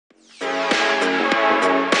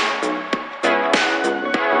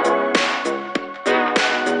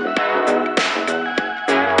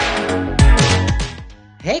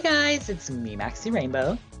It's me, Maxxy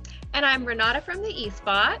Rainbow. And I'm Renata from the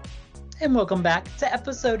E-Spot. And welcome back to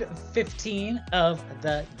episode 15 of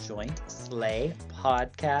the Joint Slay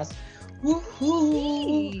podcast.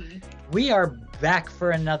 Woohoo! Hey. We are back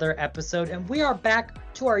for another episode, and we are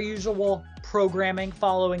back to our usual programming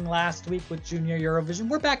following last week with Junior Eurovision.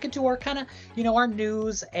 We're back into our kind of, our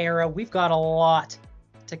news era. We've got a lot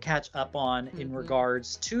to catch up on in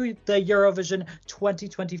regards to the Eurovision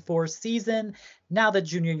 2024 season. Now that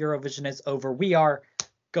Junior Eurovision is over, we are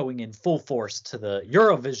going in full force to the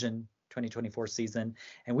Eurovision 2024 season,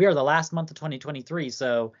 and we are the last month of 2023,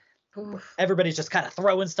 so everybody's just kind of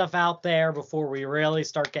throwing stuff out there before we really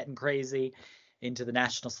start getting crazy into the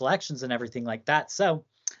national selections and everything like that. So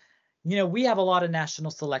we have a lot of national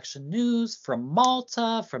selection news from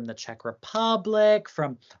Malta, from the Czech Republic,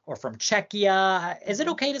 from Czechia. Is it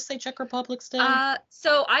okay to say Czech Republic still?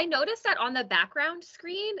 So I noticed that on the background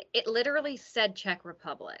screen, it literally said Czech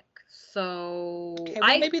Republic. So okay,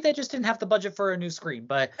 well, maybe they just didn't have the budget for a new screen,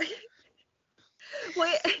 but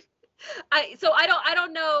wait. I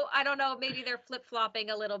don't know. Maybe they're flip-flopping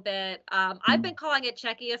a little bit. I've been calling it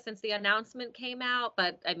Czechia since the announcement came out,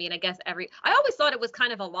 but I mean, I guess I always thought it was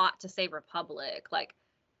kind of a lot to say Republic. Like,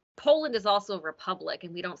 Poland is also a republic,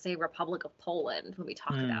 and we don't say Republic of Poland when we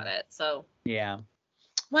talk about it. So yeah.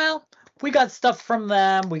 Well, we got stuff from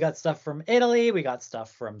them. We got stuff from Italy. We got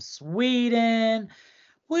stuff from Sweden.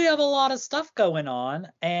 We have a lot of stuff going on,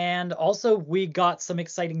 and also we got some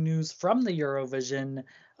exciting news from the Eurovision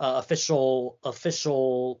official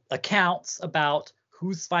accounts about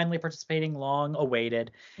who's finally participating, long awaited.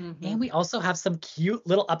 And we also have some cute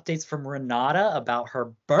little updates from Renata about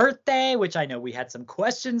her birthday, which I know we had some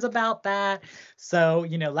questions about that. So,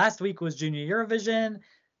 last week was Junior Eurovision,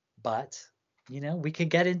 but we could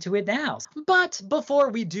get into it now. But before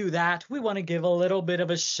we do that, we want to give a little bit of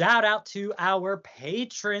a shout out to our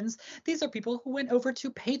patrons. These are people who went over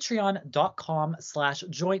to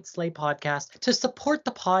patreon.com/jointslaypodcast to support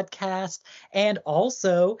the podcast. And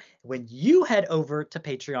also, when you head over to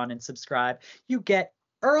Patreon and subscribe, you get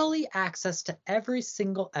early access to every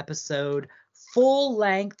single episode,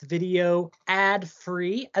 full-length video,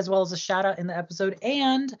 ad-free, as well as a shout out in the episode,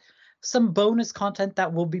 and some bonus content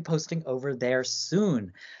that we'll be posting over there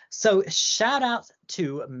soon. So shout out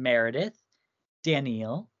to Meredith,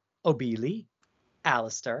 Danielle, Obili,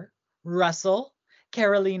 Alistair, Russell,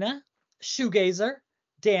 Carolina, Shoegazer,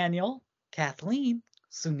 Daniel, Kathleen,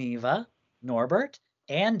 Suniva, Norbert,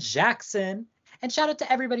 and Jackson. And shout out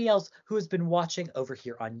to everybody else who has been watching over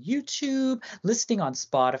here on YouTube, listening on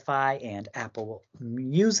Spotify and Apple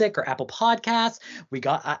Music or Apple Podcasts. We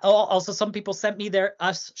got also some people sent me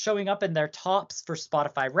us showing up in their tops for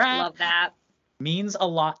Spotify Wrapped. Love that. Means a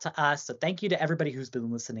lot to us. So thank you to everybody who's been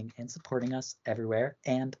listening and supporting us everywhere.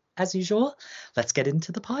 And as usual, let's get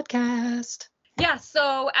into the podcast. Yeah,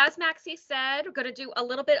 so as Maxxy said, we're going to do a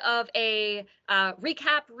little bit of a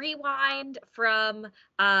recap, rewind from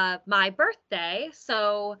my birthday.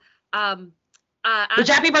 So,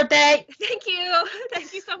 happy birthday! Thank you.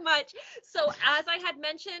 Thank you so much. So as I had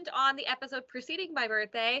mentioned on the episode preceding my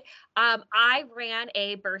birthday, I ran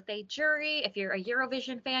a birthday jury. If you're a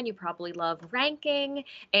Eurovision fan, you probably love ranking.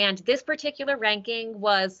 And this particular ranking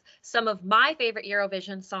was some of my favorite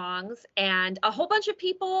Eurovision songs. And a whole bunch of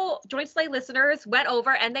people, Joint Slay listeners, went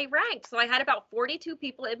over and they ranked. So I had about 42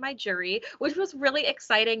 people in my jury, which was really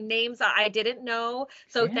exciting. Names that I didn't know.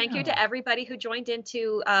 So Thank you to everybody who joined in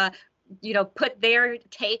to put their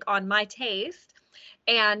take on my taste.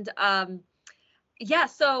 And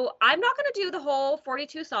so I'm not going to do the whole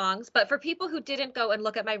 42 songs, but for people who didn't go and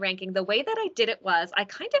look at my ranking, the way that I did it was I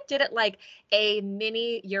kind of did it like a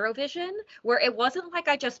mini Eurovision, where it wasn't like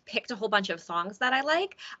I just picked a whole bunch of songs that I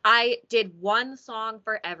like. I did one song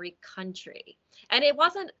for every country. And it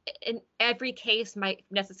wasn't in every case my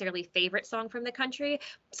necessarily favorite song from the country.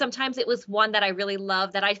 Sometimes it was one that I really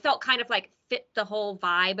loved, that I felt kind of like fit the whole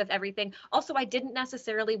vibe of everything. Also, I didn't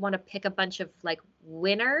necessarily want to pick a bunch of like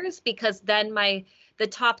winners, because then the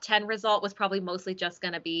top 10 result was probably mostly just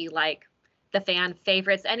going to be like the fan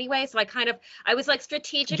favorites anyway. So I was like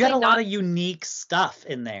strategically. You got a lot of unique stuff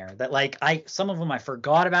in there that some of them I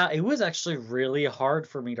forgot about. It was actually really hard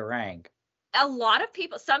for me to rank. A lot of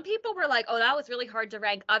people, some people were like, oh, that was really hard to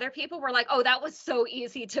rank. Other people were like, oh, that was so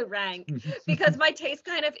easy to rank, because my taste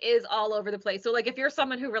kind of is all over the place. So like, if you're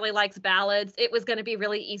someone who really likes ballads, it was going to be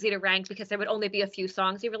really easy to rank because there would only be a few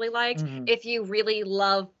songs you really liked. If you really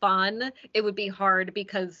love fun, it would be hard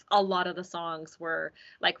because a lot of the songs were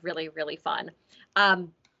like really, really fun.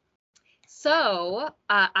 So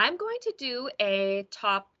I'm going to do a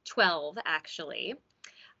top 12 actually.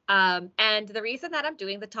 And the reason that I'm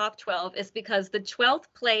doing the top 12 is because the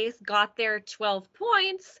 12th place got their 12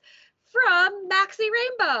 points from Maxxy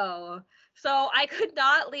Rainbow. So I could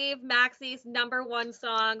not leave Maxxy's #1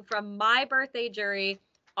 song from my birthday jury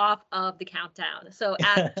off of the countdown. So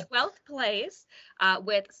at 12th place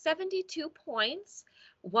with 72 points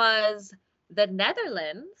was the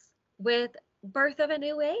Netherlands with Birth of a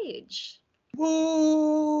New Age.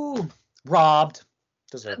 Woo! Robbed.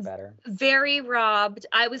 Deserve better. Very robbed.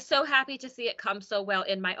 I was so happy to see it come so well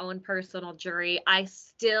in my own personal jury. I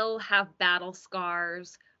still have battle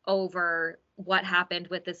scars over what happened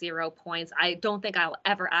with the 0 points. I don't think I'll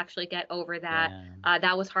ever actually get over that. Yeah.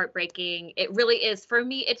 That was heartbreaking. It really is. For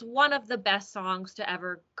me, it's one of the best songs to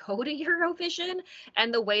ever go to Eurovision.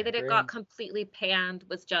 And the way that it got completely panned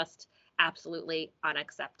was just absolutely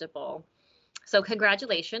unacceptable. So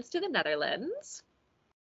congratulations to the Netherlands.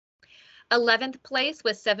 11th place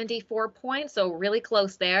with 74 points, so really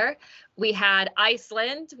close there. We had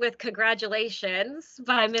Iceland with Congratulations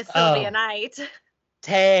by Miss Sylvia Knight.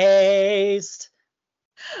 Taste.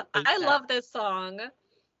 I love this song.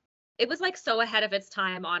 It was like so ahead of its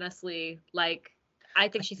time, honestly. Like, I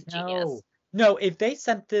think she's a genius. No, if they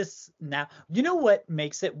sent this now, you know what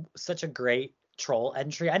makes it such a great troll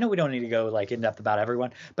entry? I know we don't need to go like in depth about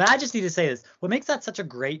everyone, but I just need to say this. What makes that such a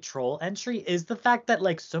great troll entry is the fact that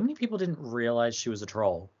like so many people didn't realize she was a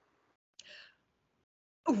troll.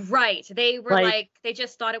 Right. They were like they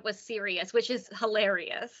just thought it was serious, which is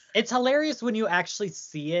hilarious. It's hilarious when you actually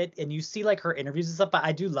see it and you see like her interviews and stuff, but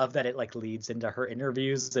I do love that it like leads into her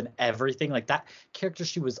interviews and everything. Like that character,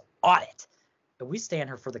 she was on it. But we stand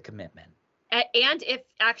her for the commitment. And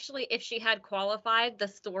if she had qualified, the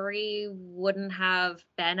story wouldn't have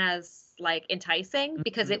been as like enticing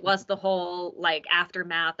because it was the whole like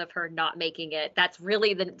aftermath of her not making it. That's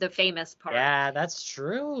really the famous part. Yeah, that's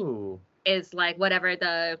true. Is like whatever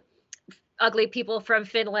the ugly people from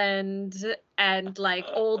Finland and like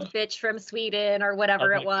old bitch from Sweden or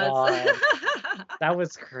whatever it was. That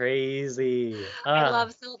was crazy. I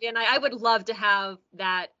love Sylvia and I would love to have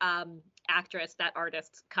that actress, that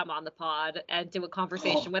artist come on the pod and do a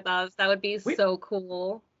conversation with us. That would be so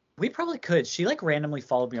cool. We probably could. She like randomly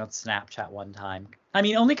followed me on Snapchat one time. I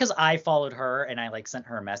mean, only because I followed her and I like sent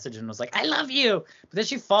her a message and was like, I love you. But then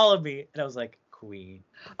she followed me and I was like, queen.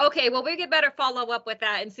 Okay, well, we could better follow up with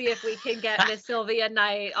that and see if we can get Miss Sylvia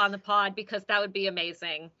Knight on the pod because that would be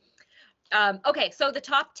amazing. Okay, so the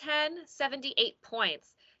top 10, 78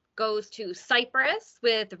 points goes to Cyprus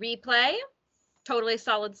with Replay. Totally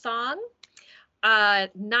solid song.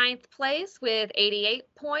 9th place with 88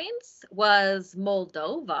 points was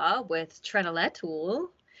Moldova with Trenaletul,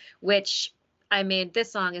 which, I mean,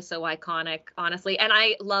 this song is so iconic, honestly. And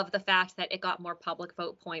I love the fact that it got more public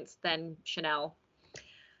vote points than Chanel.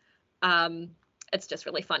 It's just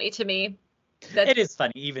really funny to me. It is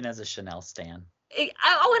funny, even as a Chanel stan. And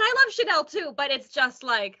I love Chanel too, but it's just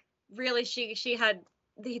like, really, she had,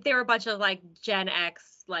 they were a bunch of like Gen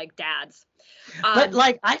X, like dads. But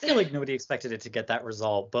like, I feel like nobody expected it to get that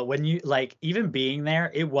result. But when you like, even being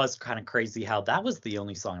there, it was kind of crazy how that was the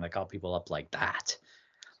only song that got people up like that.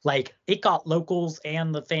 Like, it got locals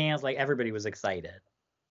and the fans, like everybody was excited.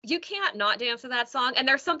 You can't not dance to that song. And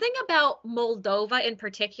there's something about Moldova in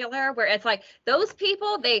particular where it's like those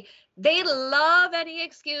people, they love any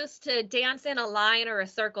excuse to dance in a line or a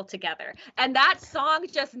circle together. And that song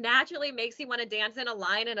just naturally makes you want to dance in a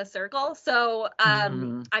line and a circle. So, I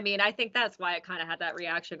mean, I think that's why it kind of had that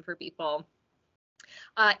reaction for people.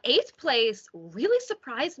 8th place really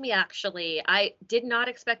surprised me, actually. I did not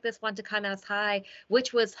expect this one to come as high,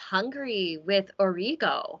 which was Hungary with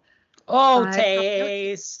Origo. Oh,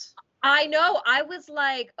 taste. I know. I was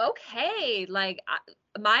like, okay, like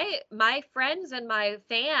my friends and my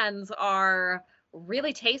fans are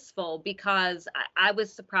really tasteful because I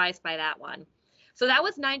was surprised by that one. So that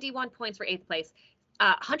was 91 points for 8th place,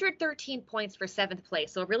 113 points for 7th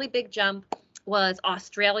place. So a really big jump was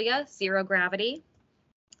Australia, Zero Gravity.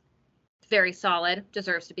 Very solid,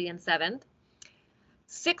 deserves to be in 7th.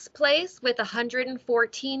 6th place with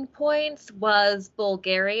 114 points was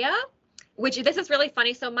Bulgaria, which this is really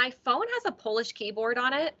funny. So my phone has a Polish keyboard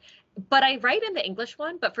on it, but I write in the English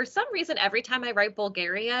one. But for some reason, every time I write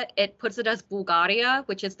Bulgaria, it puts it as Bulgaria,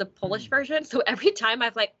 which is the Polish version. So every time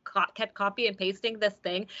I've like kept copy and pasting this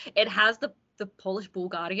thing, it has the Polish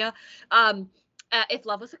Bulgaria. If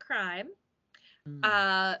Love Was a Crime.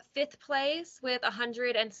 5th place with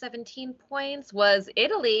 117 points was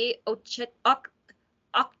Italy.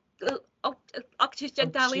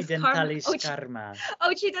 Occidentalis Karma.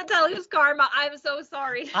 Occidentalis Karma. I'm so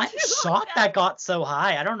sorry. I'm shocked that got so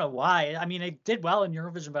high. I don't know why. I mean, it did well in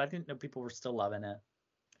Eurovision, but I didn't know people were still loving it.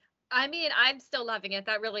 I mean, I'm still loving it.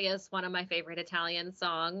 That really is one of my favorite Italian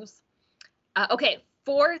songs. Okay,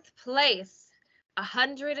 fourth place,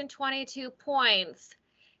 122 points.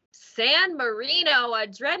 San Marino,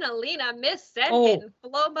 Adrenalina, Miss Sendin,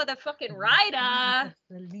 Flow motherfucking Rider.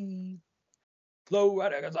 Flow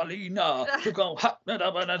Rider Gasolina.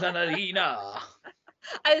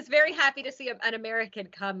 I was very happy to see an American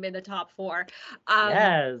come in the top 4.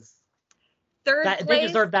 Yes. Third place. They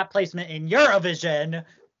deserve that placement in Eurovision.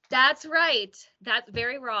 That's right. That's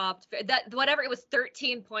very robbed. That whatever, it was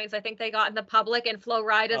 13 points I think they got in the public, and Flo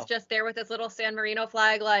Rida is just there with his little San Marino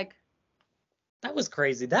flag. Like, that was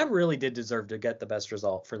crazy. That really did deserve to get the best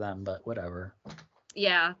result for them, but whatever.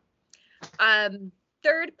 Yeah.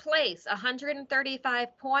 Third place,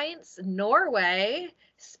 135 points, Norway,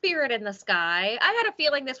 Spirit in the Sky. I had a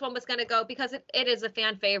feeling this one was going to go because it is a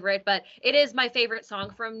fan favorite, but it is my favorite song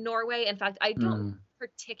from Norway. In fact, I don't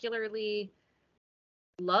particularly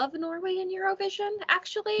love Norway in Eurovision,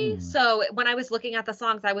 actually. So when I was looking at the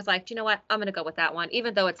songs, I was like, do you know what? I'm going to go with that one,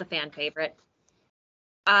 even though it's a fan favorite.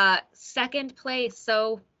 Second place,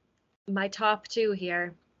 so my top 2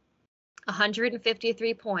 here,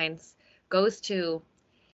 153 points, goes to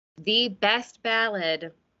the best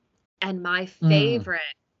ballad and my favorite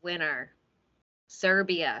winner,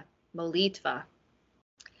 Serbia, Molitva.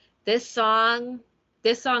 This song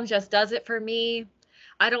just does it for me.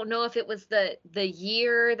 I don't know if it was the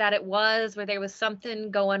year that it was where there was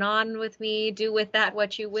something going on with me. Do with that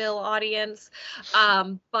what you will, audience.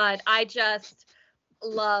 But I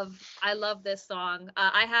love this song.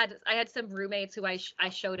 I had some roommates who I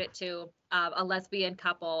showed it to, a lesbian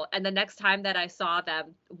couple, and the next time that I saw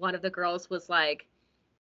them, one of the girls was like,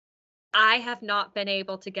 I have not been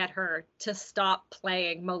able to get her to stop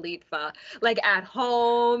playing Molitva, like at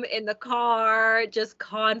home, in the car, just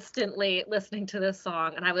constantly listening to this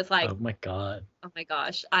song. And I was like, oh my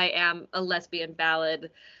gosh, I am a lesbian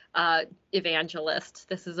ballad evangelist.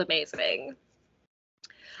 This is amazing.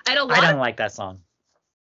 I don't like that song.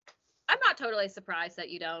 I'm not totally surprised that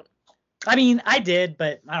you don't. I mean, I did,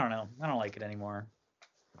 but I don't know. I don't like it anymore.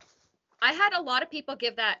 I had a lot of people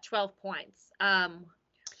give that 12 points.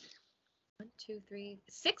 1, 2, 3,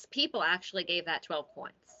 6 people actually gave that 12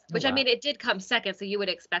 points, which, I mean, it did come second, so you would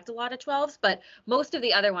expect a lot of 12s, but most of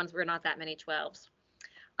the other ones were not that many 12s.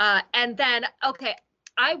 And then, okay,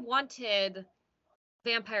 I wanted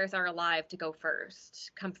Vampires Are Alive to come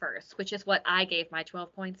first, which is what I gave my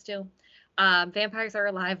 12 points to. Vampires Are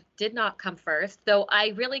Alive did not come first, though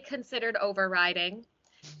I really considered overriding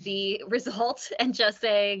the result and just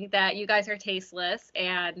saying that you guys are tasteless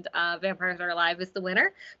and Vampires Are Alive is the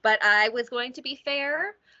winner. But I was going to be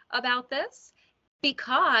fair about this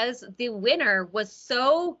because the winner was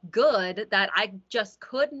so good that I just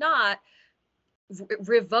could not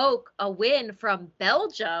revoke a win from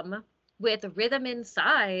Belgium with Rhythm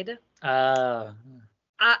Inside.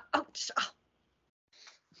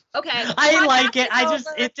 Okay. I like it.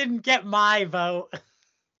 It didn't get my vote.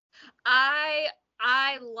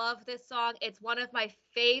 I love this song. It's one of my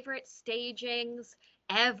favorite stagings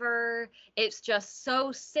ever. It's just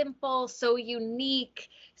so simple, so unique,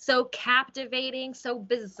 so captivating, so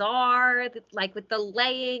bizarre, like with the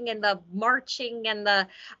laying and the marching and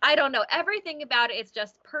I don't know, everything about it is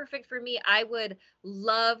just perfect for me. I would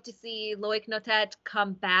love to see Loïc Notet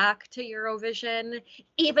come back to Eurovision.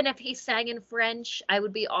 Even if he sang in French, I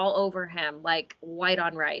would be all over him, like white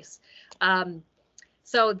on rice.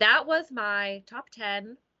 So that was my top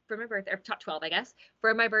 10 for my birthday, or top 12, I guess,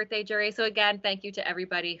 for my birthday jury. So again, thank you to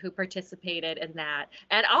everybody who participated in that.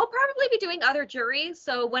 And I'll probably be doing other juries.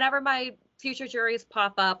 So whenever my future juries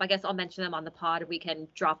pop up, I guess I'll mention them on the pod. We can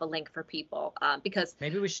drop a link for people because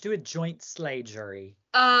maybe we should do a joint sleigh jury.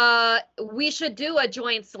 We should do a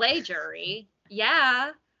joint sleigh jury.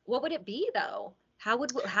 Yeah. What would it be though? How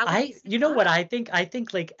would you know what I think? I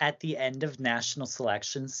think like at the end of national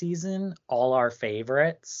selection season, all our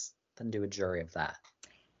favorites, then do a jury of that.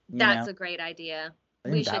 That's a great idea.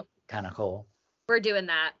 We should. Kind of cool. We're doing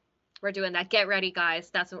that. Get ready,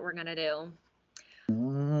 guys. That's what we're gonna do.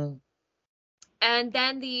 And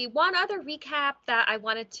then the one other recap that I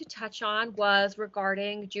wanted to touch on was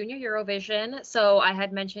regarding Junior Eurovision. So I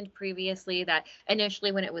had mentioned previously that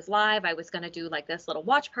initially when it was live, I was going to do like this little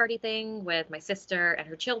watch party thing with my sister and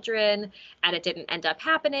her children, and it didn't end up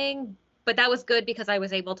happening. But that was good because I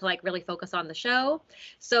was able to like really focus on the show.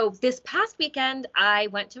 So this past weekend, I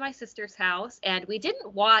went to my sister's house and we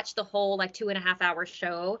didn't watch the whole like 2.5-hour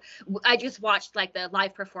show. I just watched like the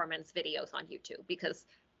live performance videos on YouTube because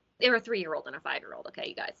they're a 3-year-old and a 5-year-old. Okay,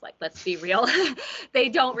 you guys, like, let's be real. They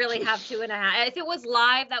don't really have 2.5. If it was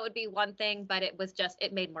live, that would be one thing, but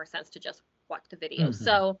it made more sense to just watch the videos.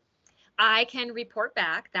 So I can report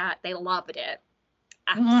back that they loved it.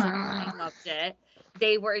 Absolutely loved it.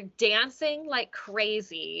 They were dancing like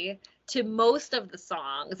crazy to most of the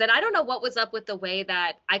songs. And I don't know what was up with the way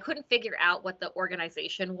that I couldn't figure out what the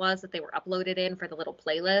organization was that they were uploaded in for the little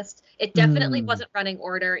playlist. It definitely wasn't running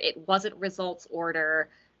order. It wasn't results order.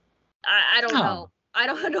 I don't know. I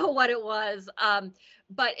don't know what it was.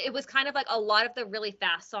 But it was kind of like a lot of the really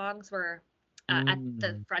fast songs were at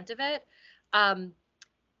the front of it.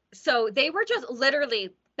 So they were just literally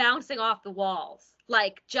bouncing off the walls,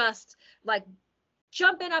 like just like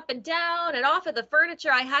jumping up and down and off of the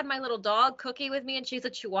furniture. I had my little dog Cookie with me, and she's a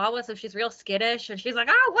Chihuahua, so she's real skittish, and she's like,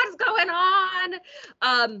 "Oh, what's going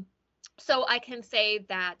on?" So I can say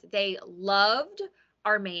that they loved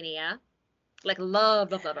Armenia, like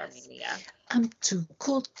love Armenia. I'm too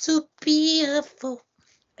cool to be a fool.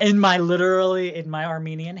 In my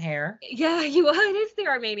Armenian hair. Yeah, it is the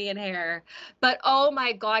Armenian hair. But oh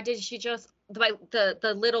my God, did she just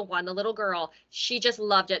the little one, the little girl, she just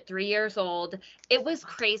loved it. 3 years old. It was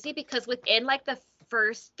crazy because within like the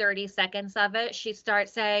first 30 seconds of it, she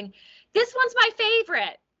starts saying, "This one's my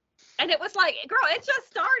favorite." And it was like, girl, it just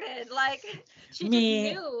started. Like she just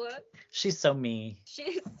knew. She's so me.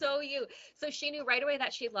 She's so you. So she knew right away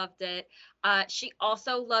that she loved it. She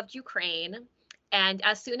also loved Ukraine. And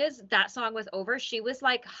as soon as that song was over, she was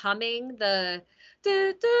like humming the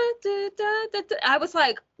I was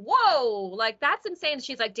like, whoa, like that's insane.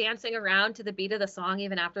 She's like dancing around to the beat of the song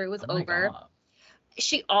even after it was over. God.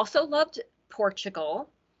 She also loved Portugal,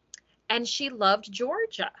 and she loved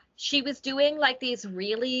Georgia. She was doing like these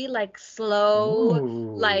really like slow,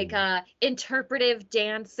 like interpretive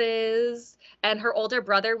dances. And her older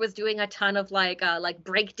brother was doing a ton of like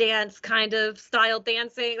break dance kind of style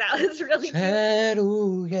dancing. That was really cute.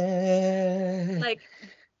 Like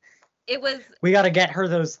it was. We got to get her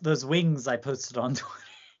those wings I posted on Twitter.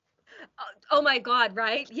 Oh my God!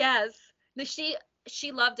 Right? Yes. No, she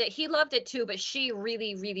loved it. He loved it too, but she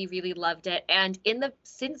really, really, really loved it. And in the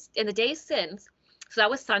days since, so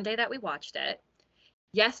that was Sunday that we watched it.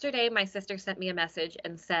 Yesterday, my sister sent me a message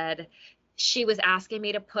and said she was asking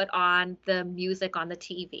me to put on the music on the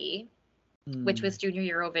TV, which was Junior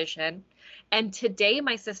Eurovision. And today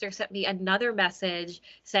my sister sent me another message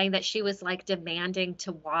saying that she was like demanding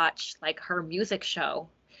to watch like her music show.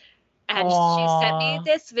 And she sent me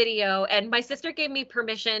this video, and my sister gave me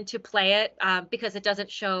permission to play it because it doesn't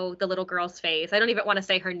show the little girl's face. I don't even want to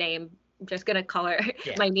say her name. I'm just going to call her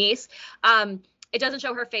my niece. It doesn't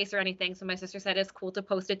show her face or anything. So my sister said it's cool to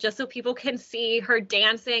post it just so people can see her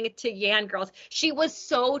dancing to Yan Girls. She was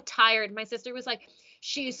so tired. My sister was like,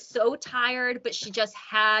 she's so tired, but she just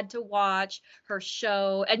had to watch her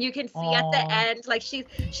show. And you can see at the end, like she's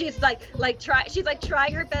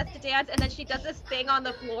trying her best to dance, and then she does this thing on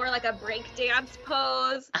the floor, like a break dance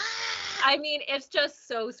pose. I mean, it's just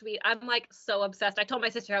so sweet. I'm like so obsessed. I told my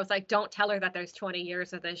sister, I was like, don't tell her that there's 20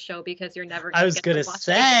 years of this show because you're never gonna. I was gonna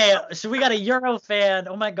say, so we got a Euro fan.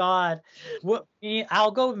 Oh my God.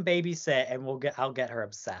 I'll go and babysit, and I'll get her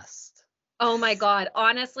obsessed. Oh my God.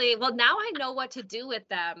 Honestly, well, now I know what to do with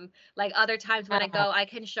them. Like other times when I go, I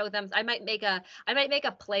can show them. I might make a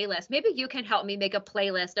playlist. Maybe you can help me make a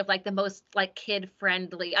playlist of like the most like kid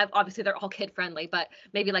friendly. Obviously they're all kid friendly, but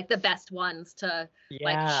maybe like the best ones to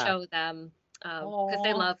like show them because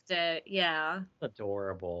they loved it. Yeah.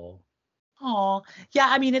 Adorable. Oh, yeah.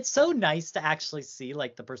 I mean, it's so nice to actually see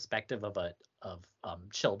like the perspective of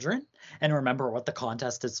children and remember what the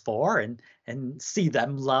contest is for, and see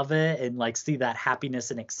them love it, and like see that happiness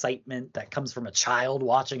and excitement that comes from a child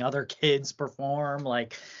watching other kids perform.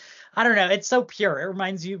 Like, I don't know. It's so pure. It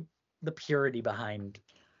reminds you the purity behind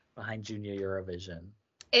Junior Eurovision.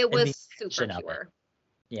 It was super pure.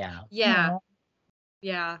 Yeah. Yeah. Aww.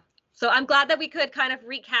 Yeah. So I'm glad that we could kind of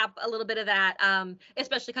recap a little bit of that,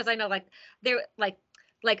 especially because I know like there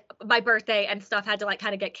like my birthday and stuff had to like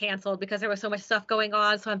kind of get canceled because there was so much stuff going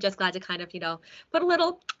on. So I'm just glad to kind of, put a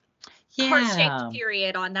little heart-shaped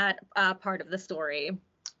period on that part of the story.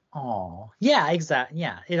 Oh, yeah, exactly.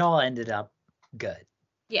 Yeah, it all ended up good.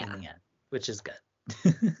 Yeah. In the end, which is good.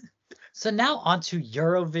 So now on to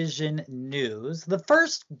Eurovision news. The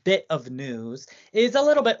first bit of news is a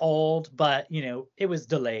little bit old, but, it was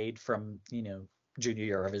delayed from, Junior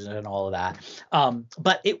Eurovision and all of that.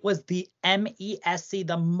 But it was the MESC,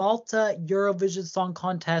 the Malta Eurovision Song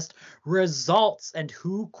Contest results and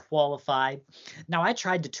who qualified. Now, I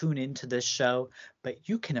tried to tune into this show, but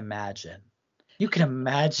you can imagine.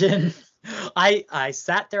 I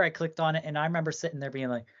sat there, I clicked on it, and I remember sitting there being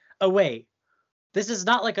like, oh, wait. This is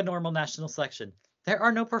not like a normal national selection. There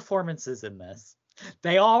are no performances in this.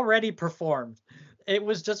 They already performed. It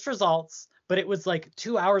was just results, but it was like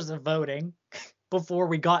 2 hours of voting before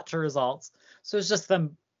we got to results. So it's just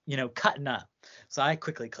them, you know, cutting up. So I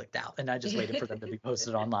quickly clicked out and I just waited for them to be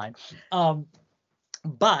posted online.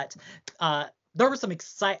 But there was some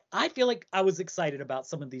I feel like I was excited about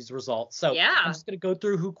some of these results. So Yeah. I'm just going to go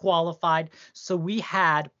through who qualified. So we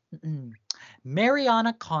had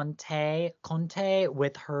Mariana Conte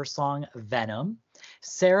with her song Venom,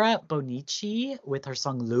 Sarah Bonici with her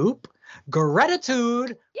song Loop,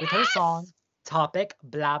 Gratitude with her song Topic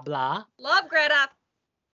Blah Blah. Love Greta.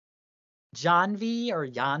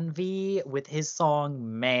 Janvi with his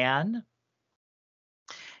song Man.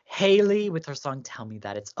 Haley with her song Tell Me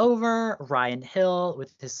That It's Over. Ryan Hill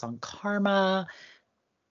with his song Karma.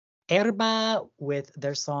 Erba with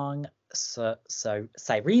their song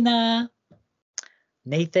Sirena.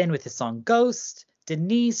 Nathan with his song Ghost.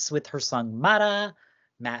 Denise with her song Mara.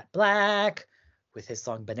 Matt Black with his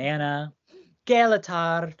song Banana. Gail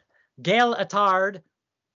Attard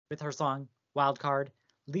with her song Wildcard.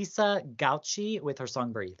 Lisa Gauchi with her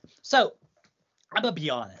song Breathe. So I'm gonna be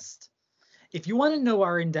honest. If you want to know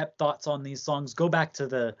our in-depth thoughts on these songs, go back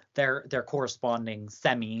to their corresponding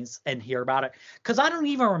semis and hear about it. Because I don't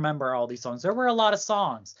even remember all these songs. There were a lot of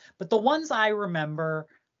songs, but the ones I remember,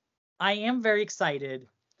 I am very excited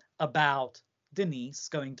about Denise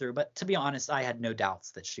going through. But to be honest, I had no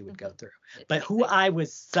doubts that she would go through. But who I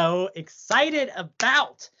was so excited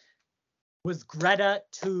about was Greta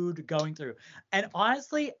Tude going through. And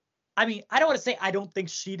honestly, I mean, I don't want to say I don't think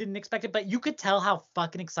she didn't expect it, but you could tell how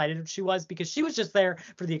fucking excited she was because she was just there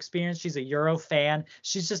for the experience. She's a Euro fan.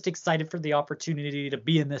 She's just excited for the opportunity to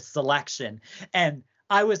be in this selection. And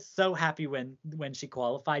I was so happy when she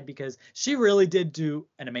qualified because she really did do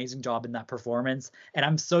an amazing job in that performance. And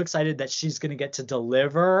I'm so excited that she's going to get to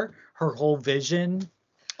deliver her whole vision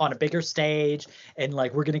on a bigger stage. And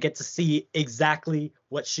like, we're going to get to see exactly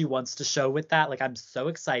what she wants to show with that. Like, I'm so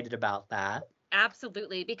excited about that.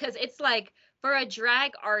 Absolutely, because it's like for a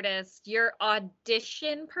drag artist, your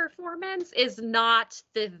audition performance is not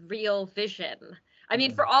the real vision. I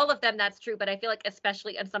mean, for all of them, that's true. But I feel like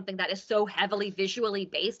especially in something that is so heavily visually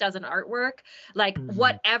based as an artwork, like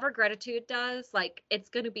whatever Gratitude does, like it's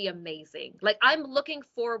going to be amazing. Like I'm looking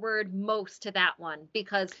forward most to that one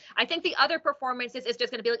because I think the other performances is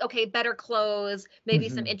just going to be like, okay, better clothes, maybe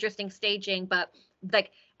some interesting staging. But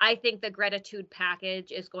like, I think the Gratitude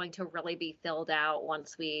package is going to really be filled out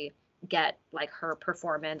once we get like her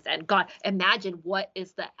performance. And God, imagine what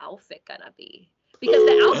is the outfit gonna be? Because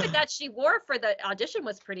the outfit that she wore for the audition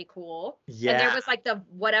was pretty cool. Yeah. And there was like the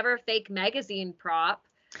whatever fake magazine prop.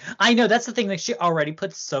 I know, that's the thing. Like she already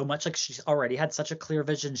put so much, like she's already had such a clear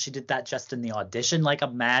vision. She did that just in the audition. Like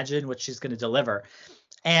imagine what she's going to deliver.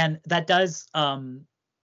 And that does,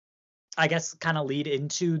 I guess, kind of lead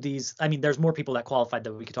into these. I mean, there's more people that qualified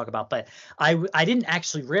that we could talk about, but I didn't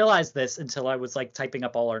actually realize this until I was like typing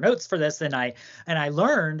up all our notes for this. And I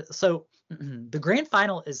learned, so the grand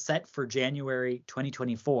final is set for January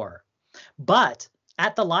 2024, but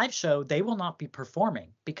at the live show, they will not be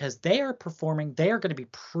performing because they are going to be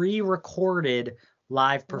pre-recorded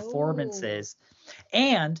live performances.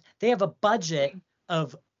 And they have a budget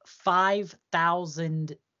of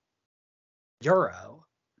 5,000 euro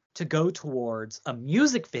to go towards a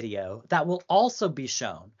music video that will also be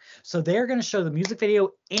shown. So they're going to show the music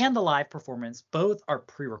video and the live performance. Both are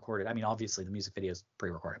pre-recorded. I mean, obviously the music video is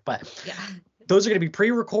pre-recorded, but those are going to be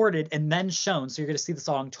pre-recorded and then shown. So you're going to see the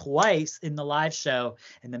song twice in the live show,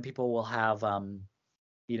 and then people will have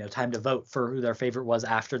time to vote for who their favorite was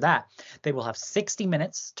after that. They will have 60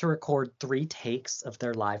 minutes to record 3 takes of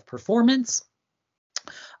their live performance.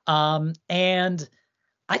 And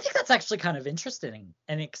I think that's actually kind of interesting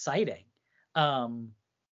and exciting.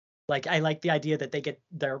 Like I like the idea that they're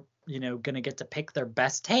going to get to pick their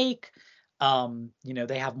best take.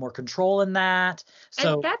 They have more control in that.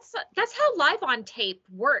 So and that's how live on tape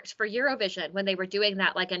worked for Eurovision when they were doing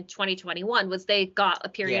that, like in 2021, was they got a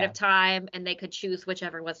period of time and they could choose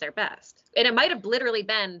whichever was their best. And it might have literally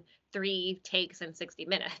been 3 takes in 60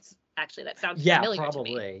 minutes. Actually, that sounds familiar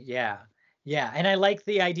probably. to me. Yeah. And I like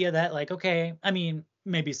the idea that like, okay, I mean,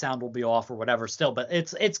 maybe sound will be off or whatever still, but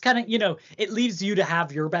it's kind of, it leaves you to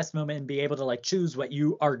have your best moment and be able to like choose what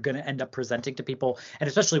you are going to end up presenting to people. And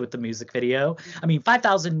especially with the music video, I mean,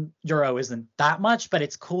 5,000 euro isn't that much, but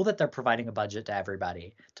it's cool that they're providing a budget to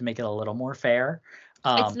everybody to make it a little more fair.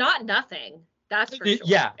 It's not nothing. That's for sure.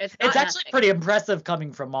 Yeah. It's actually pretty impressive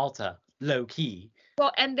coming from Malta, low key.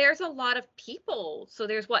 Well, and there's a lot of people. So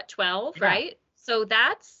there's 12, right? So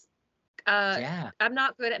that's Yeah, I'm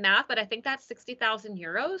not good at math, but I think that's 60,000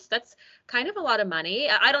 euros. That's kind of a lot of money.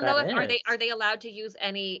 I don't know that if is. are they allowed to use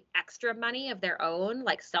any extra money of their own,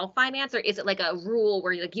 like self-finance, or is it like a rule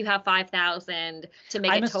where like you have 5,000 to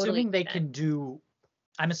make I'm it totally assuming they even? can do.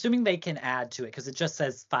 I'm assuming they can add to it because it just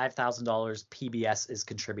says $5,000 PBS is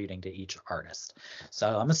contributing to each artist.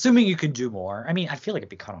 So I'm assuming you can do more. I mean, I feel like it'd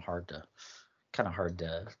be kind of hard to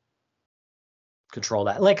control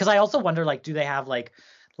that. Like, because I also wonder, like, do they have like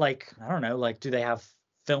I don't know, like, do they have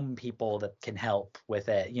film people that can help with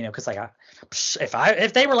it? You know, because like,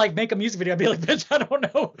 if they were like make a music video, I'd be like, bitch, I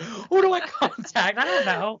don't know, who do I contact? I don't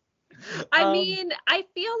know. I Um, mean, I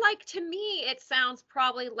feel like to me it sounds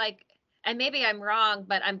probably like, and maybe I'm wrong,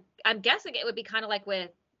 but I'm guessing it would be kind of like with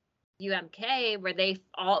UMK where they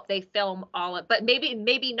film all of, but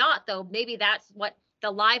maybe not though. Maybe that's what the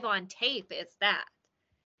live on tape is that.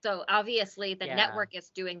 So obviously the yeah, network is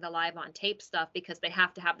doing the live on tape stuff because they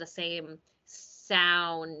have to have the same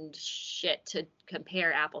sound shit to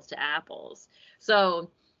compare apples to apples. So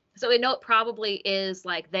I know it probably is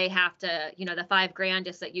like they have to, the 5 grand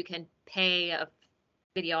is that you can pay a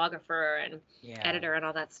videographer and yeah, editor and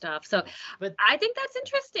all that stuff. So but I think that's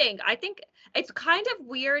interesting. I think it's kind of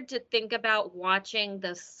weird to think about watching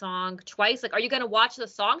the song twice. Like, are you going to watch the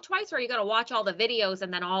song twice or are you going to watch all the videos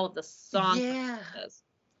and then all of the song yeah. performances?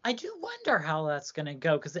 I do wonder how that's gonna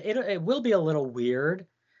go because it will be a little weird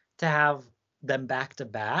to have them back to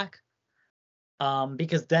back.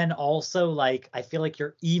 Because then also like I feel like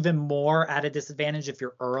you're even more at a disadvantage if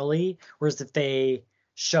you're early, whereas if they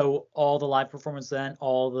show all the live performance then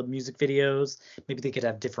all the music videos, maybe they could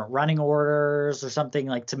have different running orders or something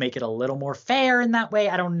like to make it a little more fair in that way.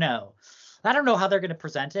 I don't know. I don't know how they're gonna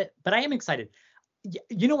present it, but I am excited.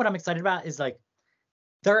 You know what I'm excited about is like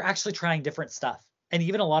they're actually trying different stuff. And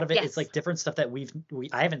even a lot of it is Yes. like different stuff that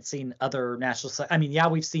I haven't seen other I mean, yeah,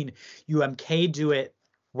 we've seen UMK do it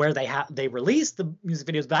where they release the music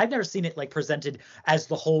videos, but I've never seen it like presented as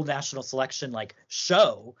the whole national selection like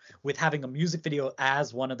show with having a music video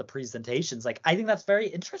as one of the presentations. Like I think that's very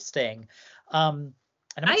interesting. And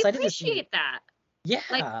I'm I excited to see. appreciate that.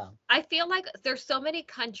 Like, Yeah. I feel like there's so many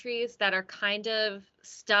countries that are kind of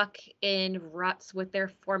stuck in ruts with their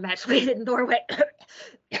format. Sweden, Norway,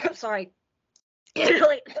 sorry,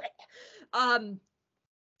 Italy. um,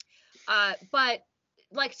 but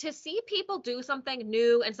like to see people do something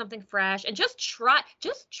new and something fresh and just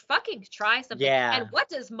fucking try something. And Yeah. what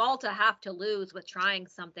does Malta have to lose with trying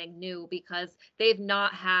something new? Because they've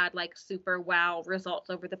not had like super wow results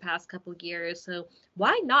over the past couple years. So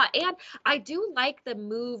why not? And I do like the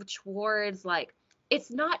move towards like,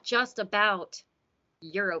 it's not just about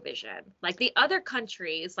Eurovision. Like the other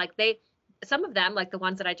countries, like some of them, like the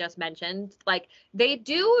ones that I just mentioned, like they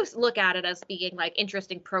do look at it as being like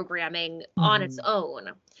interesting programming on its Mhm.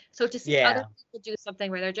 own. So to see other Yeah. people do something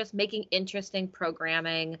where they're just making interesting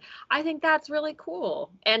programming, I think that's really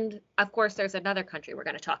cool. And of course, there's another country we're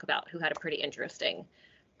going to talk about who had a pretty interesting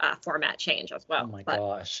format change as Oh well. my But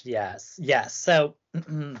gosh. Yes. Yes. So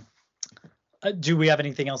do we have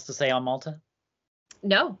anything else to say on Malta?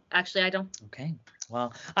 no, actually, I don't. Okay.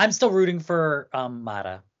 Well, I'm still rooting for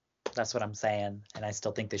Mara. That's what I'm saying, and I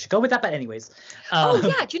still think they should go with that. But anyways, Oh um,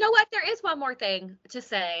 yeah, do you know what? There is one more thing to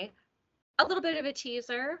say. A little bit of a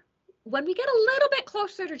teaser. When we get a little bit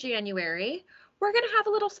closer to January, we're going to have a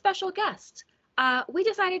little special guest. We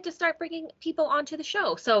decided to start bringing people onto the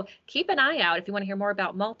show. So keep an eye out if you want to hear more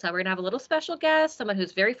about Malta. We're going to have a little special guest, someone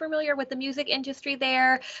who's very familiar with the music industry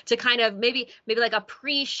there, to kind of maybe like a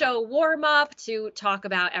pre-show warm-up to talk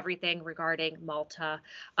about everything regarding Malta.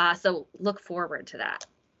 So look forward to that.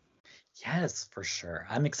 yes, for sure.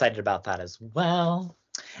 I'm excited about that as well.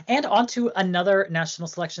 And on to another national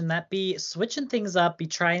selection that be switching things up, be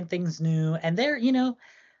trying things new, and they're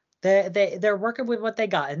working with what they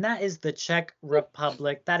got, and that is the Czech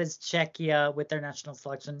Republic. That is Czechia with their national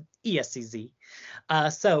selection, ESCZ.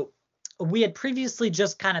 So we had previously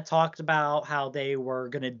just kind of talked about how they were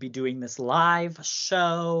going to be doing this live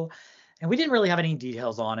show, and we didn't really have any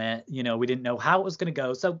details on it. You know, we didn't know how it was going to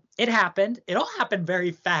go. So it happened. It all happened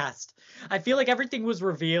very fast. I feel like everything was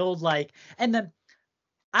revealed, like, and then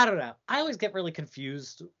I don't know. I always get really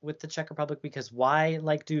confused with the Czech Republic because why,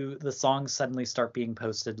 like, do the songs suddenly start being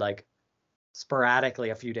posted like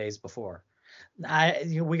sporadically a few days before?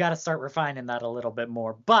 We got to start refining that a little bit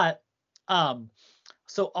more. But um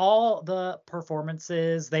so all the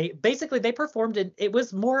performances, they performed in, it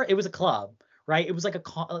was a club, right? It was like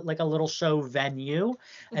like a little show venue,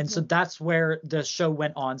 and so Mhm. that's where the show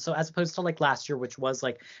went on. So as opposed to like last year, which was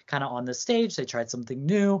like kind of on the stage, they tried something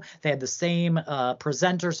new. They had the same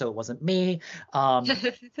presenter, so it wasn't me.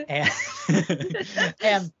 And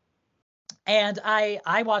and And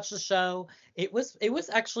I watched the show. It was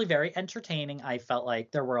actually very entertaining. I felt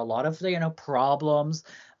like there were a lot of, problems,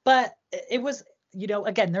 but it was,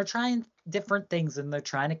 again, they're trying different things and they're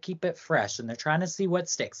trying to keep it fresh and they're trying to see what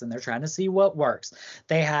sticks and they're trying to see what works.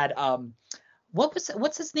 They had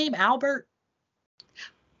what's his name? Albert?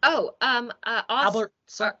 Oh, Albert,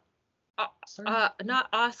 sorry. not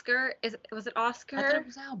Oscar. Was it Oscar? I thought it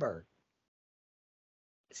was Albert.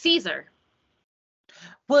 Caesar.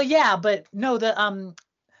 Well, yeah, but no,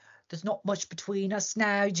 there's not much between us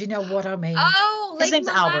now. Do you know what I mean? Oh, his name's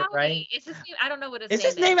Malawi. Albert, right? Is his name? I don't know what his is name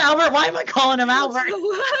his name Albert? Why am I calling him Albert? I don't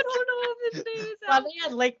know if his name is Albert. They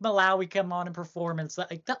had Lake Malawi come on and perform and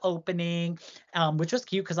like the opening, which was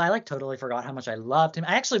cute because I totally forgot how much I loved him.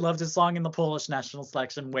 I actually loved his song in the Polish national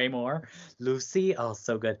selection way more. Lucy, oh,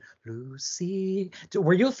 so good. Lucy.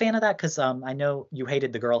 Were you a fan of that? Because I know you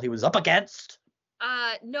hated the girl he was up against.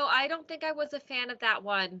 No, I don't think I was a fan of that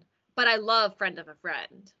one, but I love Friend of a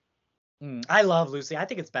Friend. I love Lucy. I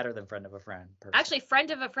think it's better than Friend of a Friend. Personally. Actually,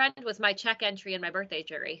 Friend of a Friend was my Czech entry in my birthday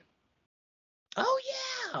jury. Oh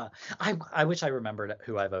yeah, I wish I remembered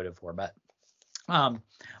who I voted for, but then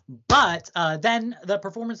the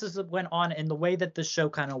performances that went on, and the way that the show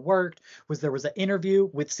kind of worked was there was an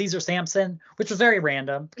interview with Caesar Sampson, which was very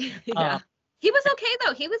random. Yeah, he was okay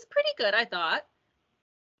though. He was pretty good, I thought.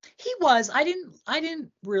 He was. I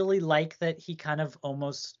didn't really like that he kind of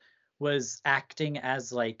almost was acting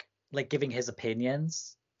as like giving his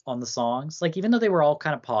opinions on the songs. Like, even though they were all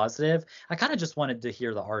kind of positive, I kind of just wanted to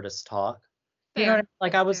hear the artist talk. Fair. You know what I mean?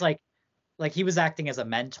 Like, I was like he was acting as a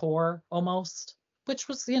mentor almost, which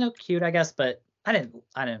was, cute, I guess, but I didn't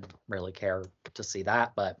really care to see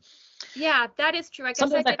that. But yeah, that is true. I guess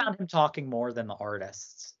sometimes I found him talking more than the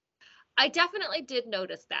artists. I definitely did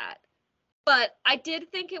notice that. But I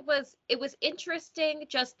did think it was interesting,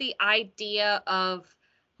 just the idea of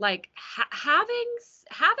like having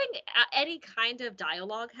any kind of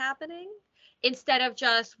dialogue happening instead of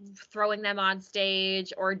just throwing them on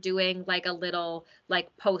stage or doing like a little like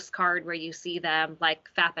postcard where you see them like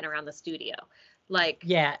fapping around the studio. Like,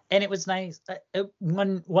 yeah, and it was nice.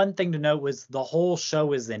 One thing to note was the whole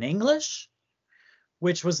show is in English,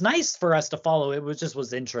 which was nice for us to follow. It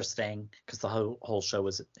was interesting because the whole show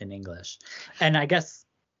was in English. And I guess,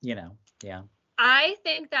 yeah. I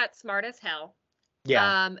think that's smart as hell.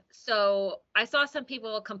 Yeah. So I saw some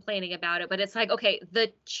people complaining about it, but it's like, okay,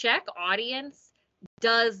 the Czech audience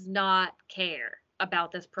does not care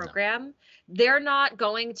about this program. No. They're not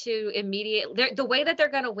going to the way that they're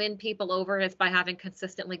going to win people over is by having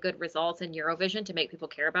consistently good results in Eurovision to make people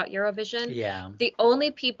care about Eurovision. Yeah. The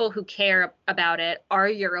only people who care about it are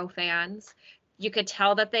Euro fans. You could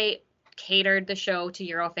tell that they catered the show to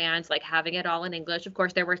Euro fans, like having it all in English. Of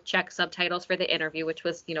course, there were Czech subtitles for the interview, which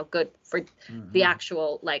was, good for the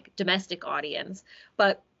actual like domestic audience.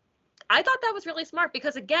 But I thought that was really smart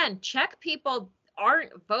because, again, Czech people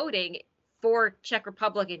aren't voting for Czech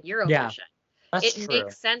Republic in Eurovision. Yeah, that's true.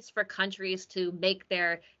 Makes sense for countries to make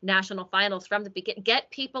their national finals from the beginning. Get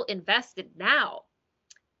people invested now.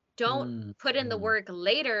 Don't put in the work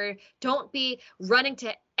later. Don't be running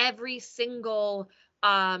to every single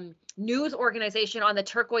news organization on the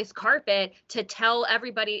turquoise carpet to tell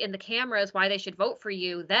everybody in the cameras why they should vote for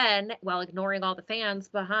you then, while ignoring all the fans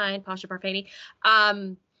behind. Pasha Parfeni.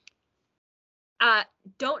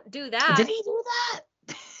 Don't do that. Did he do that?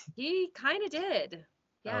 He kind of did.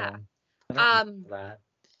 Yeah. That.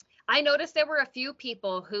 I noticed there were a few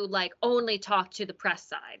people who like only talked to the press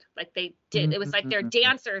side. Like they did. It was like their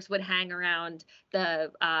dancers would hang around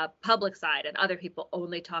the public side and other people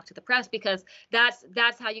only talk to the press, because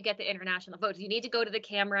that's how you get the international votes. You need to go to the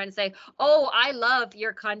camera and say, "Oh, I love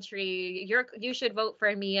your country. You should vote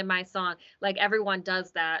for me and my song." Like everyone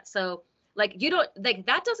does that. So like you don't like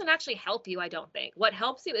that doesn't actually help you, I don't think. What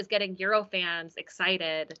helps you is getting Euro fans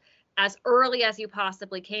excited as early as you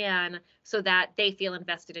possibly can so that they feel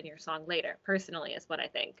invested in your song later, personally, is what I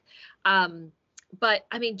think. But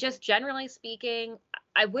I mean, just generally speaking,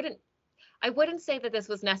 I wouldn't say that this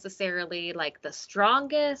was necessarily like the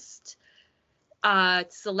strongest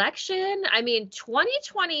selection. I mean,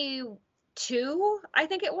 2022, I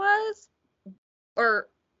think it was, or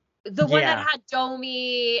the one that had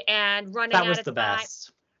Domi and running out of time. That was the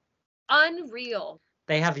best. Unreal.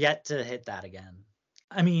 They have yet to hit that again.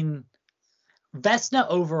 I mean, Vesna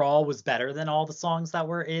overall was better than all the songs that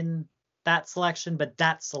were in that selection, but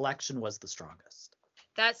that selection was the strongest.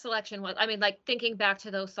 That selection was, I mean, like thinking back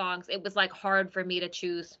to those songs, it was like hard for me to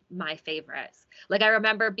choose my favorites. Like I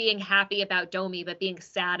remember being happy about Domi, but being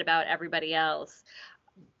sad about everybody else.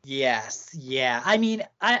 Yes. Yeah. I mean,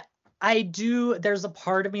 I do. There's a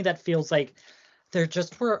part of me that feels like There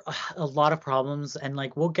just were a lot of problems, and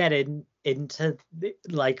like we'll get into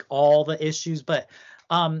like all the issues, but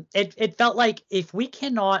it felt like if we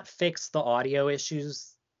cannot fix the audio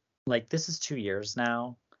issues, like this is 2 years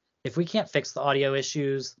now. If we can't fix the audio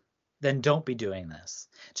issues, then don't be doing this.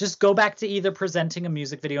 Just go back to either presenting a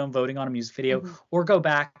music video and voting on a music video, or go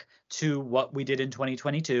back to what we did in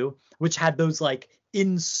 2022, which had those like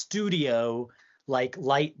in studio, like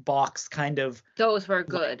light box kind of. Those were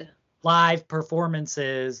good. Live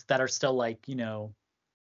performances that are still like,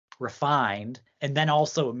 refined, and then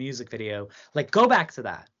also a music video. Like go back to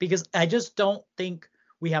that, because I just don't think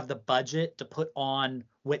we have the budget to put on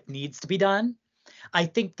what needs to be done. I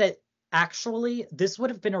think that actually this would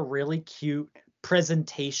have been a really cute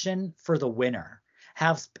presentation for the winner.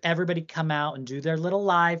 Have everybody come out and do their little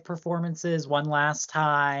live performances one last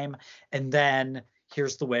time, and then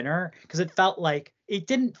here's the winner, because it felt like it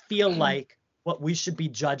didn't feel like what we should be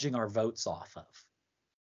judging our votes off of.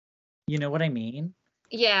 You know what I mean?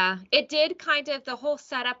 Yeah, it did kind of, the whole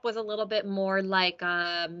setup was a little bit more like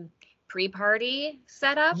pre-party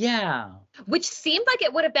setup. Yeah. Which seemed like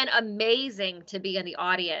it would have been amazing to be in the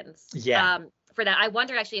audience. Yeah. For that. I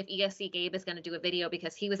wonder actually if ESC Gabe is going to do a video,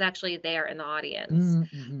 because he was actually there in the audience.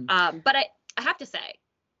 But I have to say,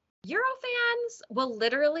 Eurofans will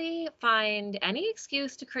literally find any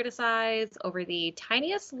excuse to criticize over the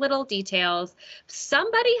tiniest little details.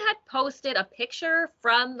 Somebody had posted a picture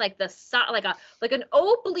from like the like an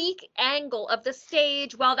oblique angle of the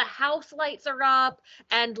stage while the house lights are up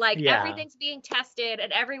and like everything's being tested,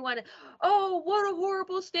 and everyone, oh, what a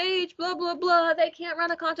horrible stage, blah blah blah, they can't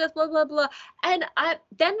run a contest, blah blah blah. And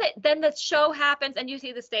then the show happens and you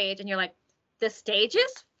see the stage and you're like, the stage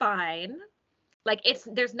is fine. Like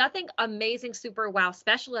there's nothing amazing, super wow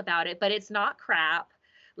special about it, but it's not crap.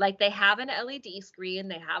 Like they have an LED screen,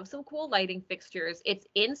 they have some cool lighting fixtures. It's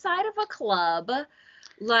inside of a club.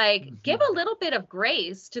 Like give a little bit of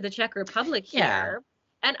grace to the Czech Republic here.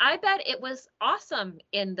 And I bet it was awesome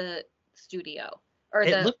in the studio. Or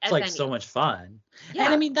it looked like venue. So much fun. Yeah.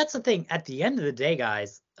 And I mean, that's the thing. At the end of the day,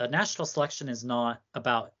 guys, a national selection is not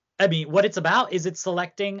about, I mean, what it's about is it's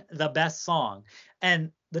selecting the best song.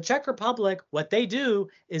 And the Czech Republic, what they do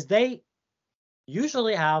is they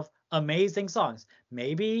usually have amazing songs.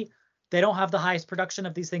 Maybe they don't have the highest production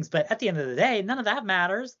of these things, but at the end of the day, none of that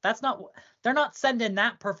matters. They're not sending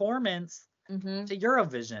that performance to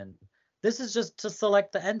Eurovision. This is just to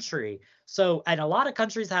select the entry. So, and a lot of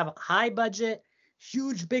countries have high budget,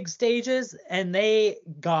 huge, big stages, and they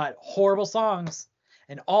got horrible songs.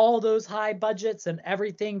 And all those high budgets and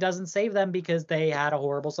everything doesn't save them because they had a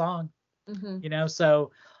horrible song.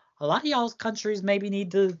 So a lot of y'all's countries maybe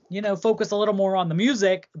need to, focus a little more on the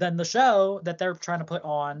music than the show that they're trying to put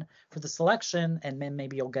on for the selection, and then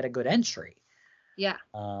maybe you'll get a good entry. Yeah.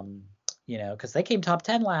 Because they came top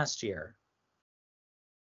 10 last year.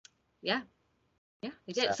 Yeah. Yeah,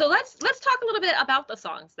 they did. So let's talk a little bit about the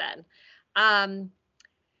songs then.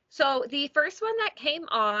 So the first one that came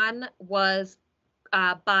on was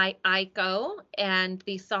by Aiko, and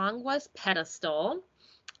the song was Pedestal.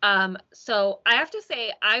 So I have to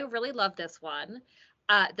say, I really love this one.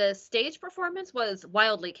 The stage performance was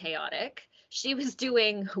wildly chaotic. She was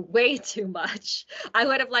doing way too much. I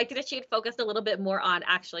would have liked it if she had focused a little bit more on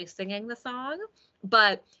actually singing the song,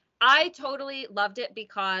 but I totally loved it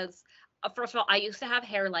because, first of all, I used to have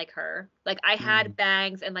hair like her. Like I had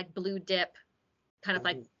bangs and like blue dip, kind of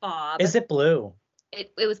like bob. Is it blue?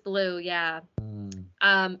 It was blue, yeah.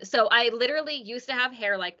 So I literally used to have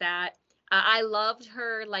hair like that. I loved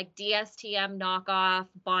her like DSTM knockoff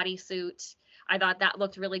bodysuit. I thought that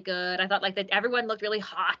looked really good. I thought like that everyone looked really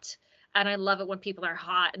hot, and I love it when people are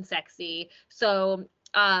hot and sexy. So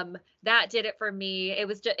that did it for me. It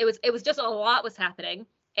was just a lot was happening,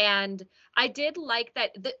 and I did like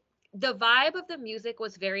that the vibe of the music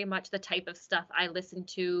was very much the type of stuff I listened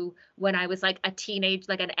to when I was like a teenage,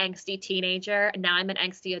 like an angsty teenager. And now I'm an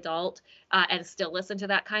angsty adult and still listen to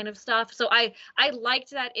that kind of stuff. So I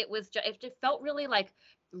liked that it just felt really like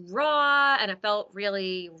raw, and it felt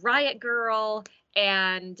really Riot Girl.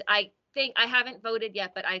 And I think I haven't voted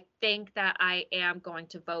yet, but I think that I am going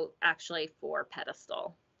to vote actually for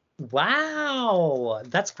Pedestal. Wow,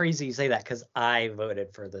 that's crazy you say that, because I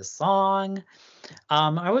voted for this song.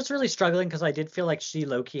 I was really struggling because I did feel like she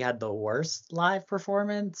low-key had the worst live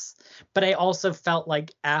performance, but I also felt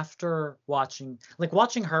like after watching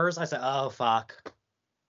hers, I said, oh fuck,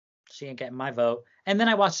 she ain't getting my vote. And then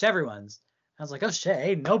I watched everyone's. I was like, oh shit,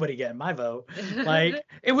 ain't nobody getting my vote. Like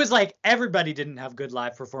it was like everybody didn't have good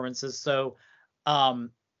live performances. So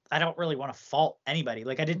I don't really want to fault anybody.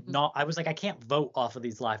 Like Mhm. I was like, I can't vote off of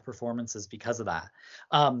these live performances because of that.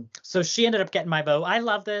 So she ended up getting my vote. I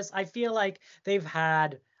love this. I feel like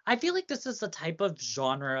I feel like this is the type of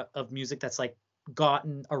genre of music that's like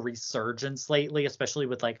gotten a resurgence lately, especially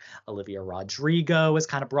with like Olivia Rodrigo has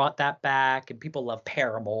kind of brought that back, and people love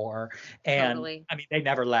Paramore. And Totally. I mean, they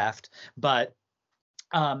never left, but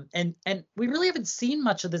and we really haven't seen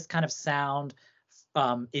much of this kind of sound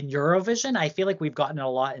in Eurovision. I feel like we've gotten a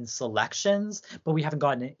lot in selections, but we haven't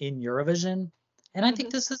gotten it in Eurovision. And I think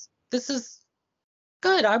Mhm. this is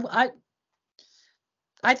good. I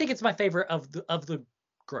think it's my favorite of the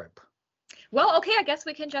group. Well, okay, I guess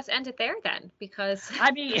we can just end it there then, because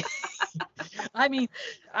I mean, I mean,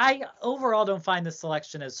 I overall don't find the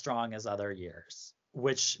selection as strong as other years,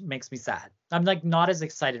 which makes me sad. I'm like not as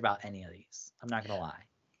excited about any of these. I'm not gonna lie.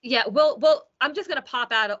 yeah, I'm just gonna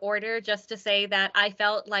pop out of order just to say that I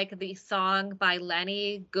felt like the song by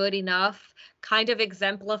Lenny, "Good Enough," kind of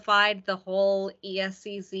exemplified the whole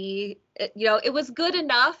ESCZ. It was good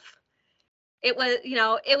enough. It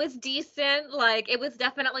was decent. Like, it was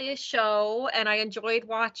definitely a show, and I enjoyed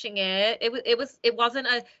watching it. It wasn't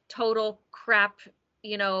a total crap,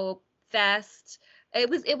 fest.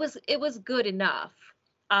 It was good enough.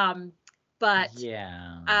 Um, but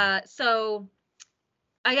Yeah. so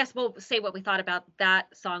I guess we'll say what we thought about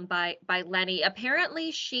that song by Lenny.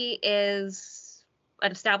 Apparently, she is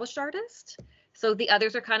an established artist. So the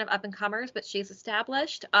others are kind of up and comers, but she's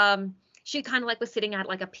established. She kind of like was sitting at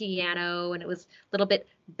like a piano, and it was a little bit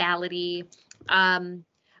ballady.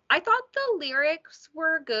 I thought the lyrics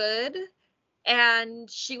were good, and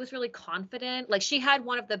she was really confident. Like, she had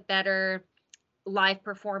one of the better live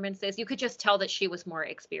performances. You could just tell that she was more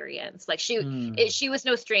experienced. Like, Hmm. she was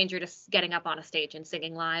no stranger to getting up on a stage and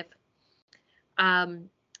singing live. And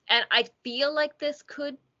I feel like this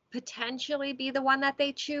could potentially be the one that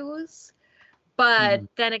they choose. But Hmm.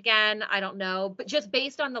 then again, I don't know. But just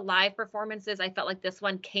based on the live performances, I felt like this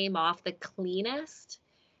one came off the cleanest.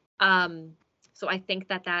 Um, so I think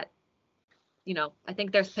I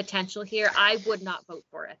think there's potential here. I would not vote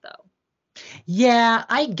for it though. Yeah,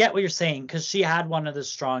 I get what you're saying because she had one of the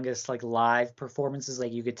strongest like live performances.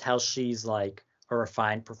 Like you could tell she's like a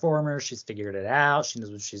refined performer. She's figured it out. She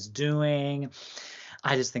knows what she's doing.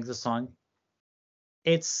 I just think the song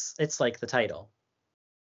it's like the title.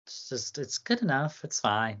 It's good enough. It's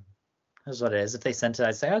fine. That's what it is. If they sent it,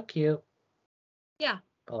 I'd say, oh cute. Yeah,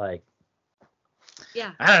 But like,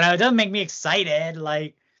 yeah. I don't know, it doesn't make me excited.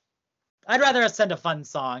 Like, I'd rather send a fun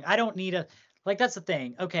song. I don't need a like that's the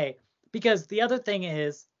thing. Okay. Because the other thing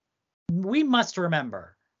is we must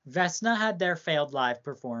remember Vesna had their failed live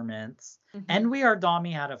performance, Hmm. and We Are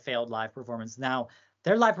Dami had a failed live performance. Now,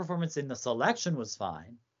 their live performance in the selection was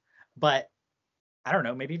fine, but I don't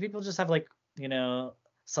know, maybe people just have like,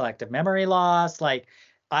 selective memory loss. Like,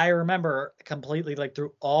 I remember completely, like,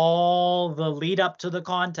 through all the lead up to the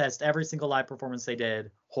contest, every single live performance they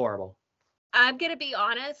did, horrible. I'm gonna be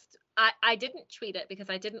honest. I didn't tweet it because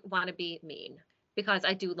I didn't want to be mean, because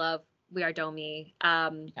I do love We Are Domi.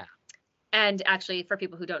 Yeah. And actually, for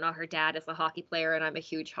people who don't know, her dad is a hockey player, and I'm a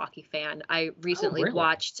huge hockey fan. I Oh, recently really?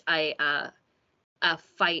 watched a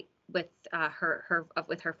fight with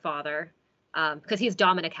with her father, because he's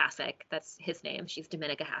Dominic Hasek. That's his name. She's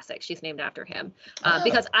Dominica Hasek. She's named after him.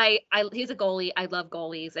 Because Oh. he's a goalie. I love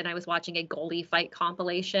goalies, and I was watching a goalie fight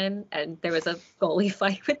compilation, and there was a goalie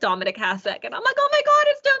fight with Dominic Hasek, and I'm like, oh my god,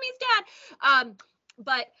 it's Domi's dad.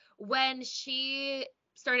 But when she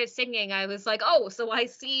started singing, I was like, oh, so I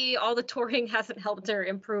see all the touring hasn't helped her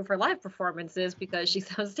improve her live performances because she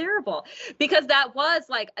sounds terrible. Because that's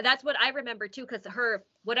what I remember too, because her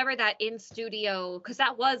whatever that in studio, because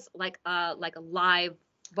that was like a live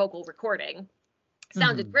vocal recording,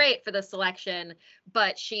 sounded Mhm. great for the selection,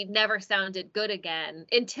 but she never sounded good again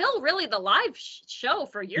until really the live show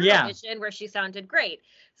for Yeah. Eurovision, where she sounded great.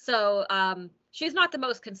 So she's not the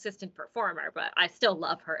most consistent performer, but I still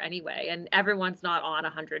love her anyway. And everyone's not on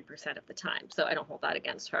 100% of the time, so I don't hold that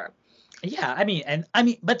against her. Yeah.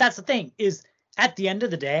 But that's the thing is at the end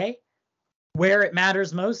of the day, where it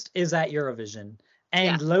matters most is at Eurovision.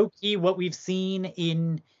 Yeah. And low key, what we've seen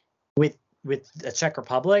in with the Czech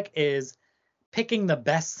Republic is picking the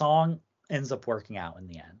best song ends up working out in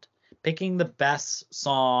the end. Picking the best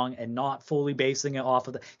song and not fully basing it off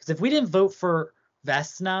of the because if we didn't vote for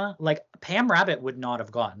Vesna, like Pam Rabbit would not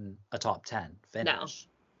have gotten a top 10 No. finish.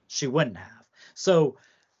 She wouldn't have. So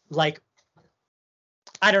like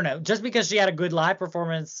I don't know, just because she had a good live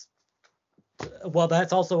performance, well,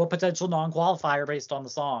 that's also a potential non-qualifier based on the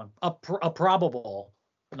song, a probable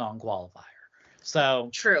non-qualifier. So,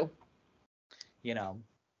 True. you know,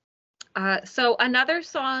 So another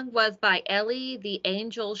song was by Ellie, The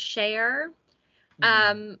Angels Share.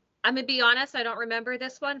 Mhm. I'm gonna be honest, I don't remember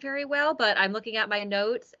this one very well, but I'm looking at my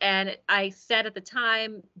notes and I said at the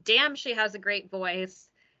time, damn, she has a great voice.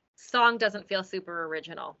 Song doesn't feel super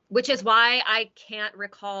original, which is why I can't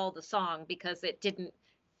recall the song because it didn't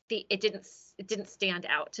stand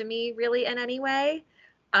out to me really in any way.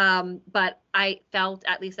 But I felt,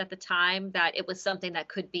 at least at the time, that it was something that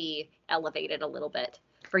could be elevated a little bit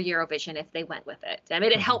for Eurovision if they went with it. I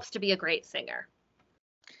mean, it Mhm. helps to be a great singer.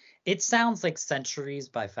 It sounds like Centuries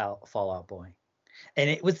by Fall Out Boy. And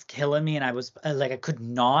it was killing me, and I was like, I could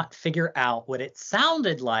not figure out what it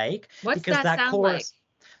sounded like What's because that that sound like? chorus.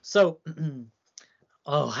 So,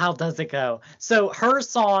 oh, how does it go? So her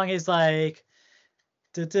song is like,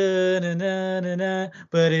 "Da, da, na, na, na, na,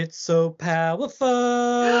 but it's so powerful."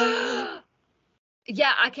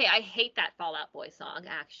 Yeah, okay, I hate that Fall Out Boy song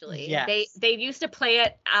actually. They Yes. they used to play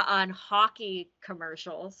it on hockey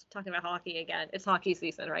commercials. Talking about hockey again. It's hockey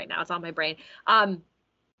season right now. It's on my brain.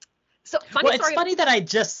 So funny Well, it's story. funny that I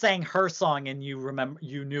just sang her song and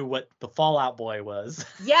you knew what the Fallout Boy was.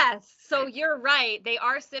 Yes, so you're right. They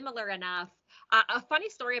are similar enough. A funny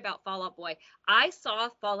story about Fall Out Boy. I saw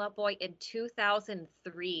Fall Out Boy in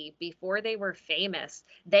 2003 before they were famous.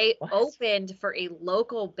 They What? opened for a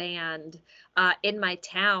local band in my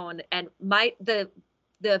town, and the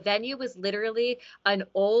venue was literally an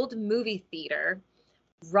old movie theater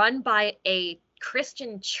run by a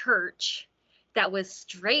Christian church that was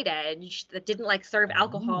straight edge, that didn't like serve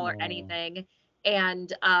alcohol or Oh. anything.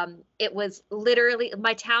 And it was literally,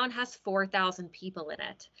 my town has 4,000 people in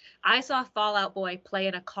it. I saw Fall Out Boy play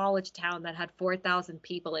in a college town that had 4,000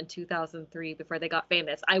 people in 2003 before they got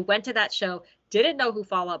famous. I went to that show, didn't know who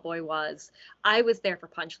Fall Out Boy was. I was there for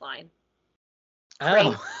Punchline.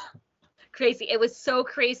 Crazy. Oh. Crazy. It was so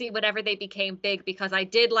crazy whenever they became big because I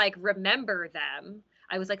did like remember them.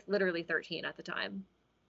 I was like literally 13 at the time.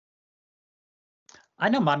 I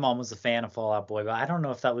know my mom was a fan of Fall Out Boy, but I don't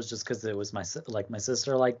know if that was just because it was my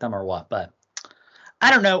sister liked them or what. But I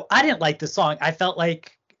don't know. I didn't like the song. I felt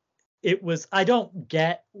like it was. I don't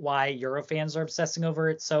get why Eurofans are obsessing over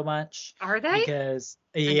it so much Are they? because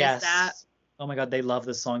I missed that. yes, oh my God, they love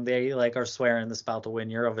this song. They like are swearing this about to win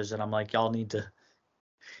Eurovision. I'm like, y'all need to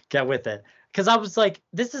get with it. Because I was like,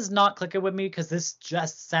 this is not clicking with me because this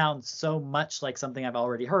just sounds so much like something I've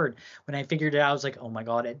already heard. When I figured it out, I was like, oh my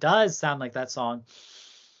God, it does sound like that song.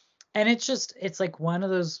 And it's like one of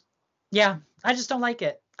those, yeah, I just don't like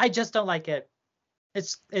it. I just don't like it.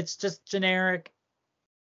 It's just generic.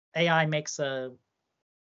 AI makes a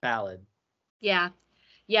ballad. Yeah.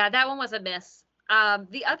 Yeah, that one was a miss.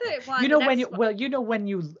 The other You one, the know when you next one. well, you know when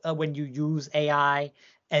you use AI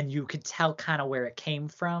and you could tell kind of where it came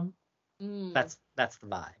from. Mm, That's the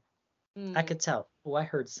vibe. I mm, could tell. Oh, I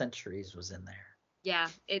heard Centuries was in there.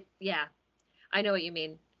 yeah, I know what you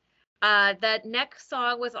mean. The next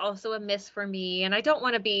song was also a miss for me, and I don't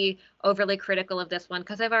want to be overly critical of this one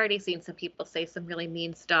because I've already seen some people say some really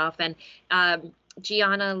mean stuff. And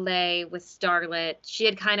Gianna Lay with Starlet, she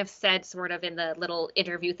had kind of said, sort of in the little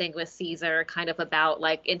interview thing with Caesar, kind of about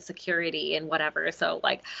like insecurity and whatever. So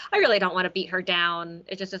like, I really don't want to beat her down.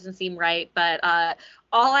 It just doesn't seem right. But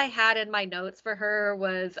all I had in my notes for her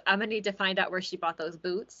was, I'm gonna need to find out where she bought those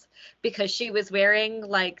boots because she was wearing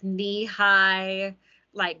like knee high,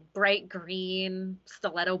 like bright green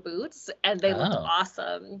stiletto boots, and they looked Oh.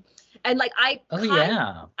 awesome. And like Oh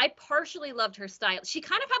yeah. I partially loved her style. She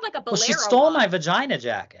kind of had like a Well, she bolero stole my on. vagina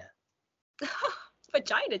jacket.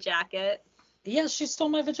 Vagina jacket. Yes, she stole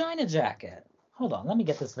my vagina jacket. Hold on, let me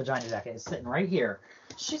get this vagina jacket. It's sitting right here.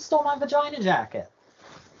 She stole my vagina jacket.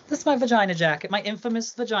 This is my vagina jacket, my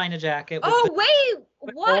infamous vagina jacket Oh wait,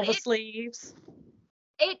 with what? all the sleeves.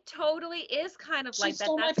 It totally is kind of She like that.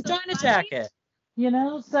 stole my That's so vagina funny. jacket. You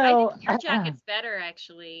know, I think so your it jacket's better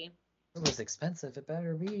actually. was expensive. It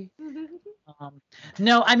better be. Um,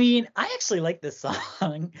 no, I mean, I actually like this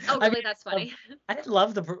song. Oh I mean, really? That's funny. I didn't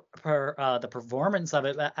love the performance of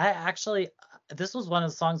it, but I actually this was one of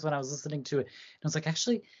the songs when I was listening to it, and I was like,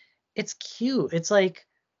 actually, it's cute. It's like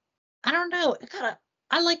I don't know, it kind of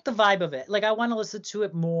I like the vibe of it. Like I want to listen to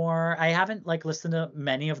it more. I haven't like listened to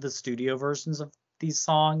many of the studio versions of these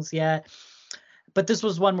songs yet, but this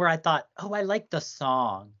was one where I thought, oh, I like the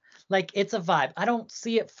song. Like it's a vibe. I don't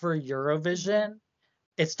see it for Mhm. Eurovision.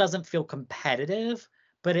 It doesn't feel competitive,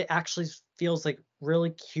 but it actually feels like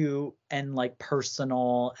really cute and like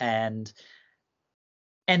personal and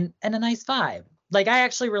a nice vibe. Like I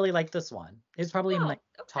actually really like this one. It's probably in my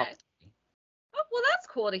Oh, top okay. Oh, well, that's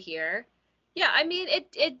cool to hear. Yeah, I mean,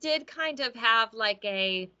 it did kind of have like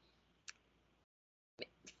a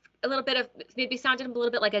a little bit of, maybe sounded a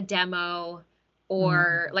little bit like a demo,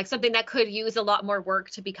 or like something that could use a lot more work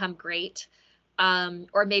to become great.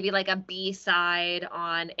 Or maybe like a B-side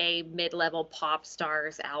on a mid-level pop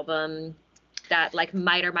stars album that like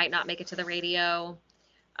might or might not make it to the radio.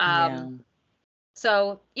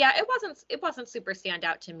 So yeah, it wasn't super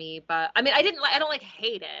standout to me, but I mean, I don't like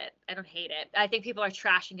hate it. I don't hate it. I think people are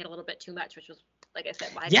trashing it a little bit too much, which was, like I said,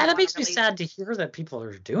 why that makes me sad to hear that people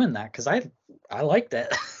are doing that, because I liked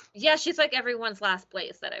it. Yeah, she's like everyone's last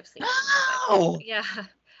place that I've seen. Oh! Yeah,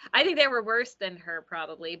 I think they were worse than her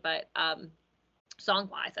probably, but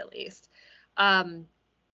song-wise at least.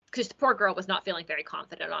 Because the poor girl was not feeling very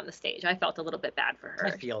confident on the stage. I felt a little bit bad for her.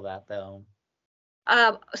 I feel that though.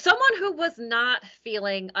 Someone who was not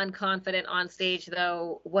feeling unconfident on stage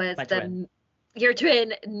though was your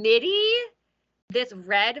twin Nitty. This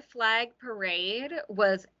red flag parade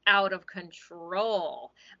was out of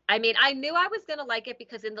control. I mean, I knew I was gonna like it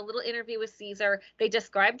because in the little interview with Caesar, they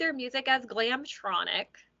described their music as glamtronic,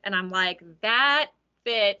 and I'm like, that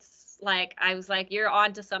fits. Like, I was like, you're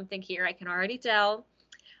onto something here. I can already tell.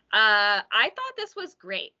 I thought this was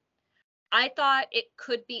great. I thought it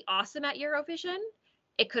could be awesome at Eurovision.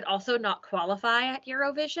 It could also not qualify at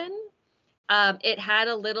Eurovision. It had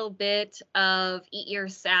a little bit of eat your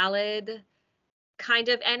salad kind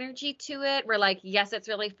of energy to it, where like, yes, it's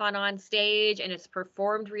really fun on stage and it's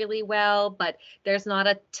performed really well, but there's not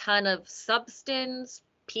a ton of substance.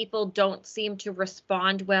 People don't seem to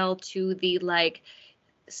respond well to the like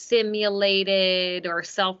simulated or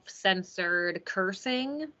self-censored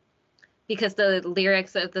cursing, because the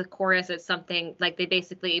lyrics of the chorus is something like they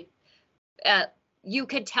basically you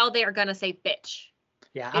could tell they are gonna say bitch.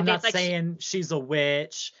 Yeah, I'm not like, saying she's a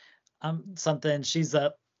witch. Something she's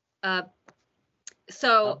a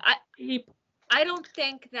so I don't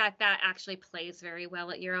think that actually plays very well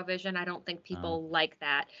at Eurovision. I don't think people like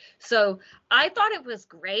that. So I thought it was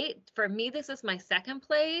great. For me, this is my second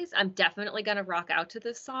place. I'm definitely going to rock out to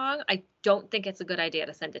this song. I don't think it's a good idea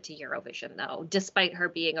to send it to Eurovision, though, despite her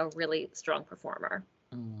being a really strong performer.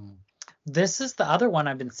 This is the other one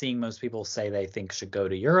I've been seeing most people say they think should go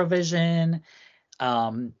to Eurovision.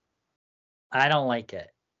 I don't like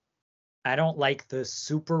it. I don't like the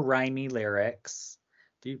super rhymey lyrics.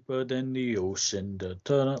 Deeper than the ocean. I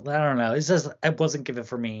don't know. It's just, it wasn't given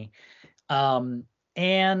for me. And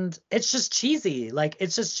it's just cheesy. Like,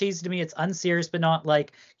 it's just cheesy to me. It's unserious, but not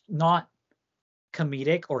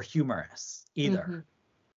comedic or humorous either.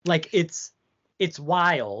 Like, it's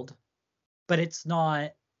wild, but it's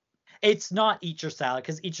not Eat Your Salad,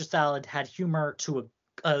 because Eat Your Salad had humor to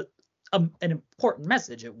an important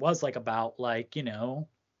message. It was like about like, you know,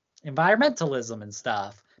 environmentalism and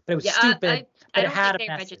stuff. But it was stupid. I don't think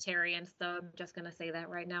they're vegetarians, though. I'm just going to say that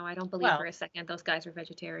right now. I don't believe for a second those guys are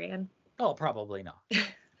vegetarian. Oh, probably not.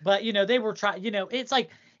 But, you know, they were trying, you know, it's like,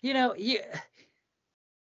 you know,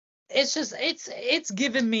 it's just, it's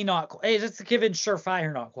given me it's given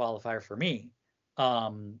surefire not qualifier for me.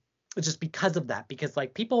 Just because of that, because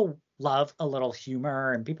like people love a little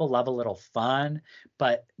humor and people love a little fun,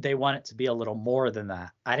 but they want it to be a little more than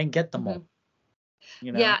that. I didn't get the more,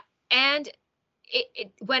 you know? Yeah. And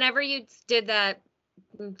whenever you did that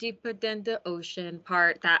deeper than the ocean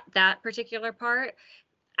part, that particular part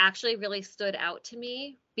actually really stood out to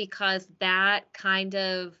me, because that kind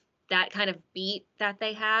of beat that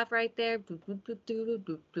they have right there,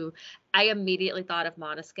 I immediately thought of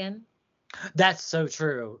Måneskin. That's so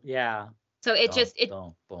true. Yeah. So it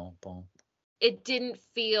it didn't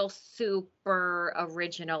feel super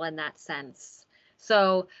original in that sense.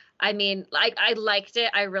 So I mean, like, I liked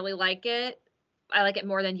it. I really like it. I like it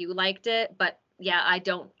more than you liked it, but yeah, I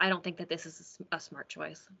don't think that this is a smart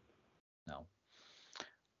choice. No.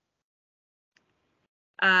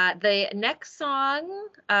 The next song,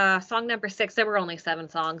 song number 6, there were only 7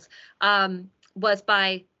 songs, was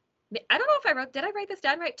by, I don't know if did I write this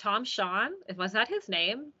down right? Tom Sean. Was that his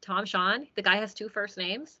name? Tom Sean. The guy has 2 first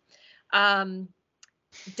names. Dopamine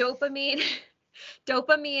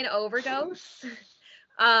Overdose.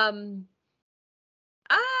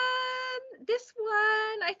 This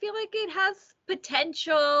one, I feel like it has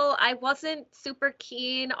potential. I wasn't super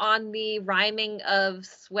keen on the rhyming of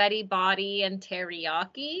sweaty body and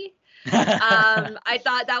teriyaki. I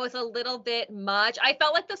thought that was a little bit much. I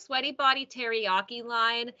felt like the sweaty body teriyaki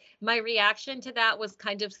line, my reaction to that was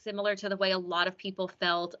kind of similar to the way a lot of people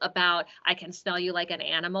felt about I Can Smell You Like an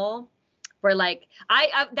Animal. Where like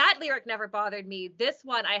that lyric never bothered me. This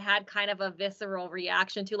one I had kind of a visceral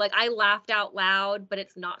reaction to. Like, I laughed out loud, but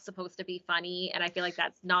it's not supposed to be funny, and I feel like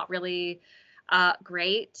that's not really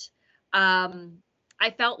great. I I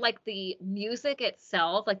felt like the music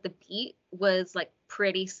itself, like the beat was like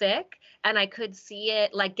pretty sick, and I could see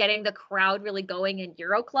it like getting the crowd really going in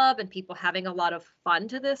Euroclub and people having a lot of fun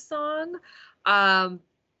to this song. But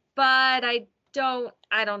I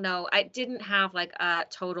don't know. I didn't have like a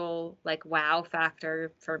total like wow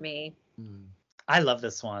factor for me. I love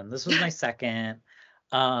this one. This was my second.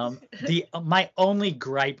 My only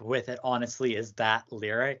gripe with it, honestly, is that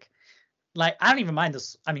lyric. Like, I don't even mind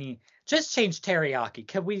this. I mean, just change teriyaki.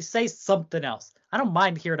 Can we say something else? I don't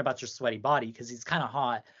mind hearing about your sweaty body because he's kind of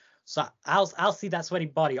hot. So I'll see that sweaty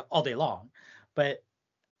body all day long. But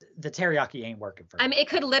the teriyaki ain't working for me. I mean, it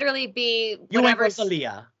could literally be You ain't whatever.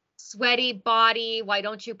 Rosalia. Sweaty body, why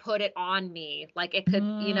don't you put it on me? Like it could,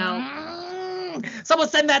 you know. Someone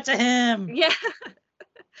send that to him. Yeah.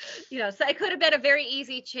 You know, so it could have been a very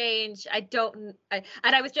easy change. And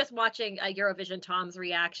I was just watching Eurovision Tom's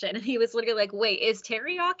reaction, and he was literally like, wait, is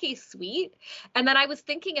teriyaki sweet? And then I was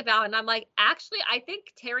thinking about it, and I'm like, actually, I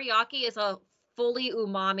think teriyaki is a fully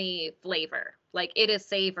umami flavor. Like it is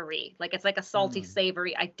savory. Like it's like a salty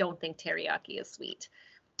savory. I don't think teriyaki is sweet.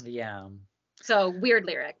 Yeah. So weird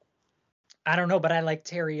lyric. I don't know, but I like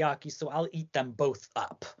teriyaki, so I'll eat them both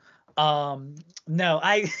up. No,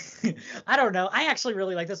 I don't know. I actually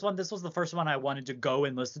really like this one. This was the first one I wanted to go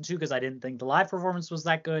and listen to because I didn't think the live performance was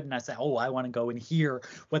that good. And I said, oh, I want to go and hear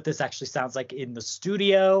what this actually sounds like in the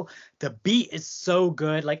studio. The beat is so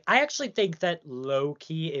good. Like, I actually think that low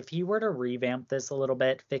key, if he were to revamp this a little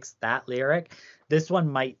bit, fix that lyric, this one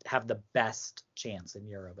might have the best chance in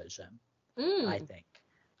Eurovision, I think,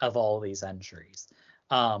 of all these entries.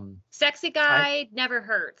 Sexy guy never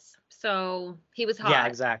hurts. So he was hot. Yeah,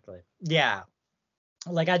 exactly. Yeah.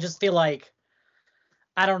 Like, I just feel like,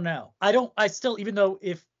 I don't know. I still, even though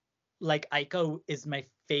if like Aiko is my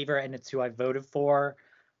favorite and it's who I voted for,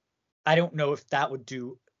 I don't know if that would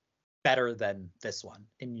do better than this one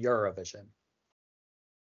in Eurovision.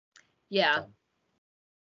 Yeah.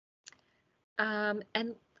 So.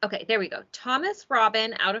 And okay, there we go. Thomas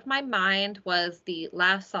Robin, Out of My Mind was the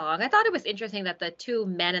last song. I thought it was interesting that the two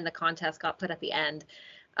men in the contest got put at the end.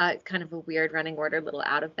 Kind of a weird running order, a little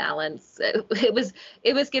out of balance. It was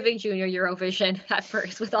giving Junior Eurovision at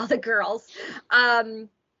first with all the girls. I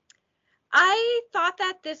thought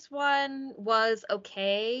that this one was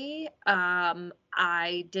okay.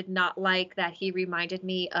 I did not like that he reminded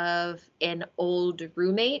me of an old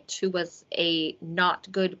roommate who was a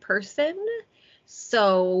not good person.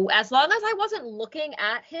 So as long as I wasn't looking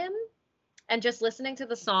at him and just listening to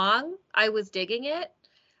the song, I was digging it.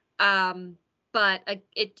 But I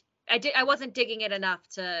wasn't digging it enough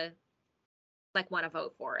to like want to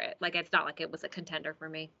vote for it. Like it's not like it was a contender for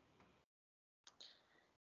me.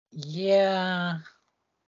 Yeah.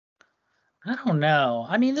 I don't know.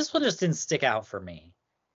 I mean, this one just didn't stick out for me.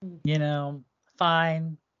 You know,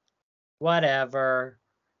 fine, whatever.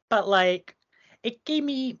 But like, it gave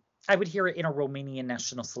me, I would hear it in a Romanian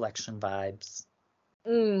national selection vibes.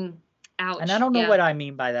 Ouch. And I don't know what I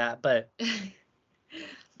mean by that, but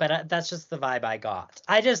but that's just the vibe I got.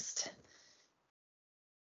 I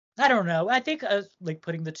don't know. I think like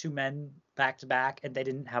putting the two men back to back, and they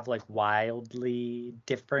didn't have like wildly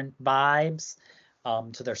different vibes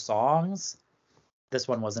to their songs. This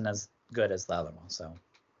one wasn't as good as the other one, so.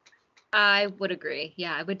 I would agree.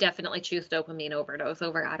 Yeah, I would definitely choose Dopamine Overdose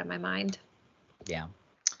over Out of My Mind. Yeah.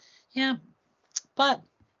 Yeah. But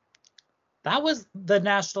that was the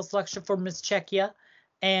national selection for Miss Czechia.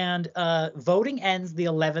 And voting ends the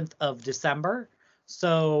 11th of December.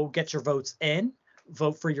 So get your votes in.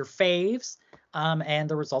 Vote for your faves. And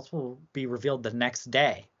the results will be revealed the next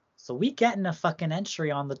day. So we getting a fucking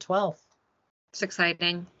entry on the 12th. It's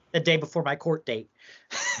exciting. The day before my court date.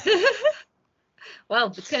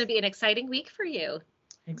 Well, it's going to be an exciting week for you.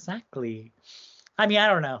 Exactly. I mean, I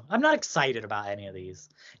don't know. I'm not excited about any of these.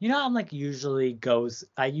 You know, I usually go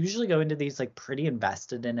into these like pretty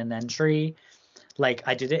invested in an entry. Like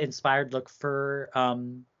I did an inspired look for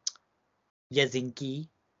Yazinki.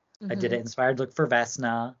 I did an inspired look for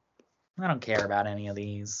Vesna. I don't care about any of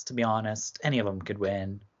these, to be honest. Any of them could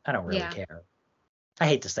win. I don't really care. I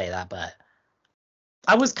hate to say that, but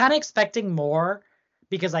I was kind of expecting more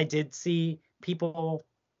because I did see people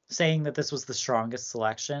saying that this was the strongest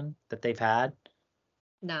selection that they've had.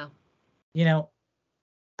 No. You know,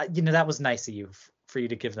 that was nice of you for you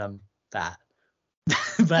to give them that.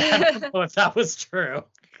 But I don't know if that was true.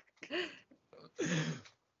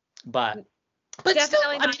 But definitely still,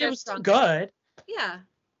 I mean, it was still good. Yeah.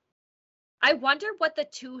 I wonder what the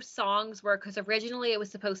 2 songs were, because originally it was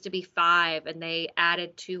supposed to be 5 and they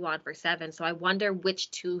added 2 on for 7. So I wonder which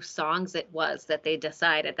 2 songs it was that they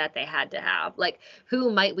decided that they had to have. Like,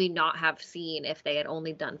 who might we not have seen if they had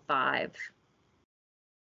only done 5?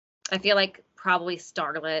 I feel like probably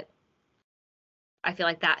Starlet. I feel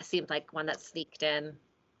like that seemed like one that sneaked in.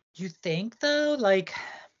 You think, though? Like,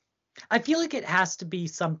 I feel like it has to be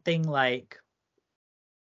something like,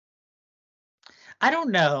 I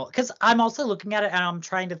don't know, because I'm also looking at it and I'm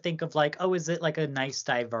trying to think of like, oh, is it like a nice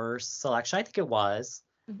diverse selection? I think it was.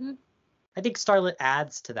 Mm-hmm. I think Starlet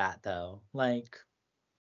adds to that, though. Like,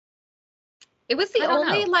 it was the I don't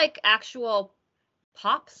only know. like actual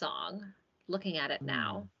pop song, looking at it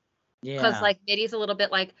now. Because Yeah. like Middy's a little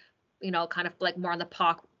bit like, kind of like more on the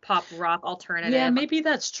pop rock alternative. Yeah, maybe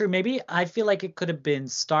that's true. Maybe I feel like it could have been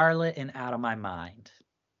Starlet and Out of My Mind.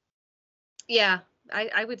 Yeah,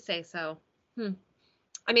 I would say so.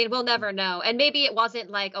 I mean, we'll never know. And maybe it wasn't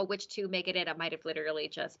like, oh, which 2 make it in. It might have literally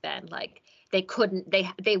just been like they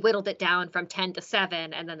whittled it down from 10 to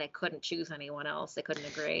 7 and then they couldn't choose anyone else. They couldn't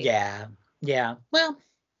agree. Yeah. Yeah. Well,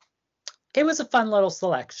 it was a fun little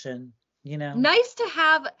selection, you know. Nice to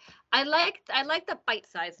have. I like the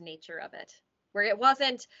bite-sized nature of it, where it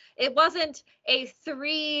wasn't a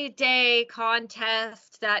 3-day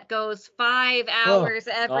contest that goes 5 hours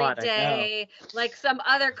every day, like some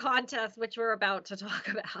other contests which we're about to talk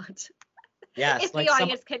about. Yes, if the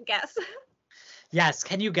audience can guess. Yes,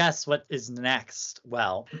 can you guess what is next?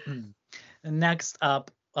 Well, next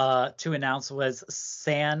up to announce was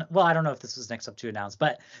well, I don't know if this was next up to announce,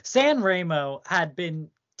 but Sanremo had been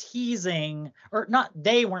teasing, or not,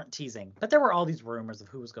 they weren't teasing, but there were all these rumors of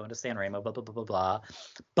who was going to Sanremo, blah, blah, blah, blah, blah.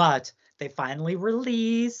 But they finally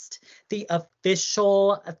released the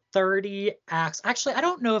official 30 acts. Actually, I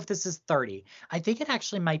don't know if this is 30. I think it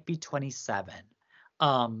actually might be 27.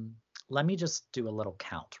 Let me just do a little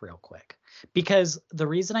count real quick. Because the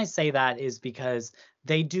reason I say that is because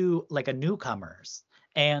they do like a newcomers,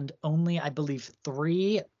 and only, I believe,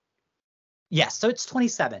 3. Yes, so it's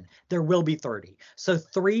 27. There will be 30. So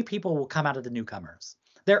 3 people will come out of the newcomers.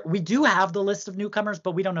 We do have the list of newcomers,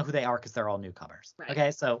 but we don't know who they are because they're all newcomers. Right.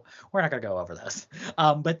 Okay, so we're not going to go over this.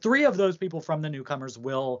 But 3 of those people from the newcomers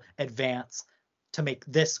will advance to make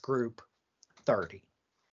this group 30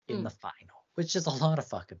 in the final, which is a lot of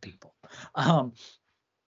fucking people.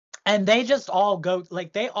 And they just all go,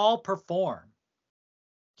 like, they all perform.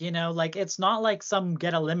 Like, it's not like some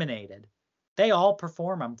get eliminated. They all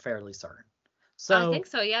perform, I'm fairly certain. So I think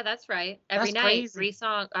so. Yeah, that's right. Every night, crazy. 3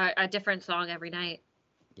 song, a different song every night.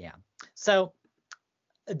 Yeah. So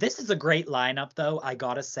this is a great lineup, though, I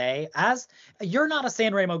gotta say. As you're not a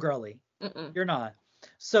Sanremo girly, you're not.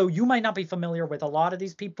 So you might not be familiar with a lot of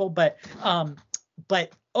these people, but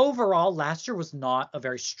overall, last year was not a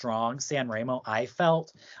very strong Sanremo, I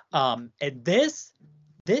felt. And this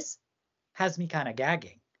has me kind of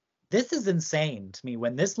gagging. This is insane to me.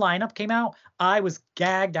 When this lineup came out, I was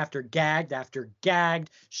gagged after gagged after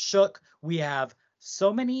gagged, shook. We have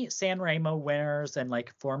so many Sanremo winners and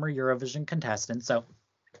like former Eurovision contestants. So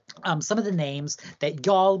some of the names that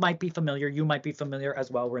y'all might be familiar, you might be familiar as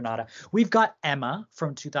well, Renata. We've got Emma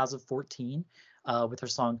from 2014 with her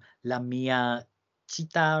song La Mia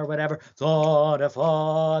Chita or whatever. Did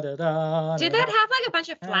that have like a bunch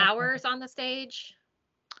of flowers on the stage?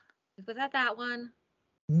 Was that one?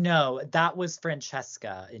 No, that was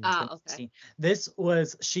Francesca in 2016. Okay.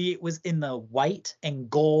 She was in the white and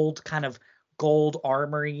gold, kind of gold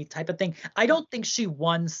armory type of thing. I don't think she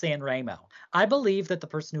won Sanremo. I believe that the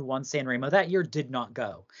person who won Sanremo that year did not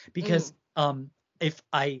go because if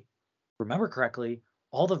I remember correctly,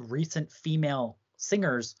 all the recent female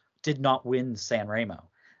singers did not win Sanremo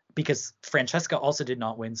because Francesca also did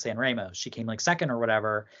not win Sanremo. She came like second or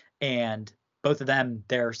whatever, and both of them,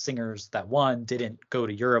 their singers that won, didn't go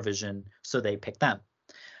to Eurovision, so they picked them.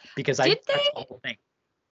 Because that's the whole thing.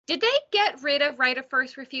 Did they get rid of right of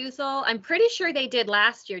first refusal? I'm pretty sure they did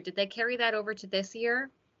last year. Did they carry that over to this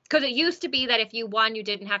year? Because it used to be that if you won, you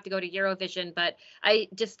didn't have to go to Eurovision. But I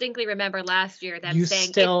distinctly remember last year them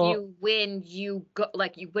saying if you win, you go.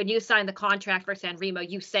 Like when you sign the contract for Sanremo,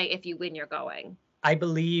 you say if you win, you're going. I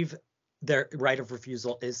believe their right of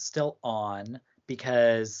refusal is still on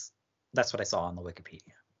because that's what I saw on the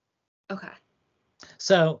Wikipedia. Okay.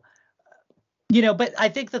 So, but I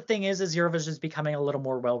think the thing is Eurovision is becoming a little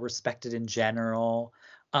more well-respected in general.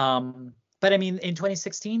 But I mean, in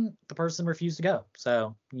 2016, the person refused to go.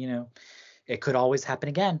 So, it could always happen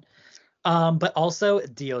again. But also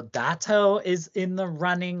Diodato is in the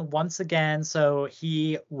running once again. So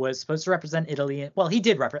he was supposed to represent Italy. Well, he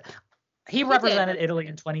did represented Italy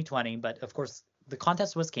in 2020, but of course the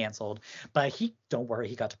contest was canceled, but don't worry,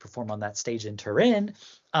 he got to perform on that stage in Turin.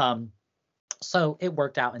 So it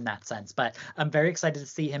worked out in that sense. But I'm very excited to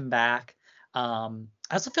see him back. I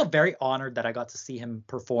also feel very honored that I got to see him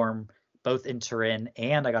perform both in Turin,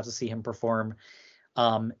 and I got to see him perform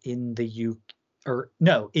in the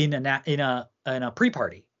in a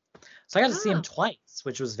pre-party. So I got to see him twice,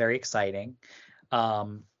 which was very exciting.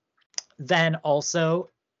 Then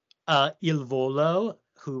also Il Volo,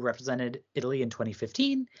 who represented Italy in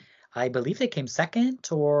 2015. I believe they came second,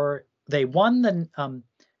 or they won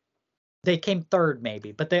they came third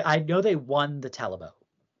maybe, but I know they won the Televote.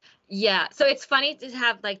 Yeah, so it's funny to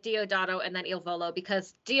have like Deodato and then Il Volo,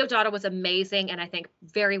 because Deodato was amazing and I think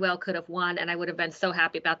very well could have won, and I would have been so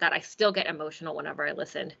happy about that. I still get emotional whenever I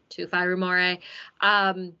listen to Fai Rumore.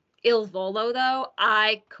 Il Volo, though,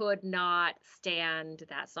 I could not stand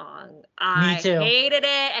that song. Me too. I hated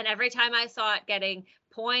it, and every time I saw it getting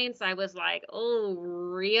points, I was like, oh,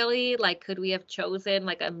 really? Like, could we have chosen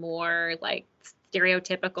like a more like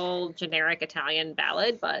stereotypical generic Italian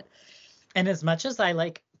ballad? But and as much as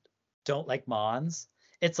I don't like Mons,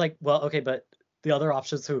 it's like, well, okay, but the other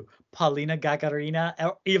options, who Paulina Gagarina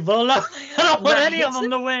or Il Volo, I don't want any of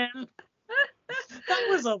them to win.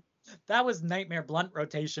 That was nightmare blunt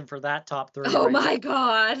rotation for that top three. Oh my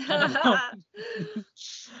God.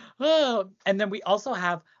 Oh, and then we also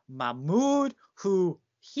have Mahmoud, who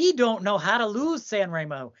he don't know how to lose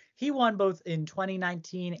Sanremo. He won both in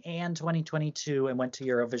 2019 and 2022 and went to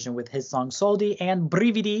Eurovision with his song Soldi and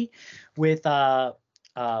Brividi with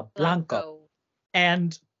Blanco.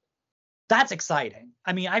 And that's exciting.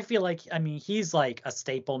 I mean, I feel like, he's like a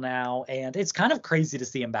staple now, and it's kind of crazy to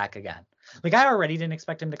see him back again. Like, I already didn't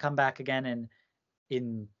expect him to come back again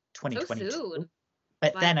in 2022. So soon.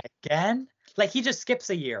 But then again, like, he just skips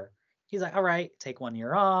a year. He's like, all right, take 1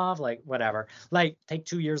 year off, like, whatever. Like, take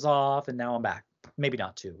 2 years off, and now I'm back. Maybe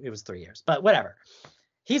not 2. It was 3 years. But whatever.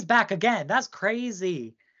 He's back again. That's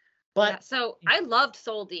crazy. But yeah, so I loved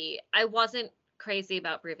Soldi. I wasn't crazy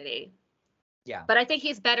about Brividi. Yeah. But I think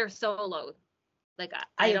he's better solo. Like,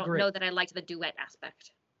 I don't know that I liked the duet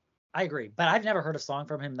aspect. I agree. But I've never heard a song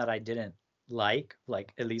from him that I didn't like,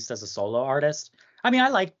 at least as a solo artist. I mean, I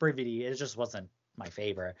like Brividi. It just wasn't my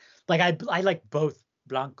favorite. Like, I like both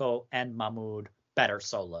Blanco and Mahmoud better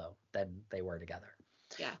solo than they were together.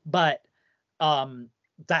 Yeah. But I'm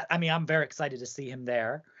very excited to see him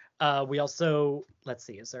there. We also, let's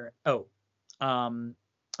see, is there,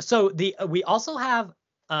 we also have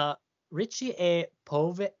Richie e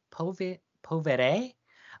Povere.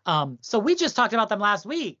 So we just talked about them last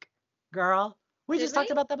week, girl. We just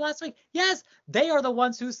talked about them last week. Yes, they are the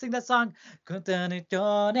ones who sing that song. The thing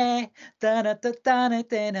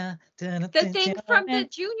from the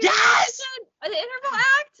junior season, the interval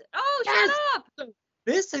act. Oh, yes! Shut up.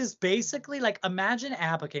 This is basically like, imagine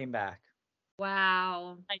ABBA came back.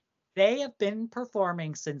 Wow. Like, they have been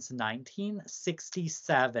performing since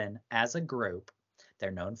 1967 as a group. They're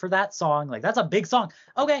known for that song. Like, that's a big song.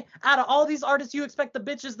 Okay, out of all these artists, you expect the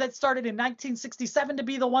bitches that started in 1967 to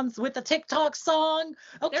be the ones with the TikTok song?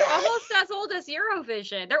 Okay. They're almost as old as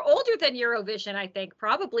Eurovision. They're older than Eurovision, I think,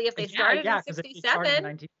 probably, if they started in 67. Started in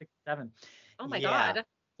 1967. Oh my God.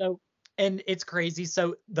 So, and it's crazy.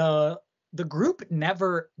 So the group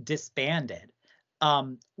never disbanded.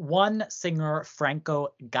 One singer, Franco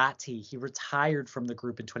Gatti, he retired from the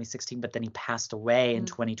group in 2016, but then he passed away in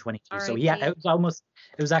 2022. So it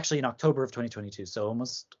was actually in October of 2022. So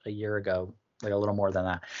almost a year ago, like a little more than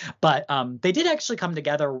that. But they did actually come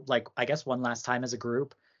together, like, I guess one last time as a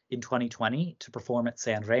group in 2020 to perform at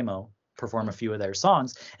Sanremo, perform a few of their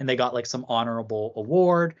songs, and they got like some honorable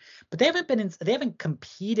award. But they haven't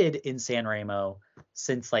competed in Sanremo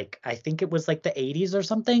since, like, I think it was like the 80s or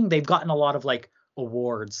something. They've gotten a lot of like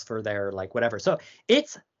awards for their like whatever. So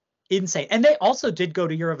it's insane. And they also did go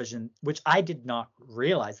to Eurovision, which I did not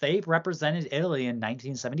realize. They represented Italy in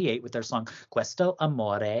 1978 with their song Questo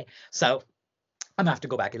Amore. So I'm gonna have to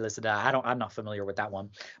go back and listen to that. I'm not familiar with that one.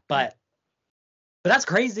 But that's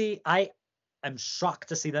crazy. I am shocked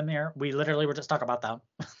to see them here. We literally were just talking about them.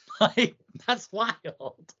 Like, that's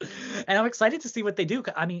wild. And I'm excited to see what they do.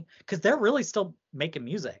 I mean, because they're really still making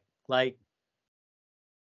music. Like,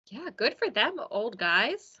 yeah, good for them, old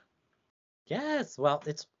guys. Yes, well,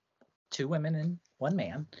 it's 2 women and 1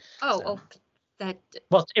 man. Well,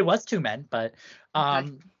 it was 2 men, but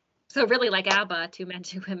so really like ABBA, 2 men,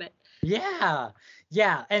 2 women. Yeah,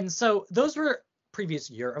 and so those were previous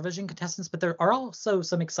Eurovision contestants, but there are also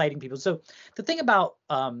some exciting people. So the thing about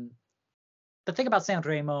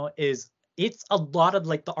Sanremo is it's a lot of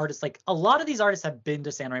like the artists, like a lot of these artists have been to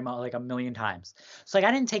Sanremo like a million times. So like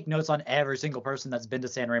I didn't take notes on every single person that's been to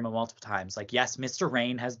Sanremo multiple times. Like yes, Mr.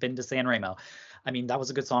 Rain has been to Sanremo. I mean, that was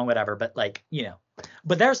a good song, whatever, but like, you know,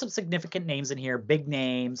 but there are some significant names in here, big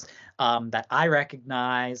names that I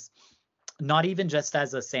recognize, not even just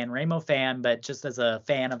as a Sanremo fan, but just as a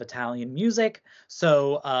fan of Italian music.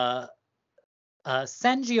 So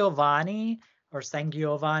San Giovanni, he was in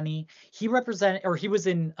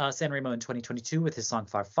Sanremo in 2022 with his song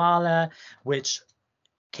Farfalla, which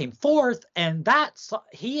came fourth. And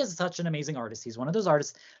he is such an amazing artist. He's one of those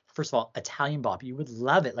artists, first of all, Italian bop. You would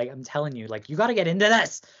love it. Like I'm telling you, like you got to get into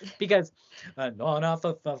this because So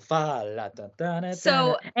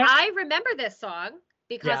I remember this song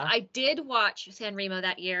because Yeah. I did watch Sanremo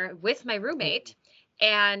that year with my roommate,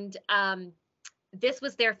 and this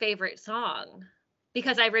was their favorite song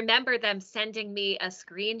because I remember them sending me a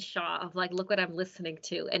screenshot of like, look what I'm listening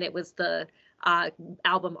to, and it was the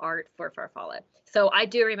album art for Farfalla. So I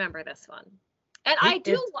do remember this one. And I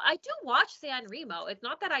do watch Sanremo. It's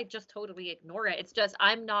not that I just totally ignore it. It's just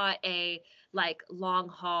I'm not a like long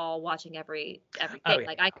haul watching every thing. Oh, yeah.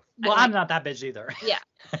 Like I'm not that bitch either. Yeah.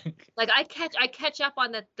 Like I catch up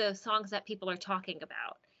on the songs that people are talking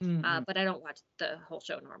about. Mhm. But I don't watch the whole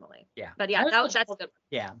show normally. Yeah. But yeah, that's a good one.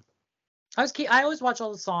 Yeah. I always watch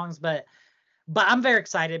all the songs, but I'm very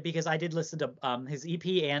excited because I did listen to his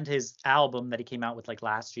EP and his album that he came out with like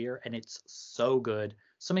last year, and it's so good.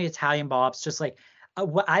 So many Italian bops, just like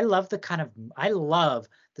I love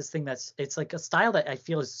this thing it's like a style that I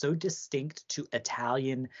feel is so distinct to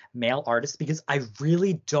Italian male artists because I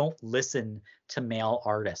really don't listen to male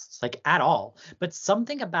artists like at all. But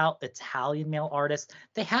something about Italian male artists,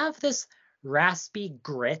 they have this raspy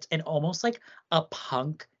grit and almost like a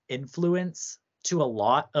punk influence to a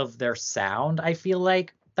lot of their sound. I feel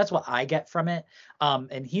like that's what I get from it.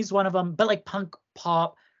 And he's one of them, but like punk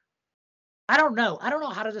pop, I don't know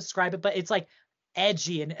how to describe it, but it's like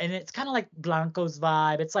edgy and it's kind of like Blanco's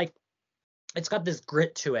vibe. It's like it's got this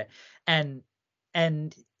grit to it. And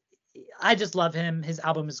I just love him. His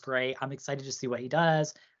album is great. I'm excited to see what he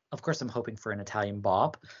does. Of course, I'm hoping for an Italian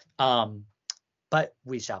bop. But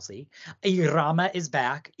we shall see. Irama is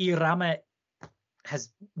back. Irama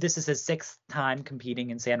this is his 6th time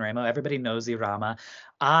competing in Sanremo. Everybody knows Irama.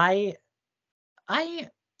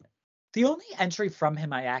 The only entry from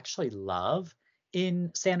him I actually love in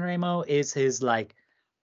Sanremo is his like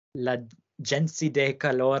La Gensi de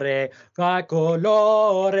Calore, fa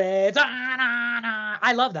colore.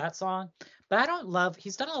 I love that song, but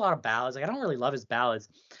he's done a lot of ballads. Like I don't really love his ballads,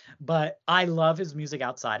 but I love his music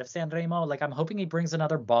outside of Sanremo. Like I'm hoping he brings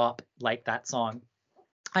another bop like that song.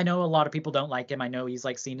 I know a lot of people don't like him. I know he's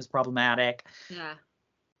like seen as problematic. Yeah.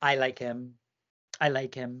 I like him. I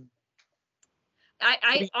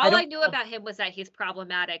knew about him was that he's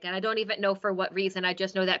problematic, and I don't even know for what reason. I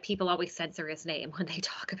just know that people always censor his name when they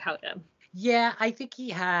talk about him. Yeah, I think he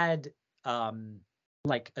had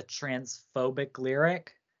like a transphobic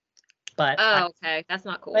lyric, but okay, that's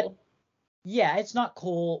not cool. But, yeah, it's not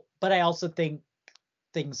cool, but I also think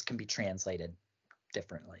things can be translated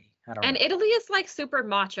differently. I don't know. Italy is like super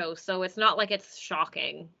macho, so it's not like it's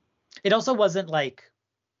shocking. It also wasn't like,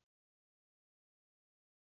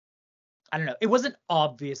 I don't know. It wasn't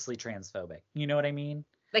obviously transphobic. You know what I mean?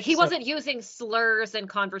 Like he wasn't using slurs in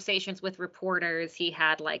conversations with reporters. He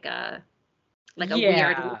had like a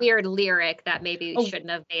weird lyric that maybe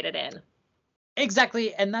shouldn't have made it in.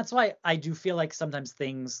 Exactly. And that's why I do feel like sometimes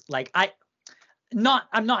things like I'm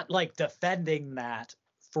not like defending that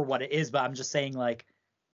for what it is, but I'm just saying like,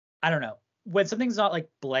 I don't know, when something's not like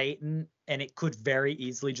blatant and it could very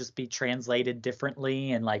easily just be translated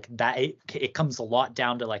differently, and like that it comes a lot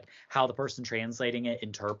down to like how the person translating it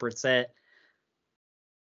interprets it,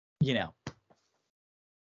 you know.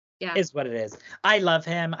 Yeah, is what it is. I love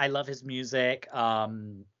him. I love his music. I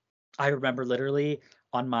remember literally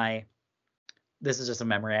this is just a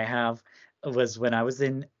memory I have, was when I was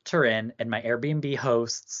in Turin and my Airbnb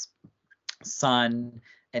host's son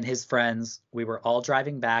and his friends, we were all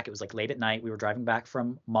driving back. It was like late at night. We were driving back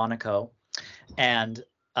from Monaco, and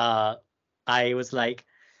I was like,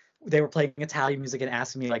 they were playing Italian music and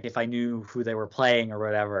asking me like if I knew who they were playing or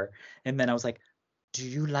whatever. And then I was like, do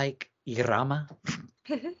you like Irama?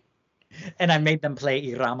 And I made them play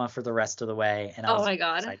Irama for the rest of the way. And I was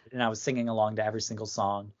excited, and I was singing along to every single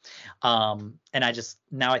song. And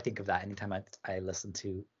now I think of that anytime I listen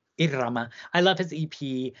to Irama. I love his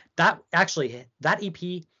EP. That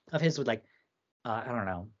EP of his with like, I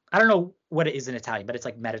don't know what it is in Italian, but it's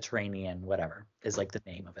like Mediterranean, whatever is like the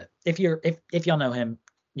name of it. If y'all know him,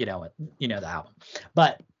 you know it, you know the album.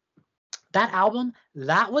 But That album,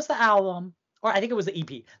 that was the album, or I think it was the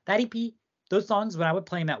EP. That EP, those songs, when I would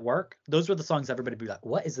play them at work, those were the songs everybody would be like,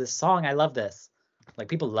 what is this song? I love this. Like,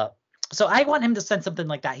 people love. So I want him to send something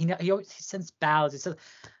like that. He sends ballads. He says,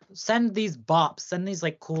 send these bops. Send these,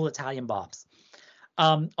 like, cool Italian bops.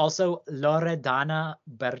 Also, Loredana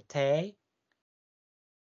Bertè,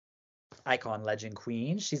 icon, legend,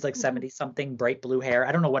 queen. She's like 70-something, bright blue hair.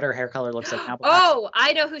 I don't know what her hair color looks like now. Oh,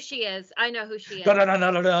 I know who she is. I know who she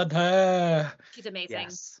is. She's amazing.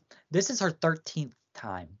 Yes. This is her 13th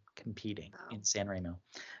time competing in Sanremo.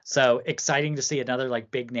 So exciting to see another,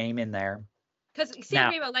 like, big name in there. Because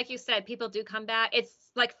Sanremo, like you said, people do come back. It's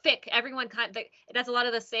like thick. Everyone it has a lot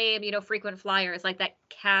of the same, frequent flyers, like that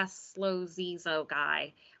Caslozizo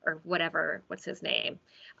guy or whatever. What's his name?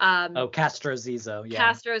 Castro Zizzo. Yeah.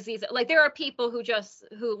 Castro Zizzo. Like, there are people who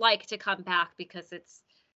like to come back because it's,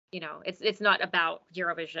 it's not about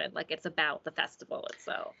Eurovision. Like, it's about the festival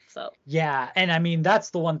itself. So yeah, and I mean, that's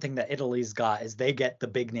the one thing that Italy's got, is they get the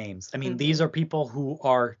big names. I mean, these are people who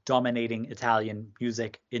are dominating Italian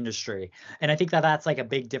music industry, and I think that that's like a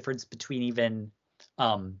big difference between even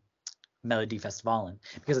Melodifestivalen,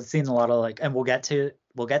 because I've seen a lot of, like, and we'll get to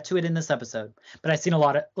it in this episode, but I've seen a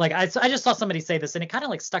lot of, like, I just saw somebody say this and it kind of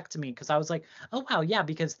like stuck to me, because I was like, oh wow, yeah,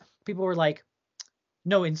 because people were like,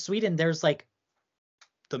 no, in Sweden there's like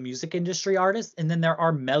the music industry artists, and then there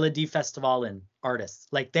are Melodifestivalen artists.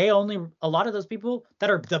 Like, a lot of those people that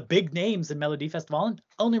are the big names in Melodifestivalen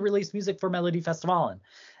only release music for Melodifestivalen,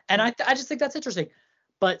 and I just think that's interesting.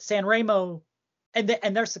 But Sanremo,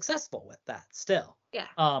 and they're successful with that still. Yeah.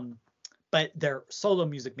 But their solo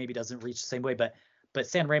music maybe doesn't reach the same way, but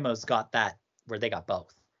Sanremo's got that where they got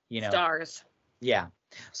both, Stars. Yeah.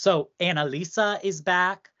 So Annalisa is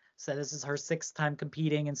back. So this is her 6th time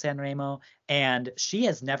competing in Sanremo, and she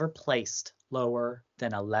has never placed lower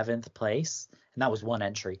than 11th place, and that was one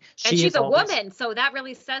entry. And she's a woman, so that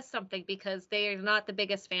really says something, because they are not the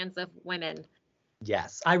biggest fans of women.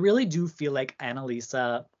 Yes, I really do feel like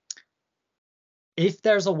Annalisa, if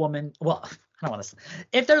there's a woman, well, I don't want to,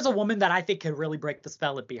 if there's a woman that I think could really break the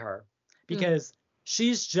spell, it'd be her, because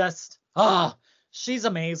she's just, she's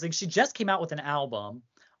amazing. She just came out with an album,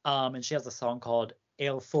 and she has a song called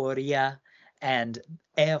Euphoria, and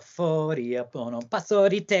Euphoria, passo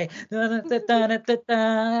di te.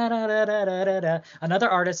 Another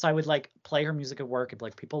artist I would like play her music at work, and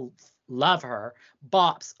like people love her.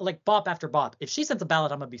 Bops, like bop after bop. If she sends a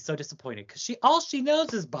ballad, I'm gonna be so disappointed, because all she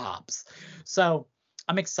knows is bops. So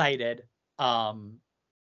I'm excited.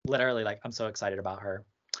 Literally, like, I'm so excited about her.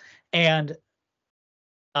 And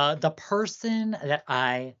the person that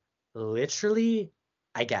I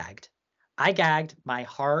gagged. I gagged, my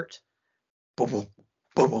heart. Boom, boom,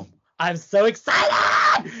 boom, boom. I'm so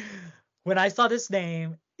excited. When I saw this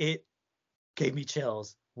name, it gave me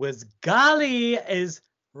chills. Was Gali is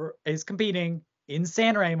competing in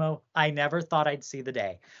Sanremo. I never thought I'd see the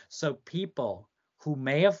day. So people who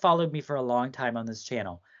may have followed me for a long time on this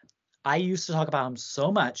channel, I used to talk about him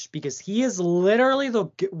so much, because he is literally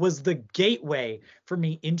was the gateway for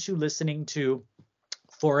me into listening to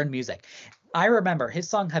foreign music. I remember his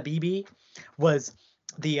song Habibi was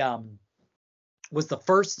the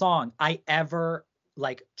first song I ever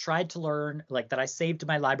like tried to learn, like, that I saved in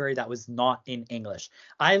my library that was not in English.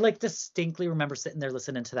 I like distinctly remember sitting there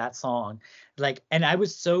listening to that song, like, and I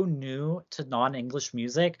was so new to non-English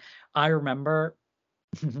music. I remember,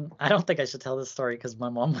 I don't think I should tell this story because my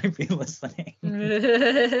mom might be listening.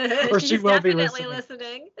 Or she will be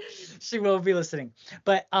listening. She will be listening.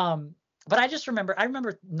 But I just remember,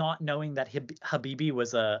 not knowing that Habibi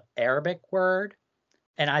was a Arabic word,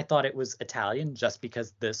 and I thought it was Italian just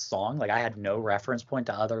because this song, like, I had no reference point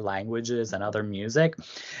to other languages and other music.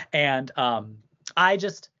 And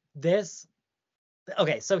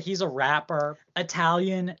okay, so he's a rapper,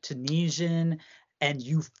 Italian, Tunisian, and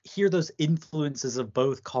you hear those influences of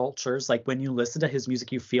both cultures. Like, when you listen to his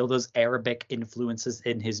music, you feel those Arabic influences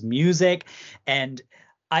in his music. And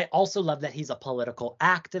I also love that he's a political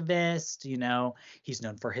activist. He's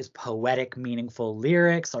known for his poetic, meaningful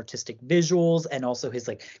lyrics, artistic visuals, and also his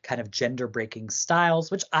like kind of gender breaking styles,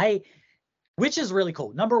 which is really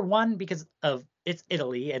cool. Number one, because of it's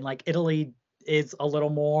Italy, and like Italy is a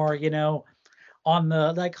little more, on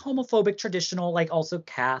the like homophobic, traditional, like also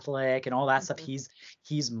Catholic and all that stuff. He's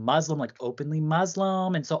Muslim, like openly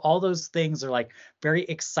Muslim, and so all those things are like very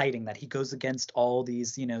exciting that he goes against all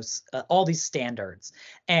these all these standards.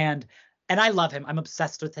 And And I love him. I'm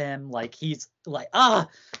obsessed with him. Like he's like,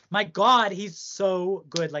 my God, he's so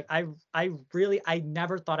good. Like I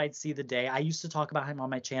never thought I'd see the day. I used to talk about him on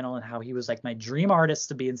my channel and how he was like my dream artist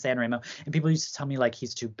to be in Sanremo. And people used to tell me like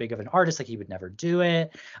he's too big of an artist, like he would never do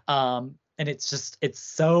it. And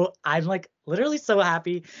I'm like literally so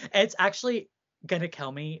happy. It's actually gonna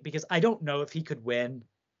kill me because I don't know if he could win.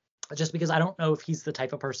 Just because I don't know if he's the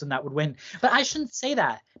type of person that would win. But I shouldn't say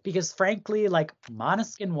that because frankly, like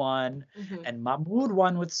Måneskin won and Mahmood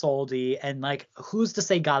won with Soldi, and like who's to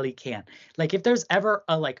say Gali can't? Like if there's ever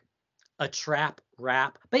a trap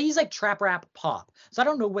rap, but he's like trap rap pop. So I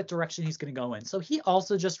don't know what direction he's gonna go in. So he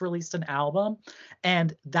also just released an album,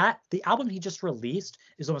 and the album he just released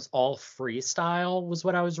is almost all freestyle, was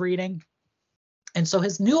what I was reading. And so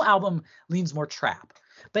his new album leans more trap.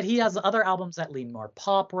 But he has other albums that lean more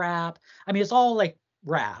pop rap. I mean, it's all like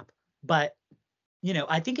rap, but you know,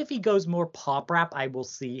 I think if he goes more pop rap, I will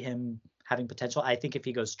see him having potential. I think if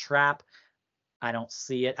he goes trap, I don't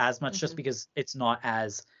see it as much just because it's not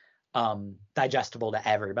as digestible to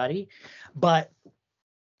everybody. But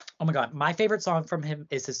oh my God, my favorite song from him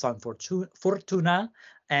is his song Fortuna.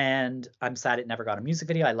 And I'm sad it never got a music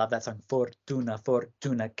video. I love that song. Fortuna,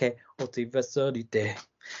 fortuna, che ho ti verso di te.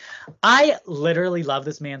 I literally love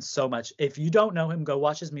this man so much. If you don't know him, go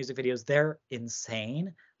watch his music videos. They're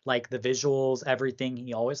insane. Like the visuals, everything.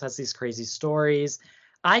 He always has these crazy stories.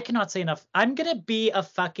 I cannot say enough. I'm going to be a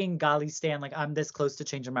fucking Gali stan. Like I'm this close to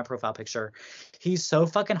changing my profile picture. He's so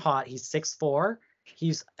fucking hot. He's 6'4".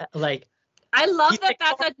 He's like... I love that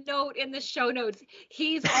that's a note in the show notes.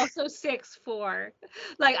 He's also 6'4".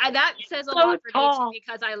 Like that says a lot for me too,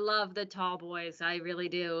 because I love the tall boys. I really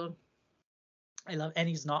do. And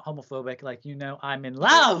he's not homophobic. Like, you know, I'm in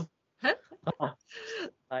love.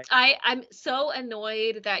 I'm so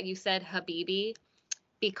annoyed that you said Habibi,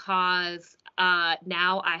 because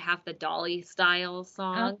now I have the Dolly style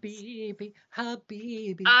song. Habibi,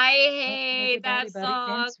 Habibi. I hate that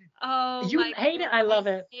song. Oh, you hate it? I love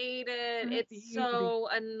it. I hate it. It's so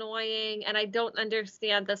annoying, and I don't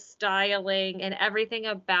understand the styling and everything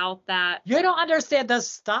about that. You don't understand the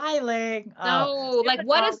styling. No, like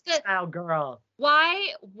what is the style, girl?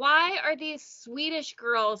 Why are these Swedish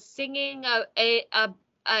girls singing a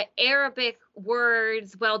Arabic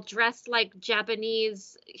words while dressed like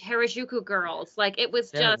Japanese Harajuku girls? Like it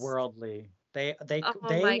was They're just worldly. They bring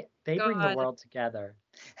God. the world together.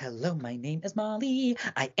 Hello, my name is Molly.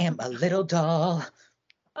 I am a little doll.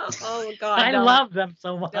 Oh God, I love them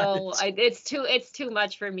so much. No, it's too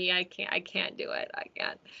much for me. I can't do it.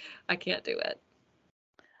 I can't do it.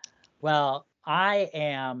 Well, I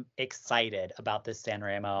am excited about this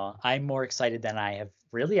Sanremo. I'm more excited than I have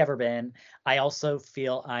really ever been. I also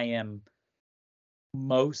feel I am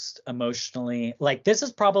most emotionally, like this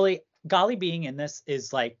is probably, Gali being in this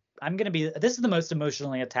is like, this is the most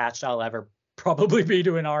emotionally attached I'll ever probably be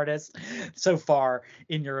to an artist so far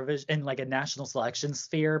in Eurovision, in like a national selection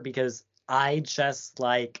sphere, because I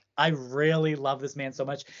really love this man so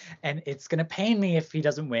much, and it's gonna pain me if he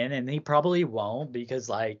doesn't win, and he probably won't, because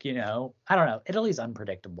like, you know, I don't know, Italy's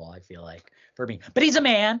unpredictable, I feel like, for me, but he's a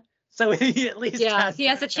man, so he at least he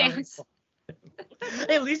has a chance.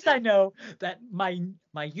 At least I know that my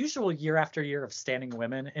usual year after year of standing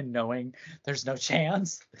women and knowing there's no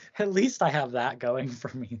chance, at least I have that going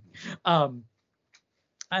for me.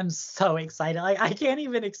 I'm so excited. Like I can't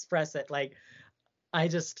even express it. Like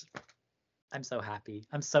I'm so happy.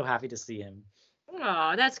 I'm so happy to see him.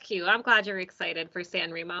 Oh, that's cute. I'm glad you're excited for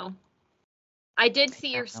Sanremo. I did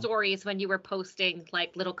see your stories when you were posting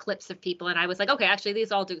like little clips of people, and I was like, okay, actually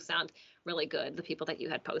these all do sound really good, the people that you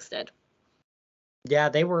had posted. Yeah,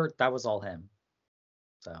 that was all him.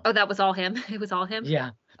 So. Oh, that was all him? It was all him?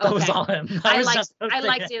 Yeah, that was all him. I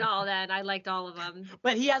liked it all then. I liked all of them.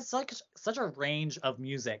 But he has such a range of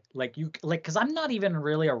music. Like because I'm not even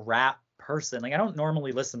really a rap person. Like I don't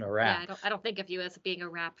normally listen to rap. Yeah, I don't think of you as being a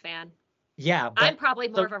rap fan. Yeah, but I'm probably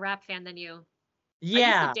more of a rap fan than you. Yeah.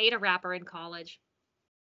 I used to date a rapper in college.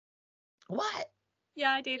 What?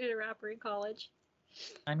 Yeah, I dated a rapper in college.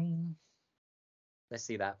 I mean, I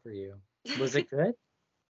see that for you. Was it good?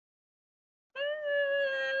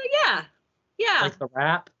 Yeah. Like the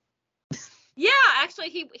rap? Yeah, actually,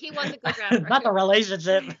 he was a good rapper. Not the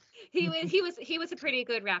relationship. He was a pretty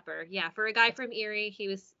good rapper. Yeah, for a guy from Erie, he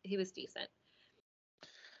was decent.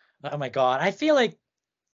 Oh my God, I feel like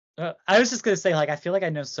I was just gonna say, like, I feel like I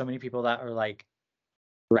know so many people that are like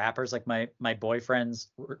rappers. Like my boyfriend's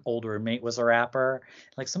old roommate was a rapper.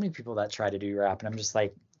 Like so many people that try to do rap, and I'm just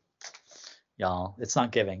like, y'all, it's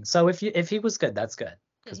not giving. So if he was good, that's good.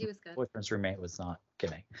 Yeah, he was good. My boyfriend's roommate was not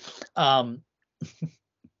giving.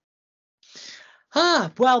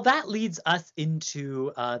 Well, that leads us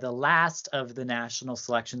into the last of the national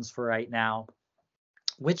selections for right now,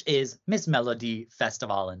 which is Miss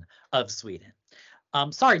Melodifestivalen of Sweden.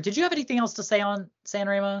 Sorry, did you have anything else to say on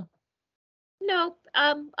Sanremo? No,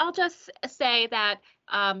 I'll just say that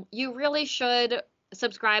you really should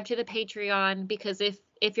subscribe to the Patreon, because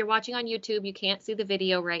if you're watching on YouTube, you can't see the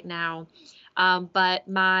video right now. But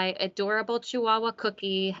my adorable Chihuahua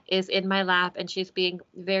Cookie is in my lap, and she's being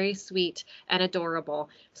very sweet and adorable.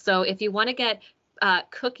 So if you want to get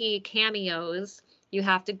Cookie cameos, you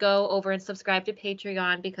have to go over and subscribe to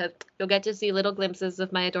Patreon, because you'll get to see little glimpses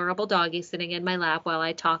of my adorable doggie sitting in my lap while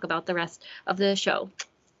I talk about the rest of the show.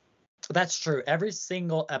 That's true. Every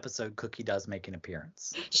single episode, Cookie does make an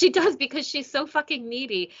appearance. She does, because she's so fucking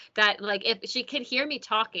needy that, like, if she can hear me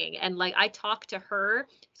talking and, like, I talk to her,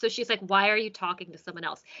 so she's like, why are you talking to someone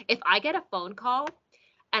else? If I get a phone call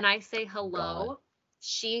and I say hello, God.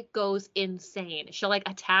 she goes insane. She'll, like,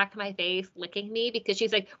 attack my face, licking me, because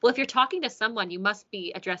she's like, well, if you're talking to someone, you must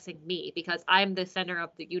be addressing me, because I'm the center of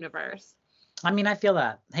the universe. I mean, I feel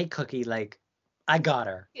that. Hey, Cookie, like, I got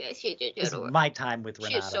her. Yeah, she did. This is my time with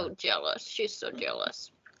Renata. She's so jealous. She's so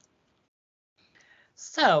jealous.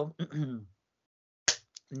 So,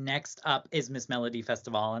 next up is Miss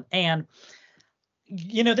Melodifestivalen. And,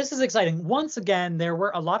 you know, this is exciting. Once again, there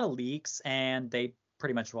were a lot of leaks, and they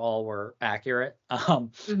pretty much all were accurate of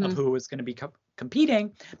who was going to be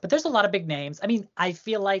competing. But there's a lot of big names. I mean, I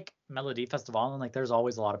feel like Melodifestivalen, like, there's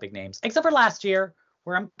always a lot of big names, except for last year,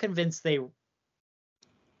 where I'm convinced they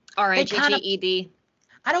R-I-G-G-E-D.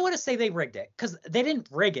 I don't want to say they rigged it, because they didn't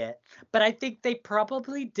rig it, but I think they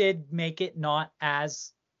probably did make it not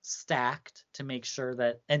as stacked to make sure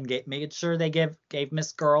that, and made sure they gave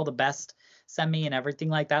Miss Girl the best semi and everything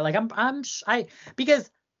like that. Like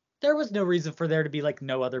because there was no reason for there to be, like,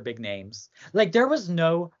 no other big names. Like, there was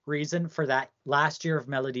no reason for that last year of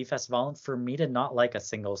Melodifestivalen for me to not like a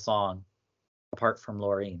single song apart from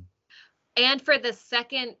Loreen. And for the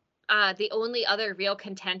second, the only other real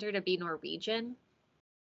contender to be Norwegian.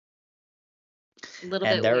 A little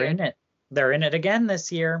bit they're weird. in it. They're in it again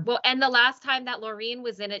this year. Well, and the last time that Loreen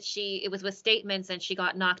was in it, it was with Statements, and she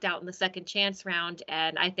got knocked out in the second chance round.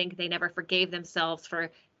 And I think they never forgave themselves for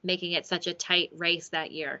making it such a tight race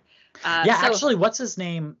that year. Actually, what's his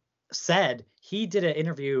name said he did an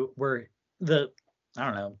interview where I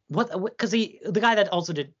don't know because the guy that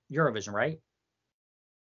also did Eurovision, right?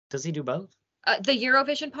 Does he do both? The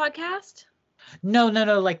Eurovision podcast? No,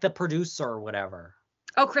 like the producer or whatever.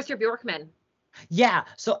 Oh, Christer Bjorkman. Yeah,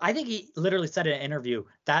 so I think he literally said in an interview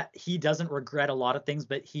that he doesn't regret a lot of things,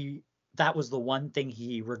 but that was the one thing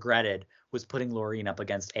he regretted, was putting Loreen up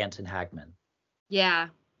against Anton Hagman. Yeah.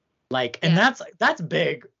 Like, and that's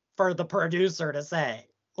big for the producer to say.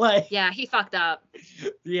 Like, yeah, he fucked up.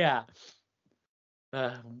 Yeah.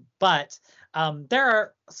 But there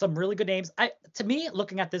are some really good names. To me,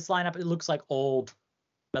 looking at this lineup, it looks like old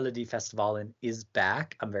Melodifestivalen is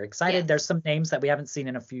back. I'm very excited. Yes. There's some names that we haven't seen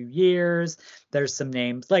in a few years. There's some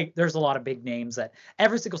names, like, there's a lot of big names that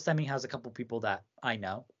every single semi has a couple people that I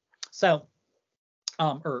know. So,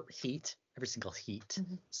 or heat, every single heat.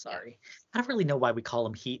 Sorry. I don't really know why we call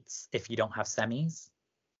them heats if you don't have semis.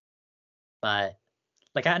 But,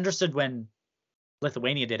 like, I understood when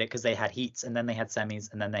Lithuania did it, because they had heats, and then they had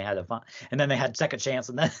semis, and then they had and then they had second chance,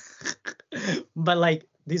 and then but, like,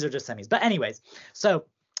 these are just semis. But anyways, so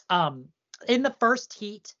in the first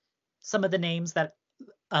heat, some of the names that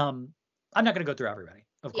I'm not going to go through everybody,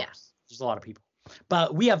 of course. There's a lot of people.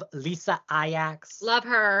 But we have Lisa Ajax. Love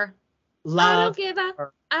her. I don't give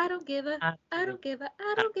a. I don't give a. I don't give a.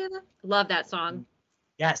 I don't give a. Love that song.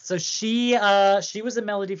 Yes, so she was in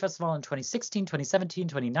Melodifestivalen in 2016, 2017,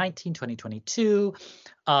 2019, 2022.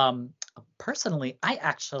 Personally,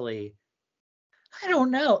 I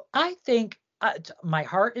don't know. I think My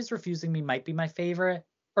Heart Is Refusing Me might be my favorite,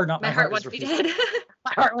 or not. My Heart Wants to Be Dead.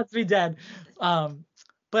 My Heart Wants to Be Dead.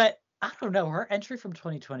 But I don't know. Her entry from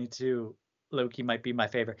 2022, Loki, might be my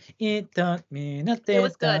favorite. It don't mean nothing. It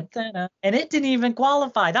was good. And it didn't even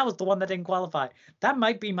qualify. That was the one that didn't qualify. That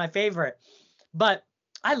might be my favorite. But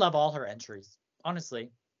I love all her entries,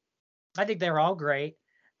 honestly. I think they're all great.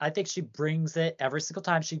 I think she brings it every single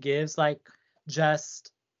time. She gives, like,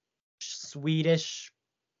 just Swedish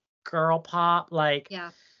girl pop. Like,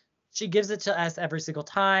 yeah. She gives it to us every single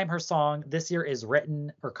time. Her song this year is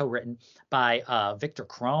written or co-written by Victor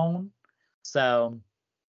Krone. So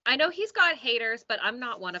I know he's got haters, but I'm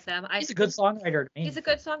not one of them. He's a good songwriter to me. He's a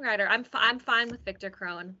good songwriter. I'm fine with Victor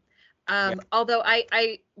Krone. Although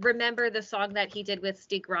I remember the song that he did with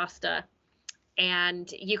Stig Rasta, and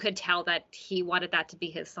you could tell that he wanted that to be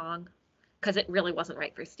his song, because it really wasn't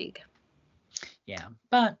right for Stig. Yeah,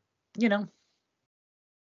 but you know,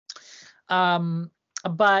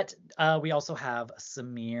 but we also have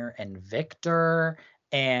Samir and Victor,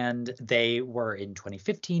 and they were in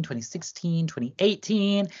 2015, 2016,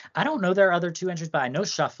 2018. I don't know their other two entries, but I know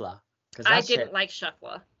Shuffla because I that shit. didn't like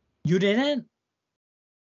Shuffla. You didn't?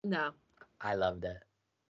 No. I loved it.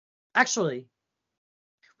 Actually,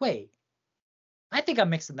 wait. I think I'm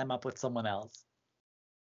mixing them up with someone else.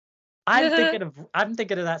 I'm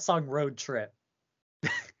thinking of that song Road Trip.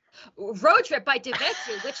 Road Trip by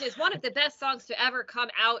Devetu, which is one of the best songs to ever come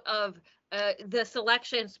out of the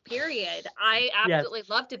selections period. I absolutely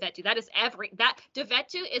love Devetu. That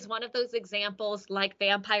Devetu is one of those examples like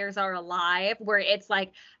Vampires Are Alive, where it's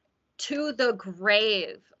like to the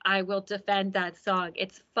grave, I will defend that song.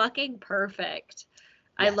 It's fucking perfect.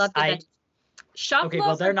 I love Devetu.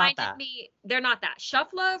 Shuffla reminded me. They're not that.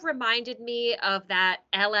 Shuffla reminded me of that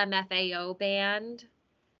LMFAO band,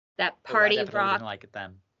 that party I definitely rock. didn't like it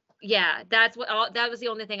then. Yeah, that was the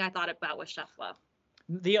only thing I thought about with Shuffla.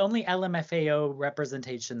 The only LMFAO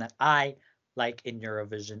representation that I like in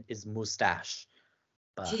Eurovision is Mustache.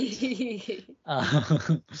 But we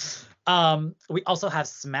also have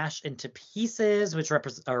Smash Into Pieces, which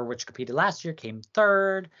competed last year, came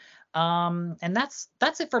third. And that's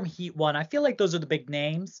it from Heat 1. I feel like those are the big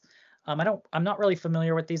names. I'm not really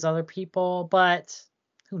familiar with these other people, but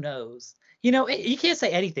who knows? You know, you can't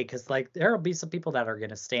say anything because like there'll be some people that are going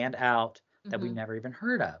to stand out that we've never even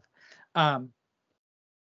heard of.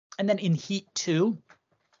 And then in Heat 2,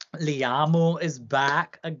 Liamu is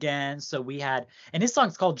back again. So we had, and his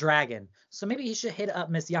song's called Dragon. So maybe he should hit up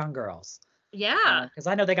Miss Young Girls. Yeah. Because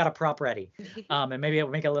I know they got a prop ready. And maybe it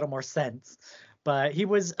would make a little more sense. But he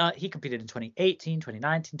competed in 2018,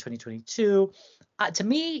 2019, 2022. To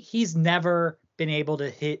me, he's never been able to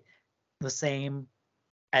hit the same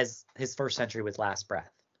as his first entry with Last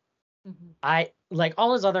Breath. I like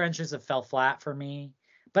all his other entries have fell flat for me.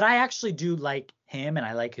 But I actually do like him and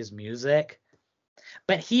I like his music.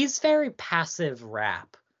 But he's very passive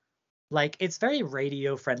rap. Like it's very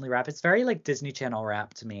radio friendly rap. It's very like Disney Channel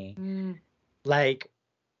rap to me. Like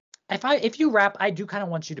if you rap, I do kind of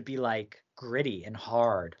want you to be like gritty and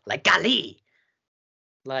hard, like Gali.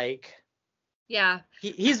 Like yeah,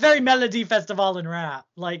 he's very Melodifestivalen rap.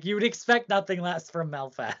 Like you would expect nothing less from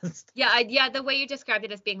Melfest. Yeah, the way you described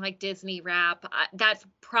it as being like Disney rap, that's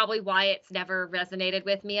probably why it's never resonated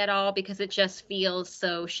with me at all, because it just feels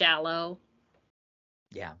so shallow.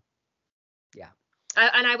 Yeah.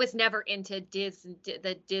 And I was never into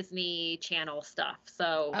the Disney Channel stuff.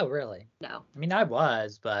 So. Oh, really? No. I mean, I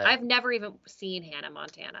was, but I've never even seen Hannah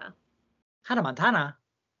Montana. Hannah Montana?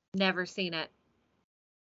 Never seen it.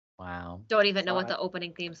 Wow. Don't even know what the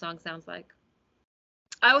opening theme song sounds like.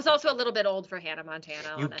 I was also a little bit old for Hannah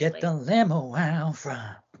Montana, You honestly. get the limo out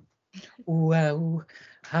front. Wow,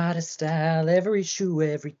 hottest style, every shoe,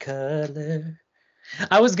 every color.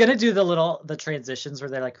 I was gonna do the transitions where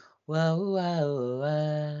they're like, whoa, whoa,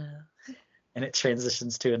 whoa, and it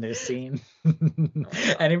transitions to a new scene.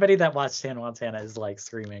 Anybody that watched Hannah Montana is like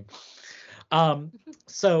screaming.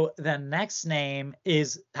 So the next name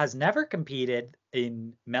has never competed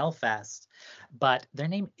in Melfest, but their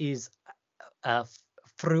name is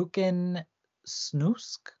Fruken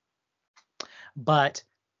Snusk. But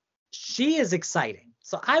she is exciting.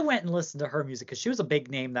 So I went and listened to her music because she was a big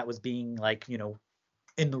name that was being like, you know,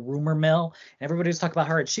 in the rumor mill. And everybody was talking about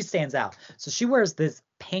her and she stands out. So she wears this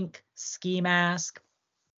pink ski mask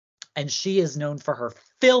and she is known for her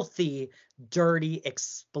filthy, dirty,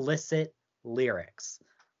 explicit lyrics.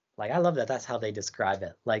 Like, I love that. That's how they describe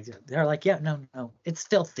it. Like, they're like, yeah, no, it's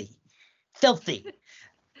filthy.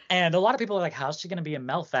 And a lot of people are like, how's she going to be in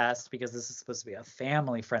Melfest? Because this is supposed to be a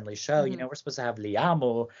family-friendly show. You know, we're supposed to have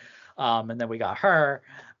Liamu, and then we got her.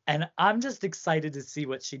 And I'm just excited to see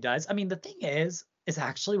what she does. I mean, the thing is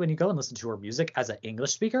actually when you go and listen to her music as an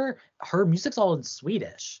English speaker, her music's all in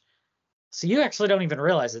Swedish. So you actually don't even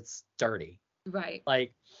realize it's dirty. Right.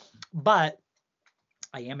 Like, but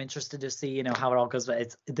I am interested to see, you know, how it all goes.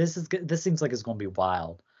 But this seems like it's going to be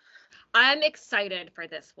wild. I'm excited for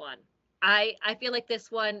this one. I feel like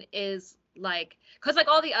this one is like, because like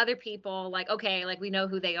all the other people, like, okay, like we know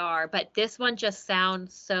who they are, but this one just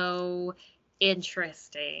sounds so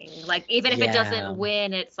interesting. Like even if it doesn't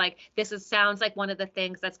win, it's like sounds like one of the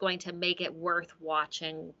things that's going to make it worth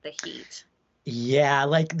watching the heat. Yeah,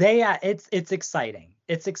 like it's exciting.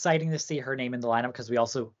 It's exciting to see her name in the lineup because we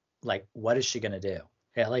also like, what is she gonna do?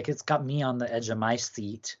 Yeah, like it's got me on the edge of my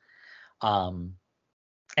seat. And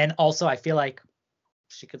also I feel like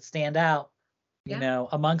she could stand out, you know,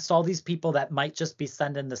 amongst all these people that might just be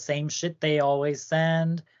sending the same shit they always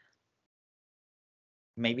send.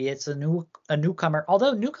 maybe it's a newcomer,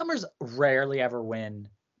 although newcomers rarely ever win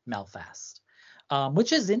Melfest,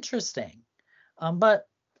 which is interesting. But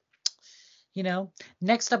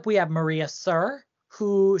next up we have Maria Sir,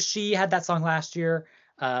 who she had that song last year.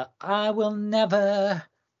 I will never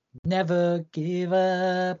give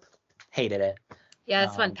up. Hated it. Yeah,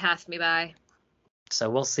 this one passed me by. So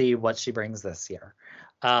we'll see what she brings this year.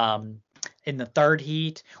 In the third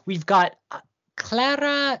heat, we've got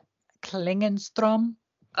Clara Klingenstrom.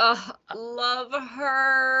 Oh, love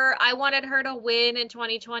her. I wanted her to win in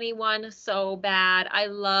 2021 so bad. I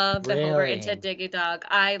love the Over into Diggy Dog.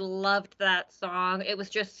 I loved that song. It was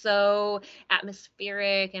just so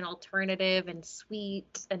atmospheric and alternative and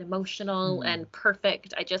sweet and emotional and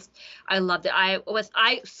perfect. I loved it.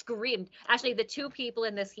 I screamed. Actually, the two people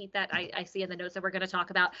in this heat that I see in the notes that we're going to talk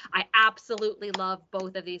about, I absolutely love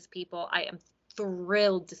both of these people. I am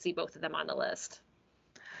thrilled to see both of them on the list.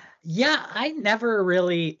 Yeah, I never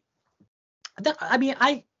really.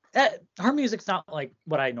 Her music's not like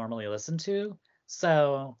what I normally listen to,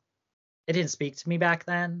 so it didn't speak to me back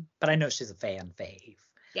then. But I know she's a fan fave.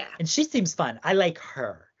 Yeah, and she seems fun. I like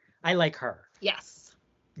her. Yes.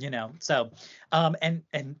 So, and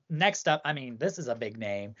next up, this is a big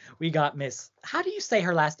name. We got Miss. How do you say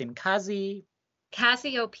her last name?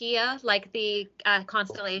 Cassiopeia, like the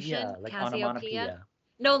constellation. Like Cassiopeia. onomatopoeia.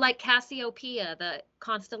 No, like Cassiopeia, the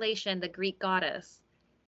constellation, the Greek goddess.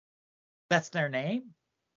 That's their name?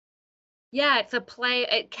 Yeah, it's a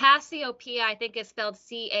play. Cassiopeia, I think, is spelled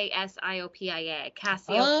Casiopia.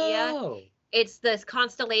 Cassiopeia. Oh. It's this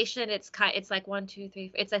constellation. It's like 1, 2,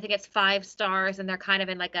 3. I think it's 5 stars, and they're kind of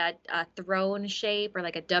in like a throne shape or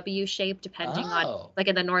like a W shape, depending on, like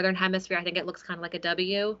in the northern hemisphere. I think it looks kind of like a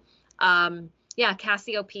W. Yeah,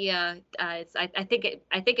 Cassiopeia. I think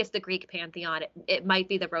it's the Greek pantheon. It might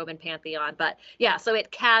be the Roman pantheon, but yeah. So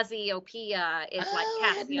Cassiopeia is like Cassiopeia.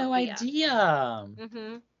 I had no idea.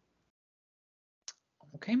 Mm-hmm.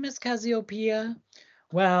 Okay, Miss Cassiopeia.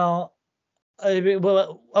 Well,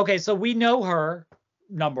 okay. So we know her,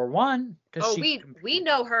 number one. We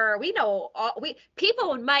know her.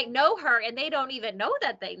 People might know her, and they don't even know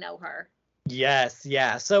that they know her. Yes,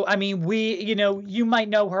 yeah. So you might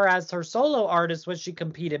know her as her solo artist when she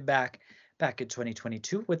competed back in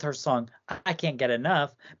 2022 with her song I Can't Get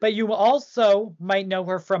Enough, but you also might know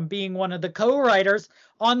her from being one of the co-writers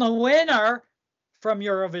on the winner from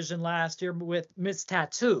Eurovision last year with Miss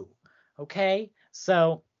Tattoo. Okay?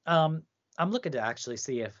 So, I'm looking to actually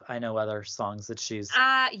see if I know other songs that she's.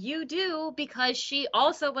 You do, because she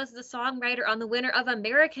also was the songwriter on the winner of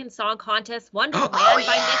American Song Contest Wonderland by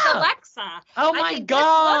Miss Alexa. Oh my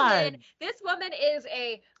God! This woman is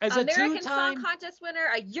American Song Contest winner,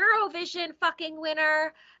 a Eurovision fucking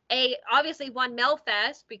winner, obviously won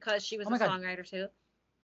Melfest because she was a songwriter too.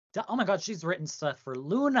 Oh my God, she's written stuff for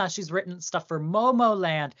Luna. She's written stuff for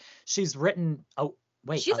Momoland. She's written. Oh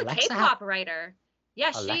wait, she's Alexa a K-pop writer.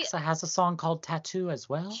 Yeah, Alexa has a song called Tattoo as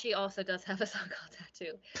well. She also does have a song called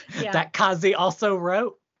Tattoo. Yeah. That Kazi also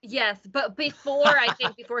wrote. Yes, but before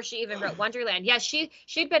she even wrote Wonderland. Yeah, she'd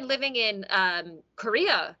been living in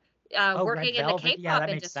Korea, working in the K-pop industry. Yeah, that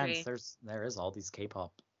makes sense. There is all these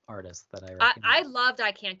K-pop artists that I recognize. I loved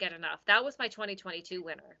I Can't Get Enough. That was my 2022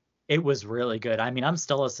 winner. It was really good. I'm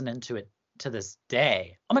still listening to it to this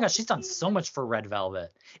day. Oh my gosh, she's done so much for Red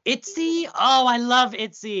Velvet. ITZY. Oh, I love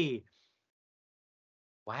ITZY.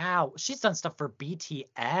 Wow, she's done stuff for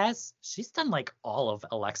BTS. She's done like all of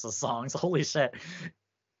Alexa's songs. Holy shit.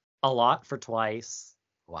 A lot for Twice.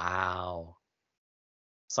 Wow.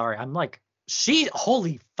 Sorry, I'm like,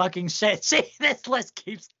 holy fucking shit. This list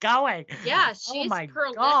keeps going. Yeah, she's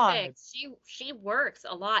prolific. God. She works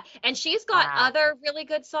a lot. And she's got other really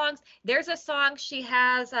good songs. There's a song she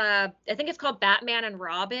has, I think it's called Batman and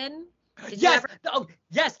Robin. Yes. Oh,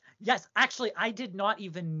 yes. Actually, I did not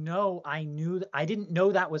even know. I didn't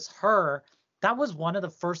know that was her. That was one of the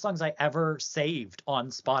first songs I ever saved on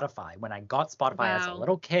Spotify. When I got Spotify as a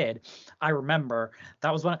little kid, I remember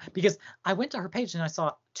that was because I went to her page and I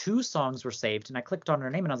saw 2 songs were saved, and I clicked on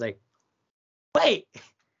her name and I was like, wait. I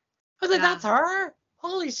was like, that's her?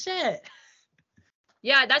 Holy shit.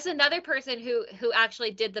 Yeah, that's another person who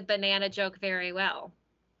actually did the banana joke very well.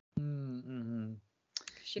 Mm-hmm.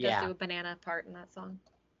 She does do a banana part in that song.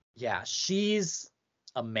 Yeah, she's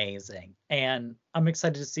amazing, and I'm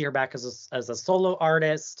excited to see her back as a solo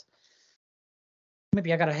artist.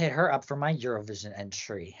 Maybe I gotta hit her up for my Eurovision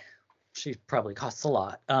entry. She probably costs a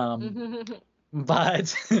lot.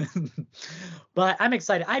 But I'm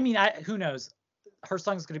excited. Who knows? Her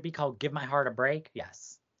song's gonna be called "Give My Heart a Break."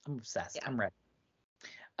 Yes, I'm obsessed. Yeah. I'm ready.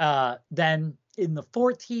 Then in the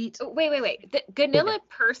fourth heat. Oh, wait. The Ganilla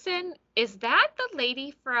person, is that the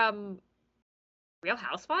lady from Real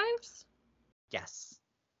Housewives? Yes,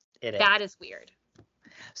 it is. That is weird.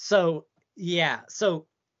 So, yeah. So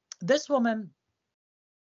this woman,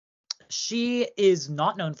 she is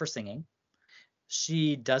not known for singing.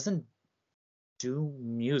 She doesn't do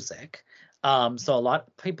music. So a lot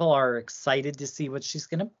of people are excited to see what she's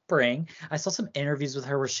gonna bring. I saw some interviews with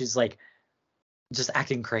her where she's like just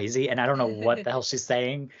acting crazy, and I don't know what the hell she's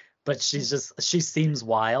saying, but she seems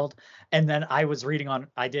wild. And then I was reading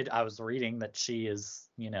that she is,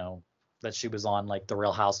 that she was on like the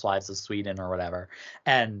Real Housewives of Sweden or whatever.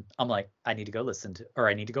 And I'm like, I need to go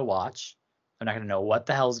I need to go watch. I'm not gonna know what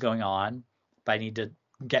the hell's going on, but I need to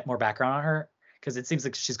get more background on her because it seems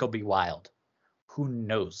like she's gonna be wild. Who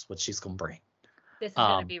knows what she's gonna bring? This is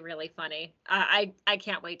gonna be really funny. I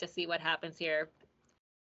can't wait to see what happens here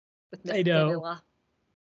with Miss Ganilla.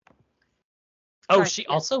 Oh, she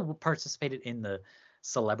also participated in the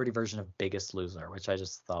celebrity version of Biggest Loser, which I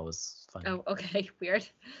just thought was funny. Oh, okay, weird.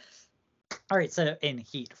 All right, so in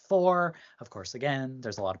Heat 4, of course, again,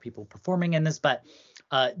 there's a lot of people performing in this, but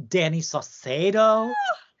Danny Saucedo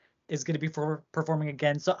is going to be performing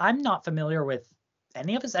again. So I'm not familiar with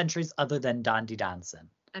any of his entries other than Dandy Dancin'.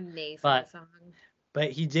 Amazing song.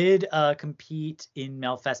 But he did compete in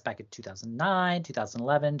Melfest back in 2009,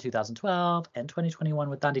 2011, 2012, and 2021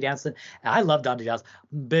 with Dandy Dancin'. And I love Dandy Dancin'.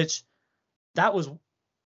 Bitch, that was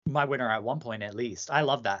my winner at one point at least. I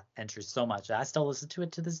love that entry so much. I still listen to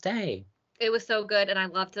it to this day. It was so good, and I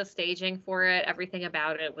loved the staging for it. Everything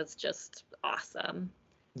about it was just awesome.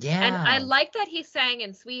 Yeah. And I like that he sang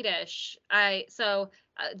in Swedish.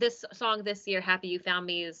 This song this year, Happy You Found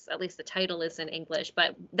Me, is, at least the title is in English,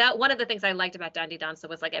 but that one of the things I liked about Dandy Dansa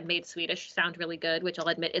was like it made Swedish sound really good, which I'll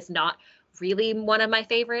admit is not really one of my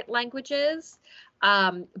favorite languages.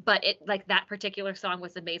 But it, like, that particular song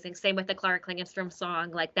was amazing. Same with the Clara Klingenstrom song.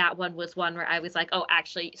 Like, that one was one where I was like, oh,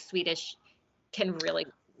 actually Swedish can really,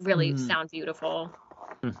 really sound beautiful.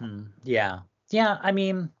 Mm-hmm. Yeah. I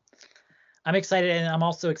mean, I'm excited, and I'm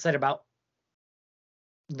also excited about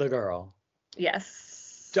the girl. Yes.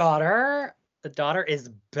 The daughter is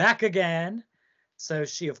back again. So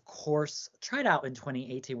she, of course, tried out in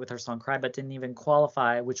 2018 with her song Cry, but didn't even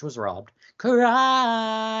qualify, which was robbed.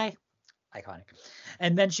 Cry. Iconic.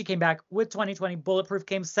 And then she came back with 2020. Bulletproof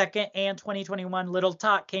came second, and 2021 Little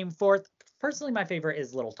Tot came fourth. Personally, my favorite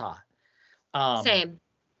is Little Tot. Same.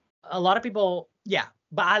 A lot of people, yeah,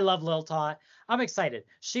 but I love Little Tot. I'm excited.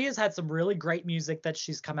 She has had some really great music that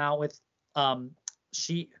she's come out with.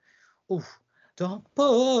 Don't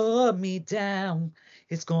put me down,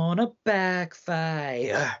 it's gonna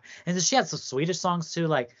backfire. And then she had some Swedish songs too.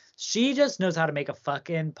 Like, she just knows how to make a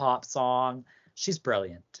fucking pop song. She's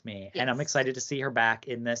brilliant to me. Yes. And I'm excited to see her back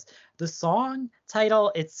in this. The song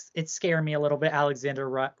title, it's scaring me a little bit. Alexander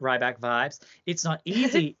Rybak vibes. It's not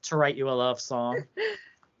easy to write you a love song.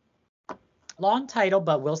 Long title,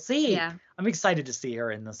 but we'll see. Yeah. I'm excited to see her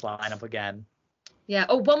in this lineup again. Yeah.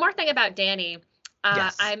 Oh, one more thing about Danny.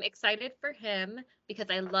 Yes. I'm excited for him because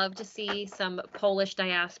I love to see some Polish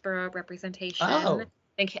diaspora representation. Oh.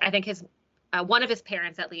 I think his one of his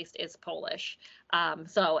parents at least is Polish.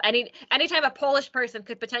 So anytime a Polish person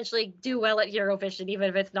could potentially do well at Eurovision, even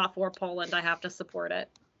if it's not for Poland, I have to support it.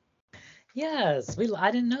 Yes,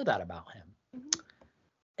 I didn't know that about him. Mm-hmm.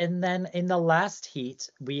 And then in the last heat,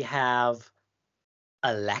 we have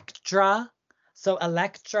Elektra. So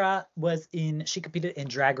Elektra she competed in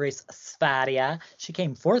Drag Race Sverige. She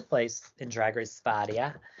came fourth place in Drag Race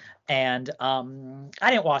Sverige. And I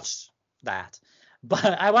didn't watch that, but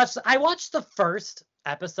I watched the first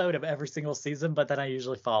episode of every single season, but then I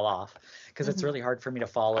usually fall off because it's really hard for me to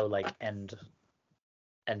follow and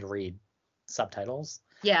read subtitles.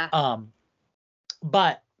 Yeah.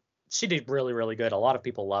 But she did really, really good. A lot of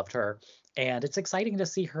people loved her, and it's exciting to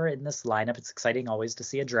see her in this lineup. It's exciting always to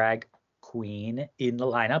see a drag queen in the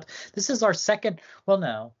lineup. This is our second. Well,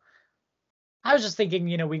 no, I was just thinking,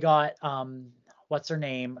 we got what's her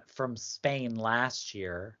name from Spain last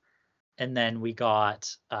year, and then we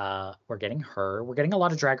got we're getting a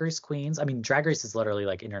lot of Drag Race queens. I mean, Drag Race is literally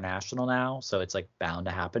like international now, so it's like bound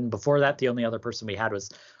to happen. Before that, the only other person we had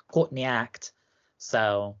was Courtney Act,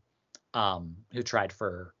 so who tried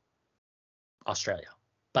for Australia.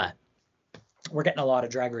 But we're getting a lot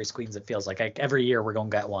of Drag Race queens. It feels like every year we're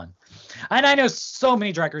going to get one. And I know so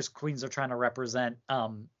many Drag Race queens are trying to represent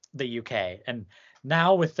the UK. And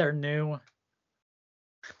now with their new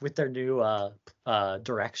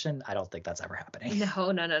direction, I don't think that's ever happening.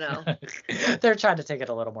 No. They're trying to take it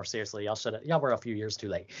a little more seriously. Y'all were a few years too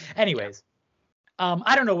late. Anyways,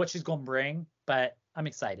 I don't know what she's going to bring, but I'm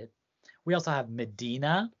excited. We also have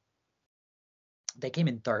Medina. They came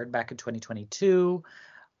in third back in 2022.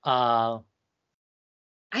 I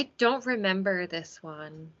don't remember this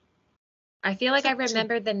one. I feel like I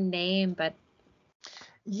remember the name, but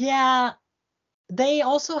yeah, they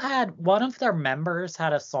also had one of their members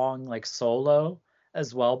had a song like solo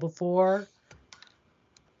as well before,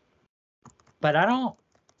 but I don't.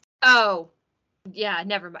 Oh, yeah,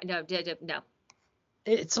 never mind. No, no.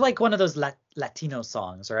 It's like one of those Latino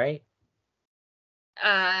songs, right?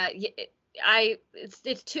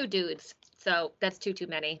 It's two dudes, so that's too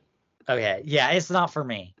many. Okay, yeah, it's not for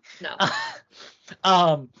me.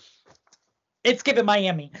 No. It's given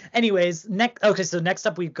Miami. Anyways, so next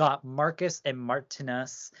up we've got Marcus and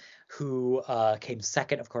Martinez, who came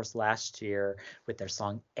second, of course, last year with their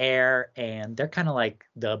song Air, and they're kind of like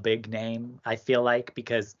the big name, I feel like,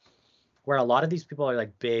 because where a lot of these people are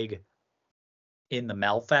like big in the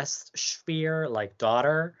Melfest sphere, like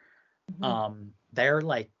Daughter, they're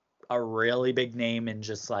like a really big name in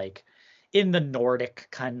just like in the Nordic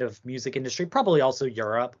kind of music industry, probably also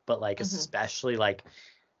Europe, but like especially like,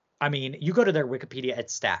 I mean, you go to their Wikipedia,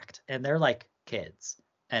 it's stacked, and they're like kids,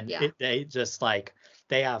 and they just like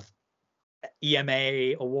they have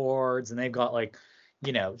EMA awards, and they've got like,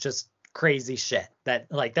 just crazy shit that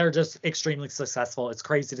like they're just extremely successful. It's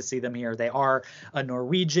crazy to see them here. They are a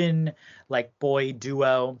Norwegian like boy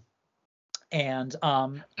duo, and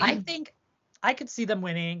I think I could see them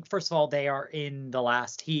winning. First of all, they are in the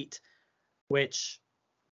last heat, which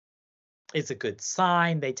is a good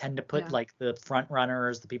sign. They tend to put like the front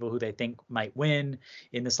runners, the people who they think might win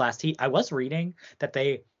in this last heat. I was reading that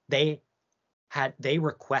they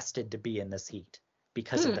requested to be in this heat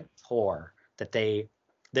because of the tour, that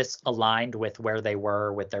this aligned with where they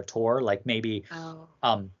were with their tour, like maybe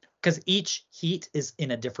because each heat is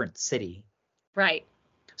in a different city. Right.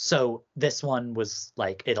 So this one was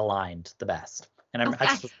like it aligned the best. And I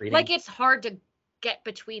just was reading, like it's hard to get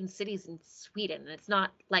between cities in Sweden. It's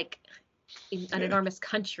not like in an enormous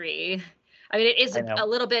country. I mean, it is a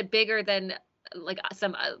little bit bigger than like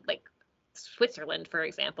some like Switzerland, for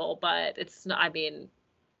example, but it's not. I mean,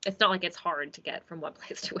 it's not like it's hard to get from one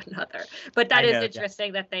place to another. But that is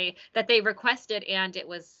interesting that they requested and it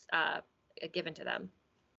was given to them.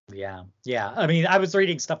 Yeah. I mean, I was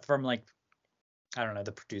reading stuff from like, I don't know,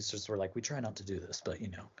 the producers were like, we try not to do this, but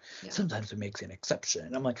sometimes we make an exception.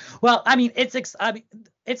 And I'm like, well, I mean, it's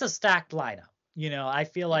a stacked lineup. I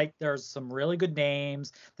feel like there's some really good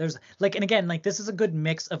names. There's like, and again, like this is a good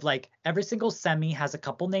mix of like every single semi has a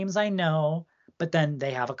couple names I know, but then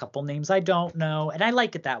they have a couple names I don't know. And I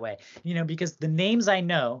like it that way, because the names I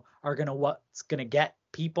know are what's gonna get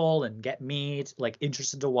people and get me like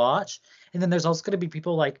interested to watch. And then there's also gonna be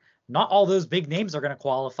people like, not all those big names are gonna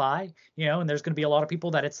qualify, and there's gonna be a lot of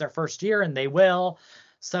people that it's their first year and they will.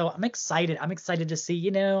 So I'm excited. I'm excited to see,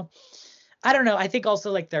 I don't know. I think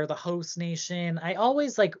also like they're the host nation. I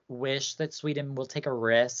always like wish that Sweden will take a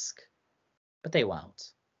risk, but they won't.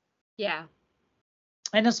 Yeah.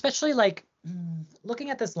 And especially like looking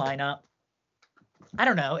at this lineup, I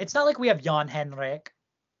don't know. It's not like we have Jan Henrik.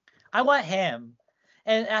 I want him.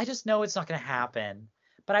 And I just know it's not going to happen,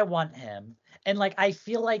 but I want him. And like, I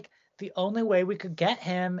feel like the only way we could get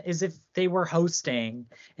him is if they were hosting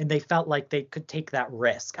and they felt like they could take that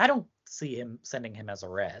risk. I don't see sending him as a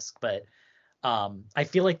risk, but I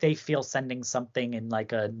feel like they feel sending something in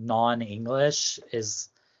like a non-English is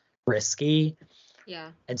risky.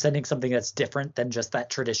 Yeah. And sending something that's different than just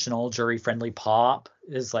that traditional jury-friendly pop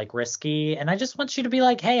is like risky. And I just want you to be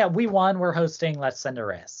like, hey, we won, we're hosting, let's send a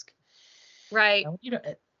risk. Right.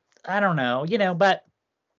 I don't know, but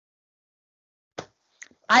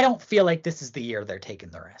I don't feel like this is the year they're taking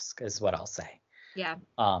the risk, is what I'll say. Yeah.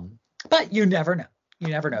 But you never know. You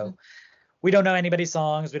never know. We don't know anybody's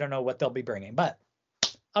songs. We don't know what they'll be bringing, but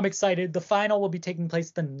I'm excited. The final will be taking place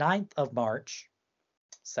the 9th of March.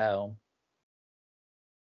 So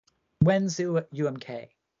when's UMK?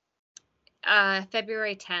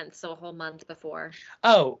 February 10th, so a whole month before.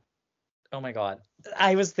 Oh my God.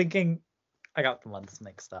 I was thinking I got the months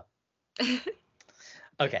mixed up.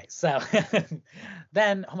 Okay, so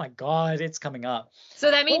then, oh my God, it's coming up. So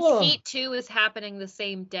that means Heat 2 is happening the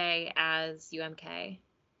same day as UMK.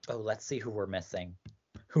 Oh, let's see who we're missing.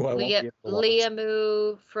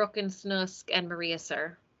 Liamu, Frokensnusk, and Maria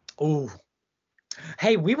Sir. Oh,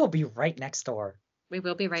 hey, we will be right next door. We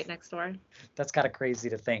will be right next door. That's kind of crazy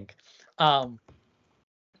to think.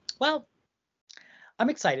 Well, I'm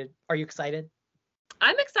excited. Are you excited?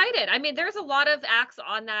 I'm excited. I mean, there's a lot of acts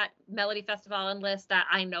on that Melodifestivalen list that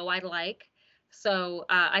I know I like. So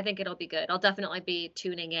I think it'll be good. I'll definitely be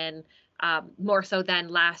tuning in. more so than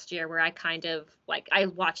last year, where I kind of like, I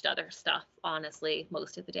watched other stuff, honestly,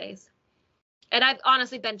 most of the days. And I've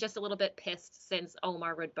honestly been just a little bit pissed since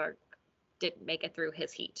Omar Rudberg didn't make it through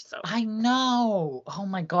his heat. So I know. Oh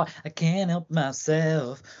my God. I can't help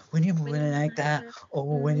myself when you're moving like that.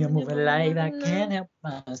 Oh, when you're moving like that, can't help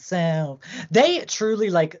myself. They truly,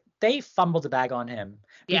 like, they fumbled the bag on him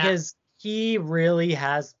because he really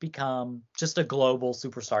has become just a global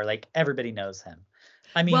superstar. Like, everybody knows him.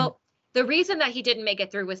 I mean, well, the reason that he didn't make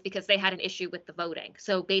it through was because they had an issue with the voting.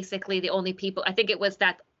 So basically, the only people, I think it was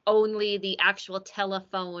that only the actual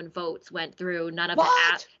telephone votes went through. None of the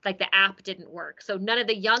app, like the app didn't work. So none of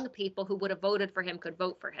the young people who would have voted for him could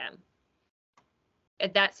vote for him.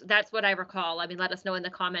 And that's what I recall. I mean, let us know in the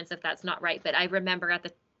comments if that's not right. But I remember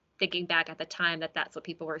thinking back at the time that's what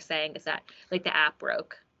people were saying, is that like the app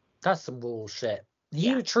broke. That's some bullshit.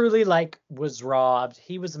 He truly, like, was robbed.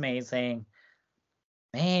 He was amazing.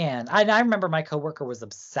 Man, I remember my coworker was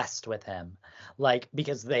obsessed with him, like,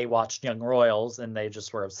 because they watched Young Royals and they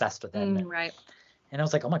just were obsessed with him. Right. And I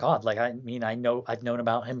was like, oh my God, like, I mean, I've known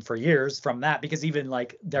about him for years from that, because even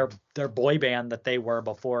like their boy band that they were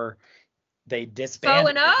before they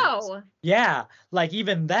disbanded. Oh, yeah, like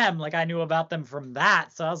even them, like I knew about them from that.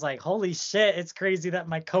 So I was like, holy shit, it's crazy that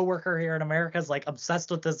my coworker here in America is like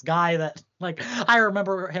obsessed with this guy that, like, I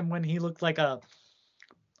remember him when he looked like I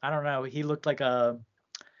don't know, he looked like a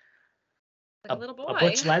little boy. A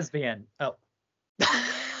butch lesbian. Oh.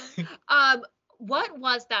 What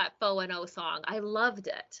was that Faux and O song? I loved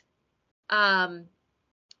it.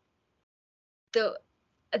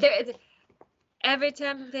 Every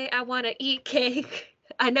time I want to eat cake,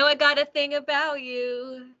 I know I got a thing about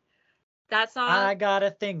you. That song. I got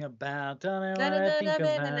a thing about, don't know what I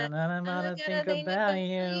think about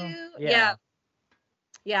you. Yeah.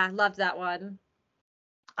 Yeah, loved that one.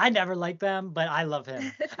 I never liked them, but I love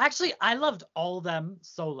him. Actually, I loved all of them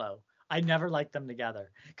solo. I never liked them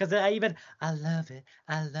together, because I love it,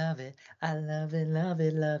 I love it, I love it, love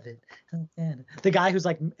it, love it. The guy who's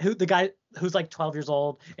like 12 years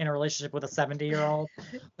old in a relationship with a 70-year-old.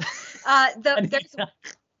 There's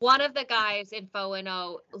one of the guys in Faux and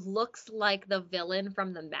O looks like the villain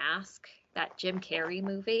from The Mask, that Jim Carrey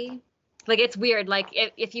movie. Like, it's weird. Like,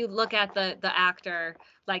 if you look at the actor,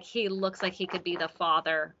 like, he looks like he could be the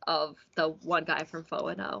father of the one guy from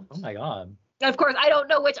Faux and O. Oh my God. Of course, I don't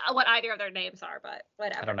know what either of their names are, but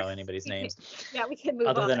whatever. I don't know anybody's names. Yeah, we can move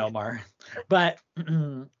on. Other than Omar. But,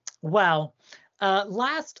 well,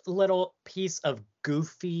 last little piece of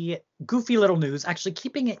goofy little news, actually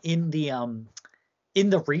keeping it in the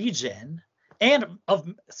region. And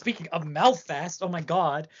speaking of Melfest, oh my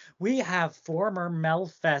God, we have former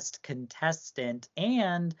Melfest contestant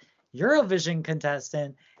and Eurovision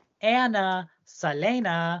contestant Anna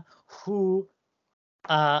Sahlene, who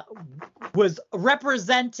was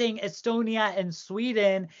representing Estonia and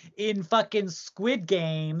Sweden in fucking Squid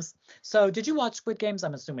Games. So did you watch Squid Games?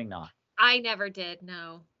 I'm assuming not. I never did,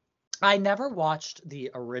 no. I never watched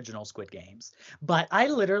the original Squid Games, but I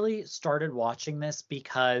literally started watching this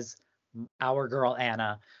because our girl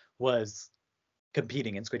Anna was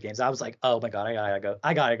competing in Squid Games. I was like, oh my God,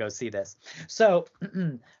 I gotta go see this. So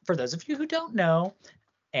for those of you who don't know,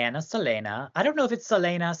 Anna Sahlene, I don't know if it's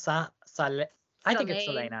Sahlene, I think it's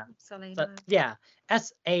Sahlene. Sahlene. Yeah,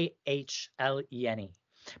 Sahlene.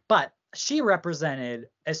 But she represented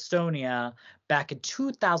Estonia back in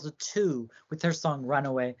 2002 with her song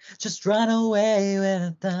Runaway. Just run away with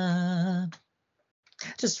a thumb.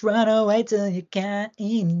 Just run away till you can't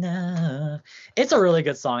enough. It's a really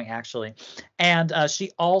good song, actually. And she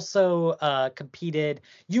also competed.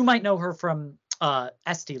 You might know her from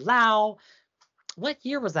Esti Lau. What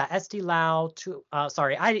year was that? Esti Lau.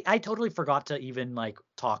 Sorry, I totally forgot to even like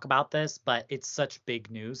talk about this, but it's such big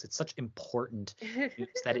news. It's such important news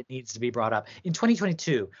that it needs to be brought up. In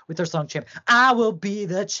 2022, with her song "Champ," I will be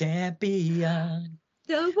the champion.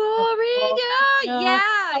 The warrior, yeah.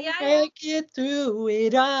 Make it through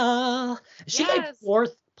it all. She got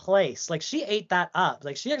 4th place. Like, she ate that up.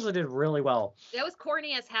 Like, she actually did really well. It was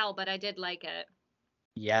corny as hell, but I did like it.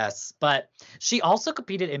 Yes, but she also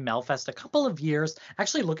competed in Melfest a couple of years.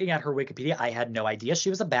 Actually, looking at her Wikipedia, I had no idea. She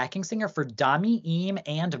was a backing singer for Dami Eam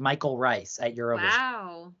and Michael Rice at Eurovision.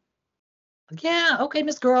 Wow. Yeah, okay,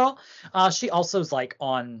 Miss Girl. She also is like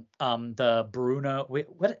on the Bruno. Wait,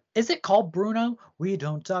 what is it called? Bruno? We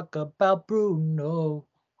don't talk about Bruno.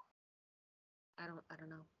 I don't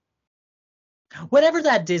know. Whatever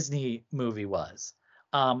that Disney movie was.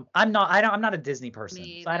 I'm not a Disney person,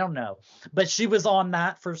 so I don't know. But she was on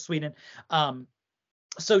that for Sweden.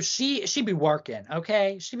 So she be working,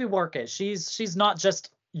 okay? She be working. She's not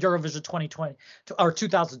just Eurovision 2020 or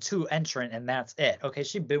 2002 entrant, and that's it. Okay,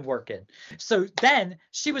 she'd been working. So then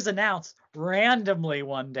she was announced randomly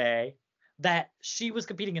one day that she was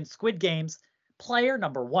competing in Squid Games, player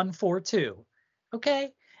number 142.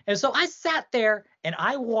 Okay, and so I sat there and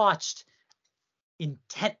I watched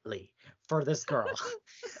intently for this girl.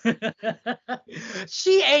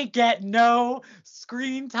 She ain't get no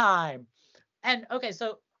screen time. And okay,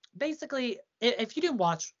 so basically, if you didn't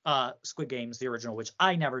watch Squid Games, the original, which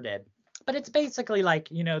I never did, but it's basically like,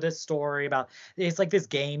 this story about, it's like this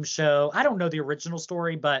game show. I don't know the original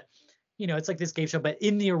story, but it's like this game show, but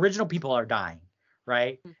in the original, people are dying,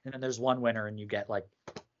 right? And then there's one winner and you get like,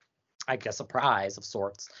 I guess, a prize of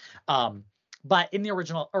sorts. But in the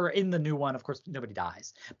original, or in the new one, of course, nobody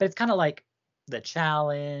dies. But it's kind of like The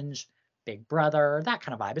Challenge, Big Brother, that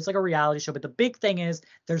kind of vibe. It's like a reality show. But the big thing is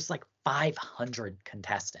there's like 500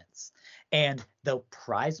 contestants. And the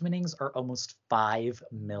prize winnings are almost $5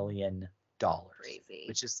 million. Crazy.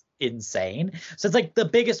 Which is insane. So it's like the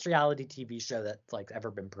biggest reality TV show that's like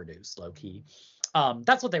ever been produced, low key.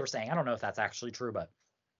 That's what they were saying. I don't know if that's actually true, but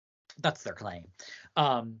that's their claim.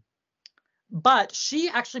 But she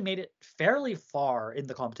actually made it fairly far in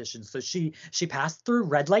the competition. So she passed through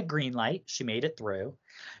red light, green light. She made it through.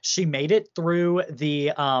 She made it through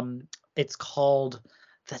the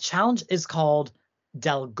the challenge is called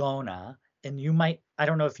Dalgona. And you might, I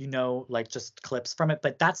don't know if you know, like, just clips from it,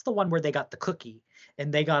 but that's the one where they got the cookie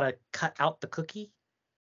and they got to cut out the cookie.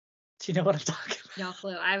 Do you know what I'm talking about? No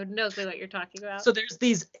clue. I have no clue what you're talking about. So there's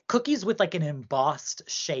these cookies with like an embossed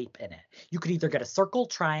shape in it. You could either get a circle,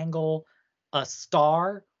 triangle, a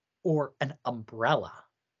star, or an umbrella.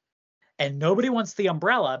 And nobody wants the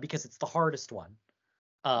umbrella because it's the hardest one.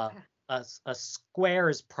 Okay. A square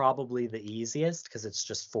is probably the easiest because it's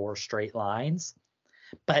just 4 straight lines.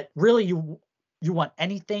 But really, you want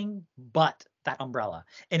anything but that umbrella.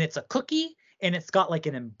 And it's a cookie, and it's got like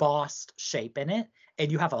an embossed shape in it.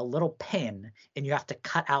 And you have a little pin, and you have to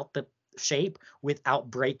cut out the shape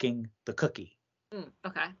without breaking the cookie.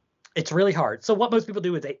 Okay. It's really hard. So what most people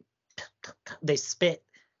do is they spit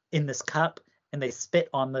in this cup, and they spit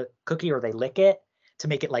on the cookie, or they lick it to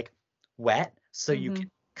make it like wet so you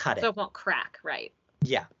can cut it. So it won't crack, right?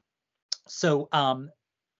 Yeah. So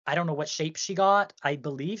I don't know what shape she got. I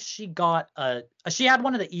believe she got she had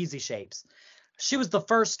one of the easy shapes. She was the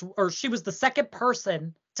first, or she was the second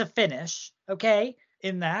person to finish, okay,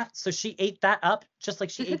 in that. So she ate that up just like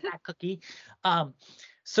she ate that cookie.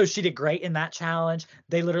 So she did great in that challenge.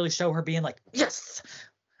 They literally show her being like, yes,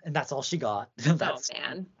 and that's all she got. That's, oh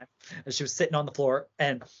man. She was sitting on the floor,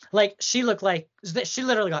 and like she looked like she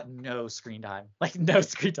literally got no screen time. Like no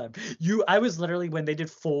screen time. I was literally, when they did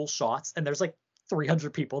full shots and there's like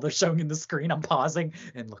 300 people they're showing in the screen, I'm pausing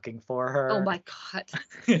and looking for her. Oh my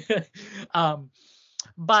god.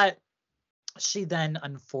 But she then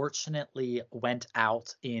unfortunately went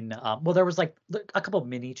out in well, there was like a couple of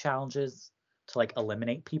mini challenges to like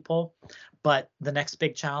eliminate people, but the next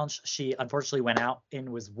big challenge she unfortunately went out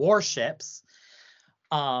in was Warships,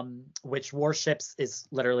 which Warships is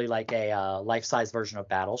literally like a life-size version of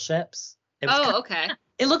Battleships. Okay.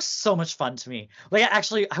 It looks so much fun to me. Like,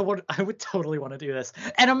 actually, I would totally want to do this.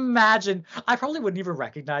 And imagine, I probably wouldn't even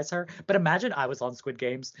recognize her, but imagine I was on Squid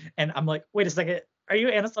Games and I'm like, wait a second, are you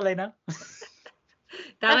Anna Sahlene?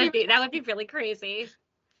 that would be really crazy.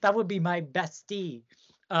 That would be my bestie.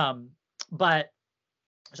 But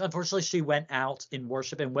unfortunately, she went out in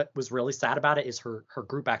Worship, and what was really sad about it is her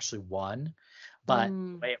group actually won. But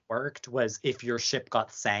the way it worked was if your ship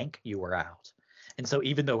got sank, you were out. And so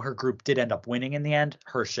even though her group did end up winning in the end,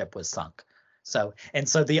 her ship was sunk. So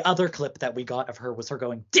the other clip that we got of her was her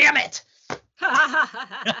going, damn it!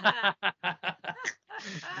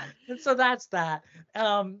 And so that's that.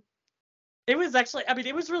 It was actually, I mean,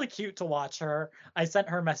 it was really cute to watch her. I sent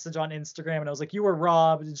her a message on Instagram and I was like, you were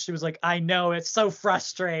robbed. And she was like, I know, it's so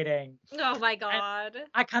frustrating. Oh my God. And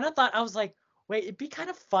I kind of thought, I was like, wait, it'd be kind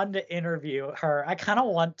of fun to interview her. I kind of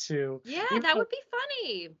want to. Yeah, that would be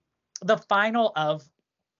funny. The final of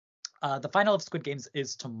Squid Games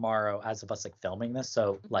is tomorrow as of us like filming this.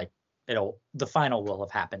 So like the final will have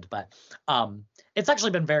happened, but it's actually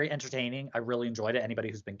been very entertaining. I really enjoyed it. Anybody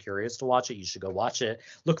who's been curious to watch it, you should go watch it.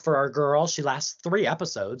 Look for our girl. She lasts 3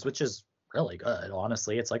 episodes, which is really good.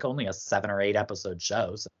 Honestly, it's like only a 7 or 8 episode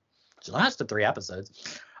show. So she lasted 3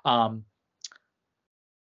 episodes. But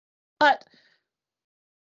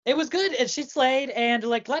it was good, and she slayed. And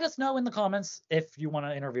like, let us know in the comments if you want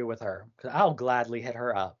to interview with her, because I'll gladly hit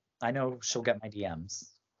her up. I know she'll get my DMs.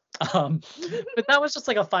 But that was just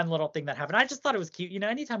like a fun little thing that happened. I just thought it was cute.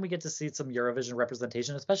 Anytime we get to see some Eurovision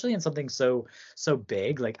representation, especially in something so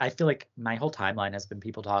big, like I feel like my whole timeline has been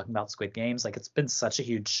people talking about Squid Games. Like it's been such a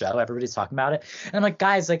huge show. Everybody's talking about it. And I'm like,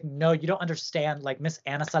 guys, like, no, you don't understand. Like Miss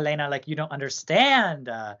Anna Sahlene, like you don't understand.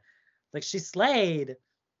 Like she slayed,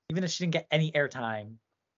 even if she didn't get any airtime.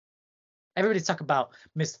 Everybody's talking about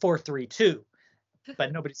Miss 432,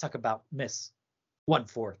 but nobody's talking about Miss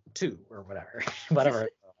 142 or whatever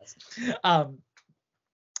it was.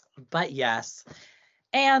 But yes,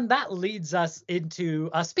 and that leads us into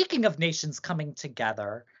speaking of nations coming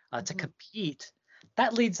together to compete.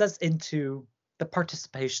 That leads us into the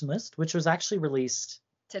participation list, which was actually released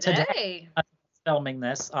today. Filming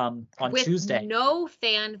this on Tuesday. With no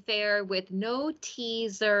fanfare, with no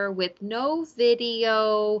teaser, with no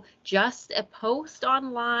video, just a post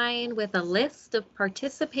online with a list of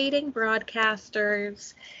participating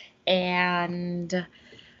broadcasters. And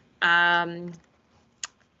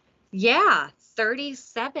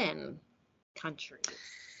 37 countries.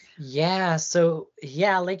 Yeah, so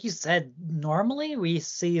like you said, normally we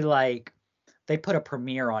see like they put a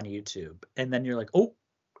premiere on YouTube and then you're like, oh,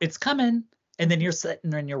 it's coming. And then you're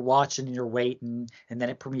sitting and you're watching and you're waiting, and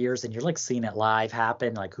then it premieres and you're like seeing it live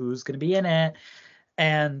happen, like who's going to be in it.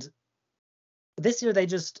 And this year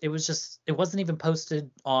it wasn't even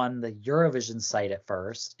posted on the Eurovision site at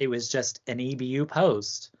first. It was just an EBU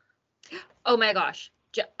post. Oh my gosh.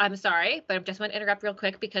 I'm sorry, but I just want to interrupt real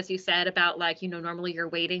quick because you said about like, normally you're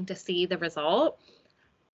waiting to see the result.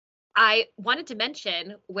 I wanted to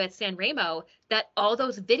mention with Sanremo that all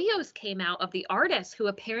those videos came out of the artists who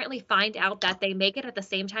apparently find out that they make it at the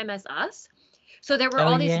same time as us. So there were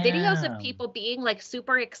all these videos of people being like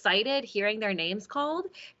super excited hearing their names called,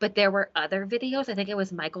 but there were other videos. I think it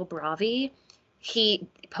was Michael Bravi. He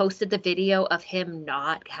posted the video of him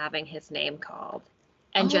not having his name called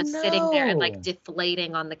and just sitting there and like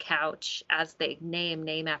deflating on the couch as they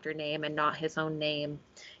name after name and not his own name.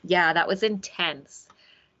 Yeah, that was intense.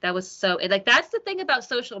 That was so like that's the thing about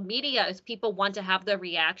social media is people want to have the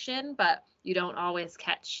reaction, but you don't always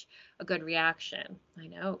catch a good reaction. I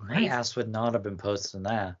know. My ass would not have been posting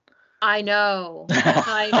that. I know.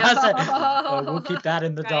 I know. We'll keep that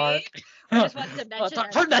in the dark. I just wanted to mention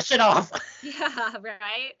turn that shit off. Yeah,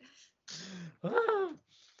 right.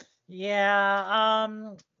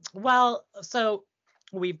 Yeah. Well, so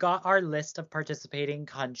we've got our list of participating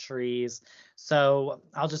countries. So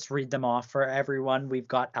I'll just read them off for everyone. We've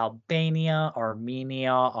got Albania,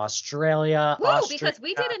 Armenia, Australia. Because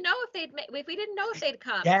we didn't know if they'd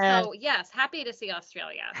come. Yeah. So yes, happy to see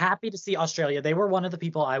Australia. Happy to see Australia. They were one of the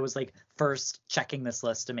people I was like first checking this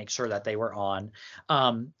list to make sure that they were on.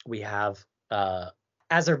 We have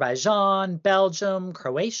Azerbaijan, Belgium,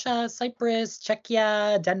 Croatia, Cyprus,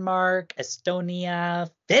 Czechia, Denmark,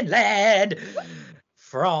 Estonia, Finland,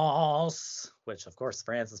 France, which of course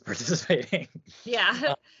France is participating.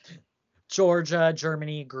 Yeah. Georgia,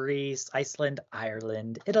 Germany, Greece, Iceland,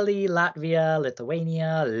 Ireland, Italy, Latvia,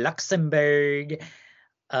 Lithuania, Luxembourg,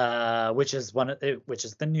 which is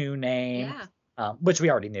the new name. Yeah. Which we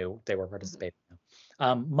already knew they were participating.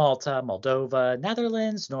 Malta, Moldova,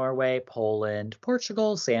 Netherlands, Norway, Poland,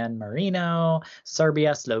 Portugal, San Marino,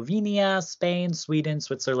 Serbia, Slovenia, Spain, Sweden,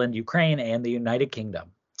 Switzerland, Ukraine, and the United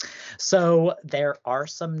Kingdom. So there are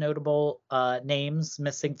some notable names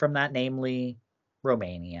missing from that, namely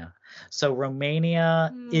Romania. So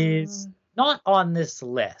Romania is not on this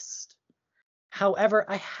list. However,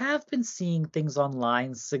 I have been seeing things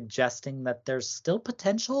online suggesting that there's still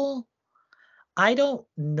potential. I don't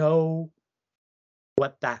know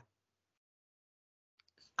what that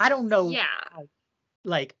I don't know. Yeah.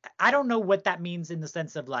 Like, I don't know what that means in the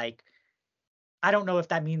sense of like, I don't know if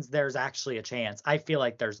that means there's actually a chance. I feel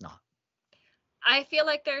like there's not. I feel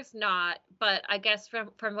like there's not, but I guess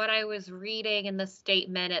from what I was reading in the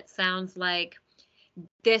statement, it sounds like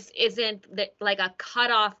this isn't like a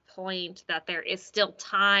cutoff point, that there is still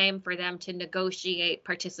time for them to negotiate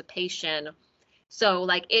participation. So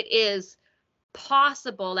like it is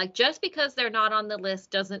possible, like just because they're not on the list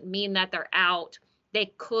doesn't mean that they're out.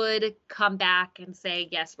 They could come back and say,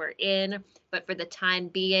 yes, we're in, but for the time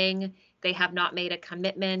being, they have not made a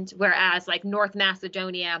commitment. Whereas like North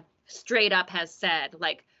Macedonia straight up has said,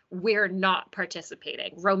 like, we're not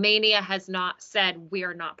participating. Romania has not said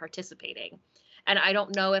we're not participating. And I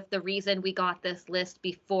don't know if the reason we got this list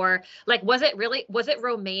before, like, was it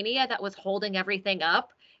Romania that was holding everything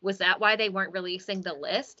up? Was that why they weren't releasing the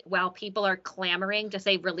list? While people are clamoring to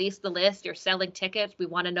say, release the list, you're selling tickets, we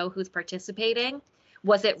want to know who's participating.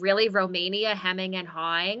 Was it really Romania hemming and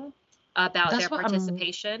hawing about their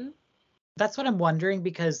participation? That's what I'm wondering,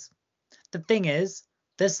 because the thing is,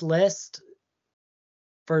 this list,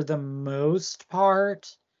 for the most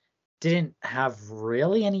part, didn't have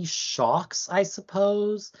really any shocks, I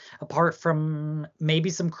suppose, apart from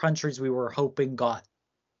maybe some countries we were hoping got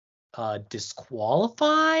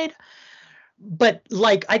disqualified. But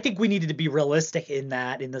like, I think we needed to be realistic in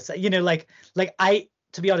that, in the, you know, like I,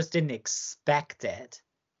 to be honest, didn't expect it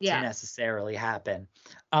to necessarily happen.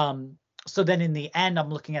 So then in the end,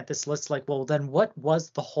 I'm looking at this list like, well, then what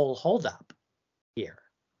was the whole holdup here?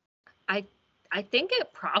 I think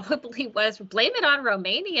it probably was, blame it on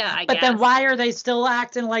Romania, I guess. But then why are they still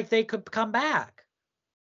acting like they could come back?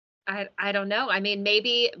 I don't know. I mean,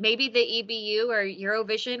 maybe the EBU or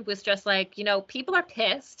Eurovision was just like, you know, people are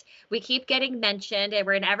pissed. We keep getting mentioned, and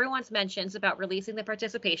we're in everyone's mentions about releasing the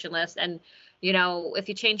participation list. And, you know, if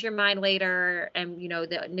you change your mind later and, you know,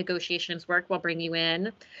 the negotiations work, we'll bring you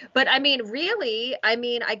in. But I mean, really,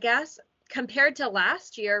 I guess compared to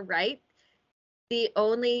last year, right? The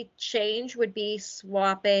only change would be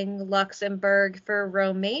swapping Luxembourg for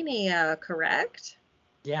Romania, correct?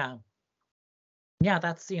 Yeah. Yeah,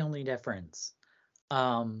 that's the only difference.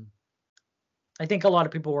 I think a lot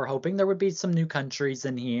of people were hoping there would be some new countries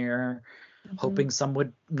in here, hoping some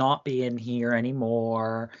would not be in here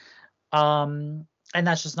anymore. And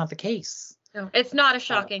that's just not the case. No, it's not a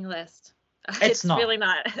shocking list. It's not. Really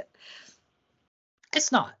not.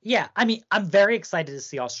 It's not. Yeah. I mean, I'm very excited to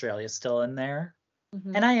see Australia still in there.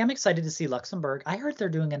 And I am excited to see Luxembourg. I heard they're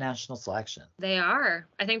doing a national selection. They are.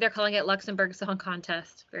 I think they're calling it Luxembourg Song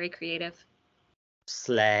Contest. Very creative.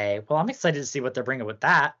 Slay. Well, I'm excited to see what they're bringing with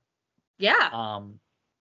that. Yeah.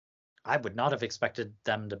 I would not have expected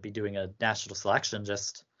them to be doing a national selection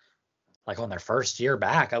just like on their first year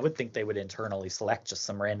back. I would think they would internally select just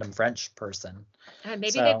some random French person.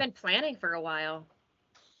 Maybe they've been planning for a while.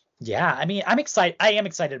 Yeah, I mean, I'm excited. I am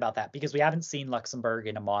excited about that because we haven't seen Luxembourg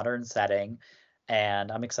in a modern setting.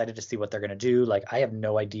 And I'm excited to see what they're going to do. Like, I have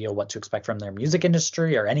no idea what to expect from their music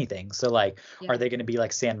industry or anything. So, like, are they going to be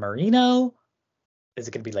like San Marino? Is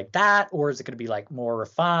it going to be like that? Or is it going to be like more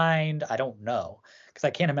refined? I don't know. Because I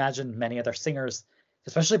can't imagine many other singers,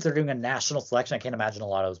 especially if they're doing a national selection, I can't imagine a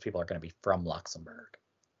lot of those people are going to be from Luxembourg.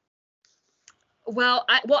 Well,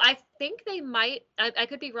 I think they might, I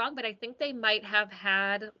could be wrong, but I think they might have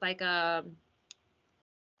had like a,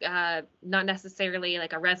 not necessarily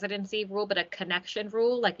like a residency rule, but a connection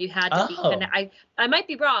rule. Like you had to be I might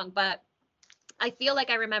be wrong, but I feel like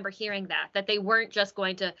I remember hearing that they weren't just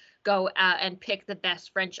going to go and pick the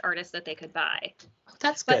best French artists that they could buy.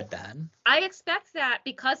 That's good then. I expect that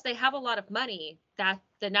because they have a lot of money, that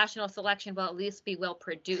the national selection will at least be well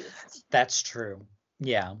produced. That's true.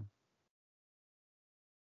 Yeah.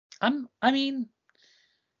 I mean,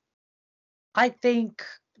 I think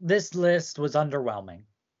this list was underwhelming.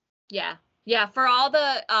 Yeah, for all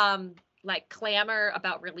the like clamor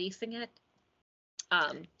about releasing it.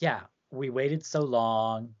 Yeah, we waited so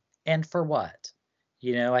long, and for what?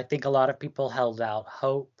 You know, I think a lot of people held out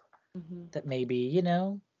hope that maybe, you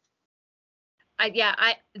know.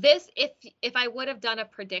 If I would have done a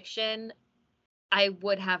prediction, I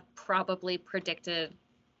would have probably predicted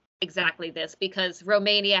exactly this, because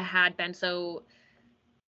Romania had been so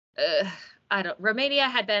Romania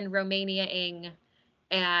had been Romania-ing.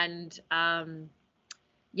 And I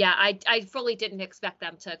fully didn't expect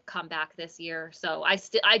them to come back this year. So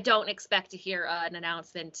I don't expect to hear an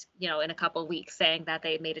announcement, you know, in a couple of weeks saying that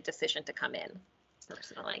they made a decision to come in,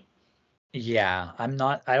 personally. Yeah, I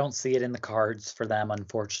don't see it in the cards for them,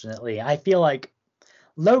 unfortunately. I feel like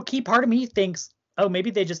low key part of me thinks, oh,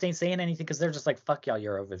 maybe they just ain't saying anything because they're just like, fuck y'all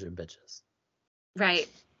Eurovision bitches. Right.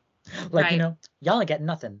 Like, you know, y'all ain't getting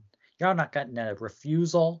nothing. Y'all not getting a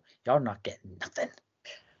refusal. Y'all not getting nothing.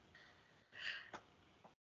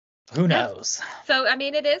 Who knows? So, I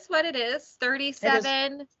mean, it is what it is.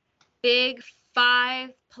 37, big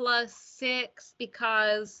 5 plus 6,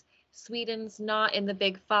 because Sweden's not in the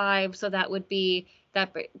big 5. So that would be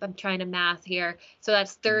that. I'm trying to math here. So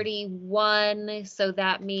that's 31. So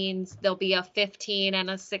that means there'll be a 15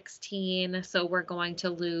 and a 16. So we're going to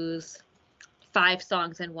lose 5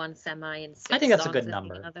 songs in one semi and 6 I think that's a songs good in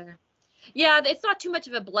number. the other. Yeah, it's not too much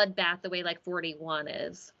of a bloodbath the way like 41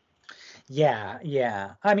 is.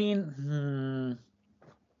 Yeah. I mean,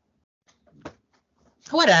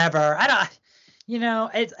 whatever. I don't, you know,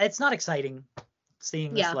 it's not exciting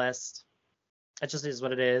seeing this list. It just is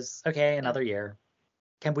what it is. Okay, another year.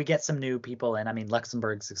 Can we get some new people in? I mean,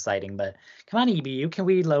 Luxembourg's exciting, but come on, EBU, can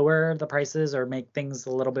we lower the prices or make things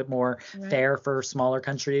a little bit more fair for smaller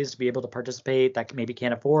countries to be able to participate that maybe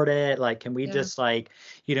can't afford it? Like, can we just like,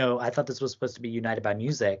 you know, I thought this was supposed to be United by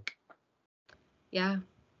Music. Yeah.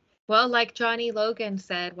 Well, like Johnny Logan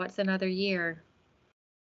said, what's another year?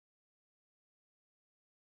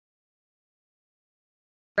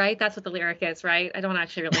 Right? That's what the lyric is, right? I don't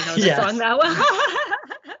actually really know the Yes. song that well.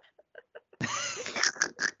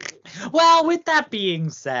 Well, with that being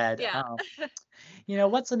said, Yeah.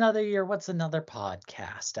 what's another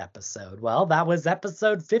podcast episode? Well, that was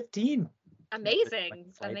episode 15. Amazing.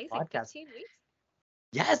 Right, Amazing. podcast. 15 weeks.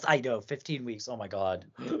 Yes, I know. 15 weeks. Oh my God.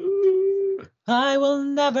 I will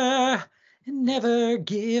never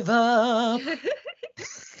give up.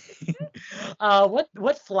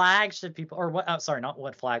 What flag should people, or what, sorry, not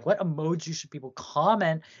what flag, what emoji should people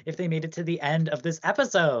comment if they made it to the end of this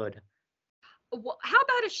episode? How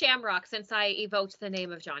about a shamrock, since I evoked the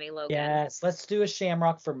name of Johnny Logan? Yes, let's do a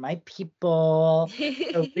shamrock for my people.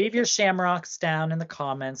 So leave your shamrocks down in the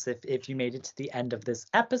comments if you made it to the end of this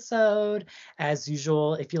episode. As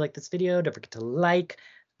usual, if you like this video, don't forget to like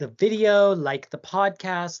the video, like the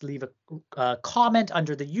podcast, leave a comment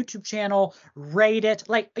under the YouTube channel, rate it,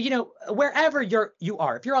 wherever you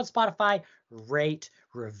are. If you're on Spotify, rate,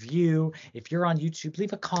 review. If you're on YouTube,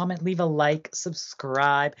 leave a comment, leave a like,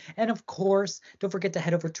 subscribe, and of course, don't forget to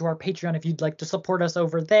head over to our Patreon if you'd like to support us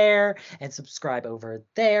over there, and subscribe over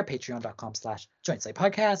there,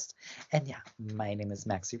 patreon.com/jointsite-podcast. And yeah, my name is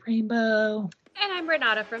Maxxy Rainbow. And I'm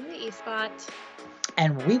Renata from the E-Spot.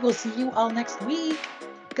 And we will see you all next week.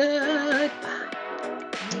 Goodbye.